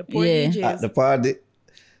party. The poor Yeah. DJs. At the party.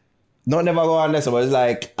 Not never go on this, but it's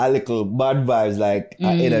like a little bad vibes, like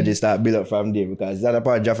energy start build up from there because that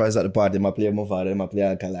part Jaffras at the party, I play my father, I play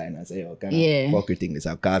alkaline. I say, yo, kind of fuck you think this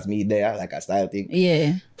have caused me there, like a style thing.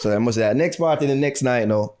 Yeah. So I must say, next party the next night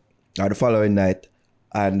now, or the following night,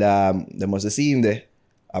 and they must have seen him there,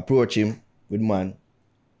 approach him with man.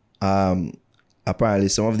 Apparently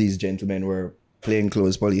some of these gentlemen were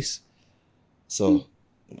plainclothes police. So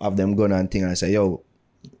have them gun and thing and say, yo,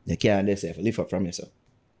 you can't they say lift up from yourself.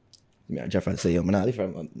 Me and Jeffrey say, yo, man, I lift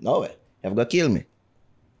from no way. You have got to kill me.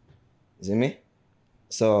 You see me?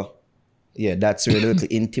 So yeah, that's really little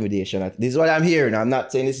intimidation. This is what I'm hearing. I'm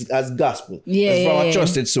not saying this is as gospel. Yeah, it's from yeah, a yeah.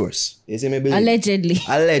 trusted source. You see me? Believe? Allegedly.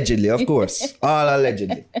 Allegedly, of course. All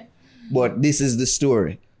allegedly. But this is the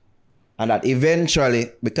story. And that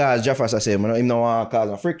eventually, because Jaffras said, him don't want to cause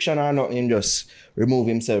a friction or nothing, him just remove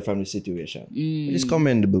himself from the situation. It's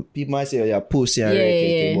commendable. People might say, oh, you're pussy and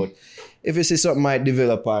Yeah. but if you see something might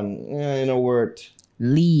develop and worth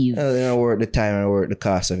Leave. worth the time and worth the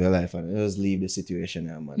cost of your life and just leave the situation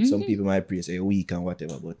now, man. Some people might praise a week and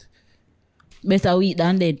whatever, but Better weak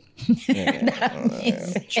than dead.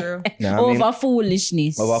 True. nah, I mean, Over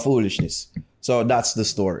foolishness. over foolishness. So that's the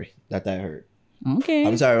story that I heard. Okay.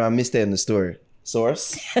 I'm sorry, I'm misstating the story.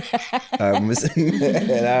 Source. I'm you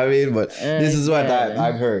know what I mean? But this is what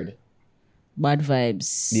I've heard. Bad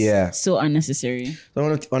vibes. Yeah. So unnecessary. So I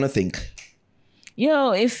want to think.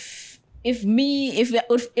 Yo, if we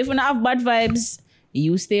not have bad vibes,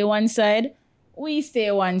 you stay one side, we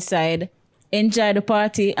stay one side, enjoy the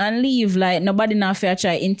party and leave. Like nobody now fair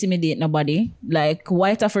try intimidate nobody. Like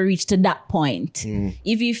why it have to reach to that point?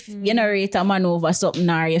 If you narrate a man over something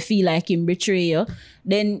or you feel like him betray you,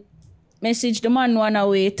 then message the man one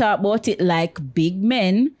away, talk about it like big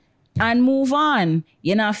men and move on.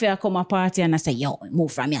 You know fair come a party and I say, yo,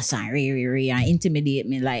 move from your son, and intimidate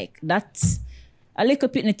me. Like that's a little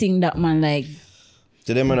pitney thing that man like.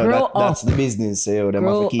 To them, that's the business. So them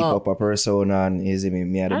have to keep up a persona and is me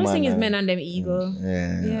the I man. just think it's men and them ego.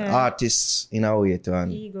 Yeah. Artists in a way to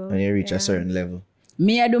Ego, when you reach a certain level.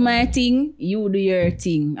 Me I do my thing, you do your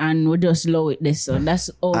thing, and we just low it this. So that's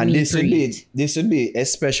all. And me this would be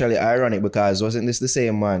especially ironic because wasn't this the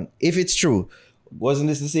same man? If it's true, wasn't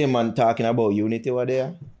this the same man talking about unity over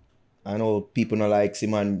there? I know people don't like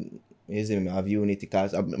him and have unity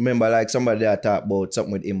because I remember like somebody that talked about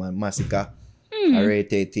something with him and Massacre.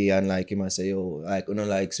 And like him and say, yo, like you know,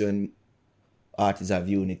 like so when artists have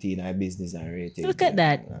unity in our business and rate. Look at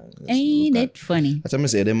that. Ain't it funny? That's what I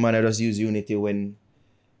say. Them man just use unity when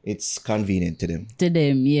it's convenient to them. To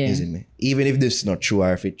them, yeah. Isn't it? Even if this is not true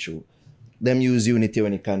or if it's true. Them use unity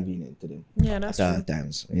when it's convenient to them. Yeah, that's at all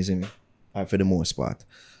times. Isn't it? Or for the most part.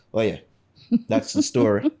 Oh yeah. That's the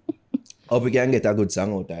story. Hope we can get a good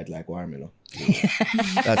song out of it like Warmilo.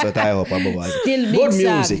 That's what I hope above all. Still big good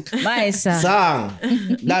song. music. My song. Song.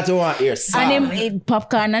 That's what I want to hear. Song. And him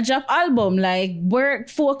Popcorn a drop album, like work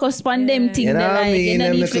focus on them thing. You know what I Like, mean? you know,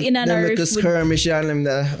 Them need to in and little with skirmish and them,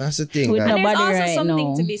 that's the thing. with Like, no- And there's Nobody also right something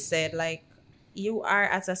now. to be said, like you are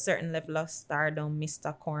at a certain level of stardom,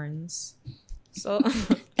 Mr. Corns. So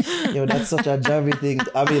yo, that's such a jabby thing.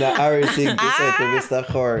 I mean, a Harry thing to say to Mr.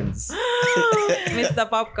 Horns. Mr.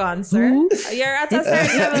 Popcorn, sir. You're at a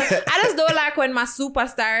certain level. I just don't like when my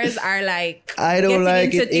superstars are like I don't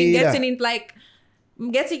like it either.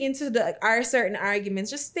 getting into our certain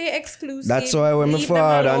arguments. Just stay exclusive. That's why when my Leave them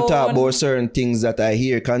father and talk alone. about certain things that I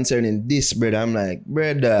hear concerning this, brother, I'm like,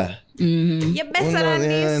 brother, You're better than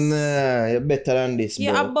this. Nah, you're better than this,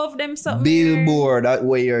 You're bro. above them something. Billboard, that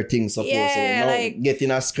way your thing's supposed Yeah, to. No, like- get in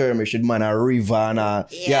a skirmish with man a river and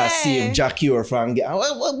save Jack Ure from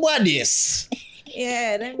what is?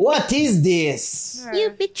 Yeah. Them, What is this? You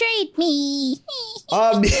betrayed me.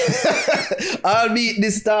 Albeit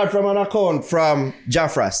this start from an account from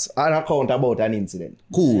Jaffras, an account about an incident.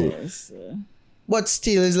 Cool. But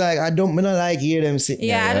still, it's like, I don't like hear them sitting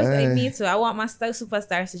yeah, there. me too. I want my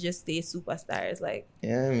superstars to just stay superstars. Like,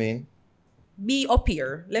 Yeah, I mean. be up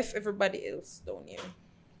here. Left everybody else down here.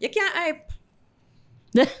 You can't hype.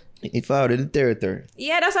 If out of the territory.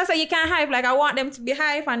 Yeah, that's why I say you can't hype. Like, I want them to be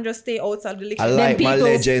hype and just stay outside the league. I like my people-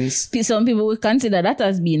 legends. Some people would consider that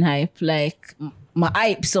as being hype. Like my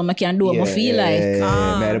hype, so I can do what I feel like.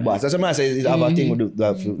 Yeah, the boss. That's what I say. It's about thing with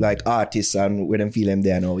like artists and where them feel them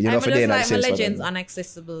there now. You know, I'm for them just like my legends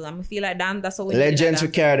unaccessible. I feel like that's what we legends need.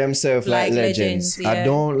 who carry themselves like legends. Yeah. I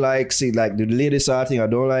don't like see like the latest art thing. I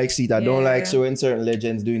don't like see it. I don't like showing certain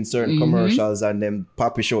legends doing certain commercials and them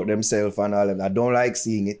poppy show themselves and all of that. I don't like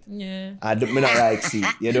seeing it. Yeah. I don't like see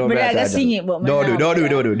it. You know, but I sing it, but don't do it. Don't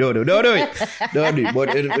do it.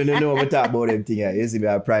 But when you know we talk about them thing, you see me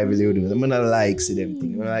I privately do. I'm not like see them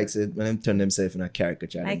thing. When I like see when them turn themselves in a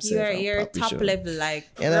caricature. Like you're top show. Level, like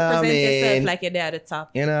you know represent yourself like you're there at the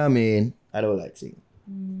top. You know what I mean? I don't like seeing it.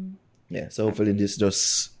 Yeah, so hopefully this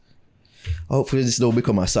don't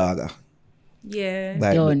become a saga. Yeah.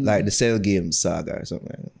 Like the Cell Games saga or something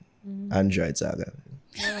like that. Android saga.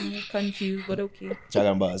 I'm confused, but okay.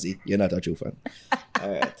 Chagambazi, you're not a true fan.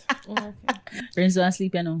 Alright. Okay. Renzo and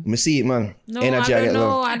sleep, you know. Me see it, man. No, Energy I don't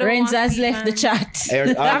know. Renzo has left the chat.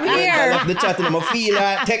 I'm here. I left the chat and I feel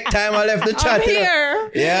like take time I left the chat. I'm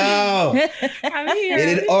here. Yeah. I'm here.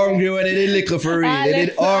 They did hungry when they did liquor for real. They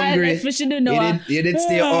did hungry. You did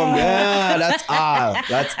stay hungry. Yeah, that's all.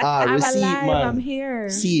 That's all. I'm See alive. it, man. I'm here.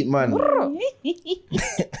 See it, man.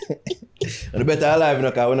 And better alive, you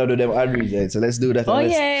know, because I want to do them ad reads, right? So let's do that.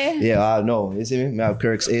 Yeah, I know. You see me? I have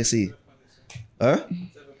Kirk's AC. Huh?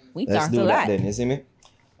 Let's do that then. You see me?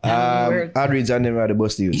 Ad reads and them are the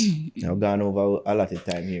best to use. I've gone over a lot of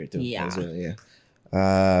time here too. Yeah. As well, yeah.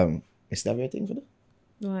 Is that everything for that?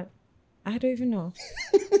 What? I don't even know.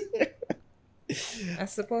 I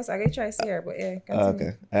suppose I can try here, but yeah. Continue.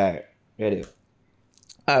 Okay. All right. Ready?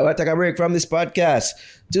 All right, we'll take a break from this podcast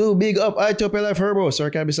to big up iTopia Life Herbo,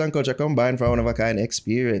 Sir Cannabis and Culture combined for a one-of-a-kind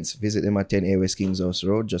experience. Visit them at 10A West Kings House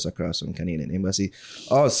Road, just across from Canadian Embassy.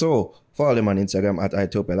 Also, follow them on Instagram at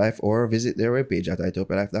iTopia Life or visit their webpage at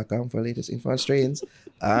itopialife.com for latest info on strains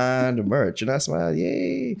and merch. And that's why,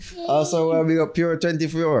 yay. Also, we got Pure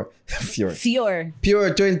 24. Pure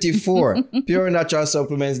 24. Pure natural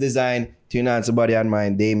supplements designed to enhance the body and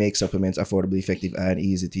mind. They make supplements affordable, effective, and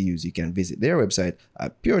easy to use. You can visit their website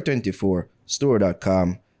at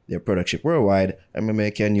pure24store.com. Their product ship worldwide. And remember,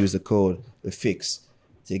 you can use the code THEFIX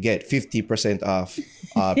to get 50% off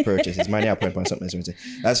our purchases. Money up on something.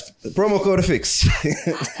 That's the promo code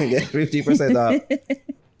THEFIX. Get 50% off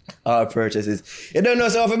our purchases. You don't know,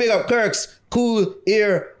 so if I big up Kirk's Cool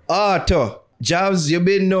Ear Auto. Jobs, you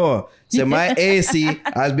been know. So my AC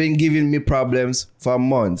has been giving me problems for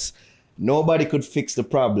months. Nobody could fix the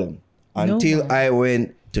problem until I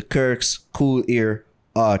went to Kirk's Cool Ear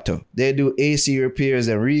Auto. They do AC repairs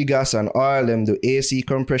and regas and oil. Them do AC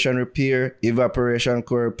compression repair, evaporation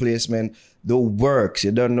core replacement, the works.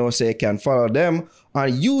 You don't know, so you can follow them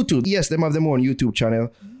on YouTube. Yes, them have their own YouTube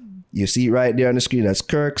channel. You see it right there on the screen. That's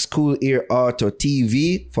Kirk's Cool Ear Auto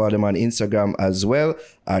TV. Follow them on Instagram as well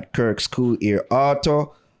at Kirk's Cool Ear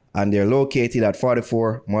Auto. And they're located at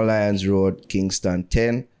 44 Mullions Road, Kingston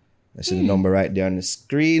 10. That's the number right there on the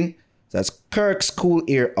screen. That's Kirk's Cool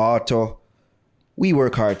Ear Auto. We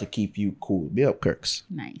work hard to keep you cool. Be up, Kirk's.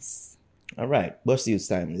 Nice. All right. Bust use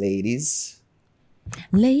time, ladies.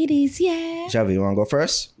 Ladies, yeah. Javi, you want to go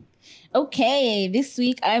first? Okay. This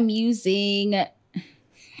week I'm using...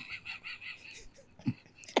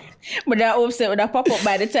 But that upset when I pop up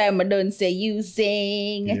by the time I don't say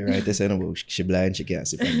using. You're right. This ain't about she blind, she can't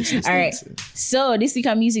see from this. All right. So this week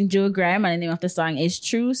I'm using Joe Grime and the name of the song is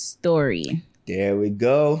True Story. There we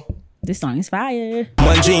go. This song is fire.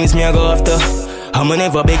 Man dreams me I go after. I'ma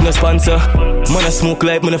never beg no sponsor. Man I smoke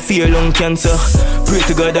like man I fear lung cancer. Pray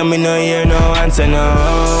to God that me no hear no answer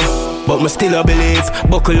no. But me still I believe.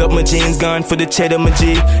 Buckle up my jeans, gone for the cheddar my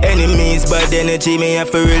G. Enemies bad energy me have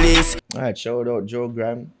to release. Alright, shout out Joe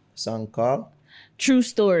Grime. Song called True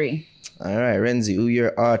Story. Alright, Renzi, who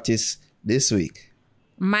your artist this week?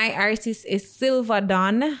 My artist is Silva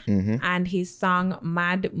Don and his song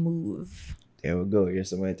Mad Move. There we go. Here's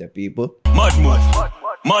some of the people. Mad move,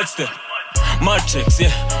 mad step, mad checks,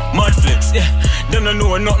 yeah, mad flex, yeah. Them don't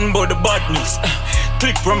know nothing about the badness.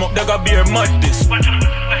 Click from up, they got beer mad this. Bad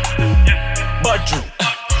dream,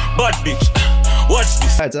 bad bitch. Watch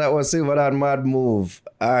this. Alright, so that was Silver Don Mad Move.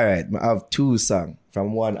 Alright, I have two songs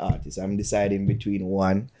from one artist. I'm deciding between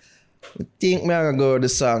one. I think I'm gonna go with the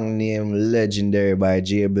song named Legendary by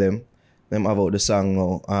J Blem. Them have out the song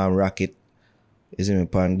now, Rocket. Is in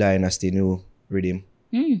upon Dynasty new rhythm.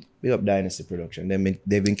 Big up Dynasty production.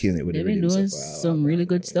 They've been killing it with the rhythm. They've been doing some really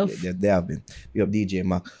good stuff. They have been. Big up DJ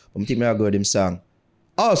Mac. But I think I'm gonna go with them song.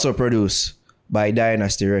 Also produced by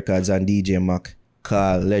Dynasty Records and DJ Mac,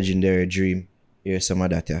 called Legendary Dream. Here's some of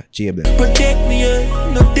that, yeah. J Blem. Protect me,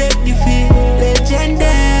 no take defeat.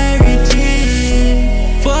 Legendary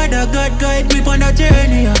dream. Father God guide me on a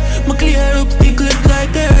journey. My clear up stickers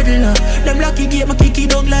like turtle. Them lucky get my kicky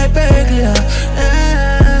dog like burglar.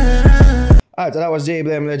 Alright, so that was J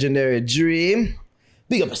Blame Legendary Dream.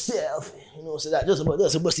 Big up yourself. You know, so that just about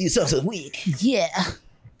see songs a week. Yeah.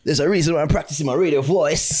 There's a reason why I'm practicing my radio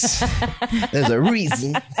voice. There's a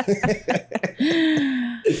reason.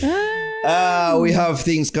 We have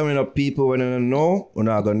things coming up, people. We're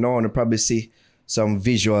not gonna know, and probably see some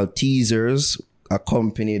visual teasers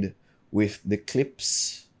accompanied with the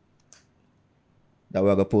clips that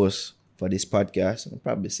we're gonna post for this podcast. I'll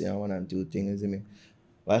probably see one and two things.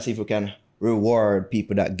 Let's see if we can reward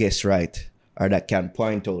people that guess right or that can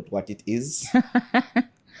point out what it is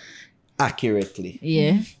accurately.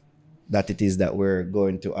 Yeah. That it is that we're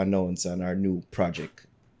going to announce on our new project.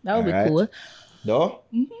 That would be cool. No?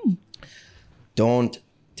 Mm-hmm. Don't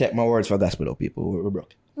take my words for gospel, though, people. We're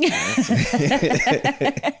broke.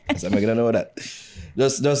 So I'm gonna know that.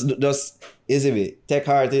 Just take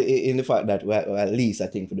heart in the fact that we're at least I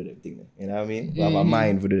think for do them thing. You know what I mean? We have a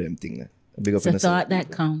mind for do them thing. Big up it's a thought that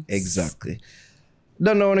counts. Exactly.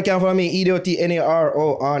 Don't know when you can follow me,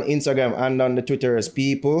 EDOTNARO on Instagram and on the Twitters,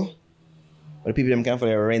 people. But the people them can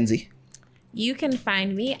follow Renzi. You can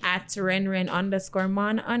find me at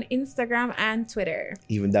 @Renren_mon on Instagram and Twitter.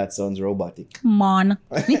 Even that sounds robotic. Come on.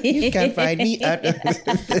 You can find me at...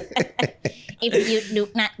 If you do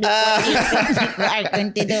not do what you are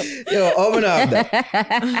going to do. Yo, open up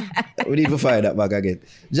that. We need to find that back again.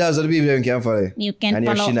 Just so the people can follow you. You can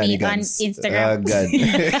follow me on Instagram. Oh, God.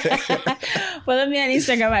 Follow me on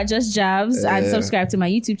Instagram at Just Jabs and subscribe to my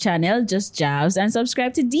YouTube channel, Just Jabs, and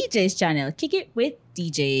subscribe to DJ's channel, Kick It with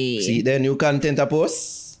DJ. See the new content I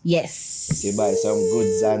post? Yes. You buy some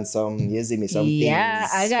goods and some things. Yeah,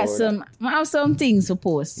 I got some. I have some things to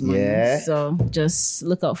post, man. Yeah. So just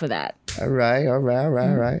look out for that. All right.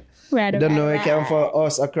 Right. Don't know you can follow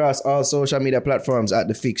us across all social media platforms at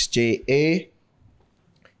The Fix JA.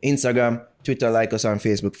 Instagram, Twitter, like us on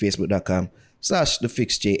Facebook, facebook.com/The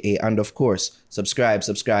Fix JA. And of course, subscribe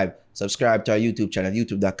to our YouTube channel,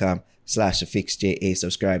 youtube.com/The Fix JA.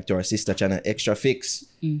 Subscribe to our sister channel, Extra Fix.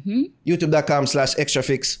 Mm-hmm. youtube.com/Extra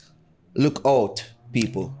Fix. Look out,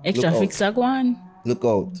 people. Extra Fix Agwan. Look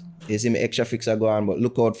out. You see me, Extra Fix are going, but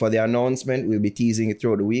look out for the announcement. We'll be teasing it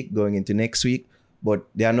throughout the week, going into next week. But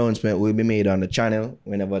the announcement will be made on the channel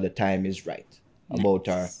whenever the time is right about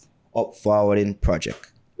our up forwarding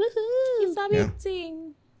project. Woohoo! It's a big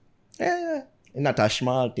thing. Yeah. Not a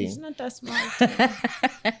small thing. It's not a small thing.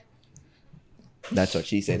 That's what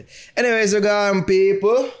she said. Anyways, we're going,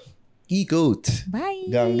 people. Geek out. Bye.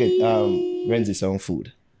 Go and get Renzi some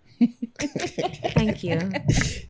food. Thank you.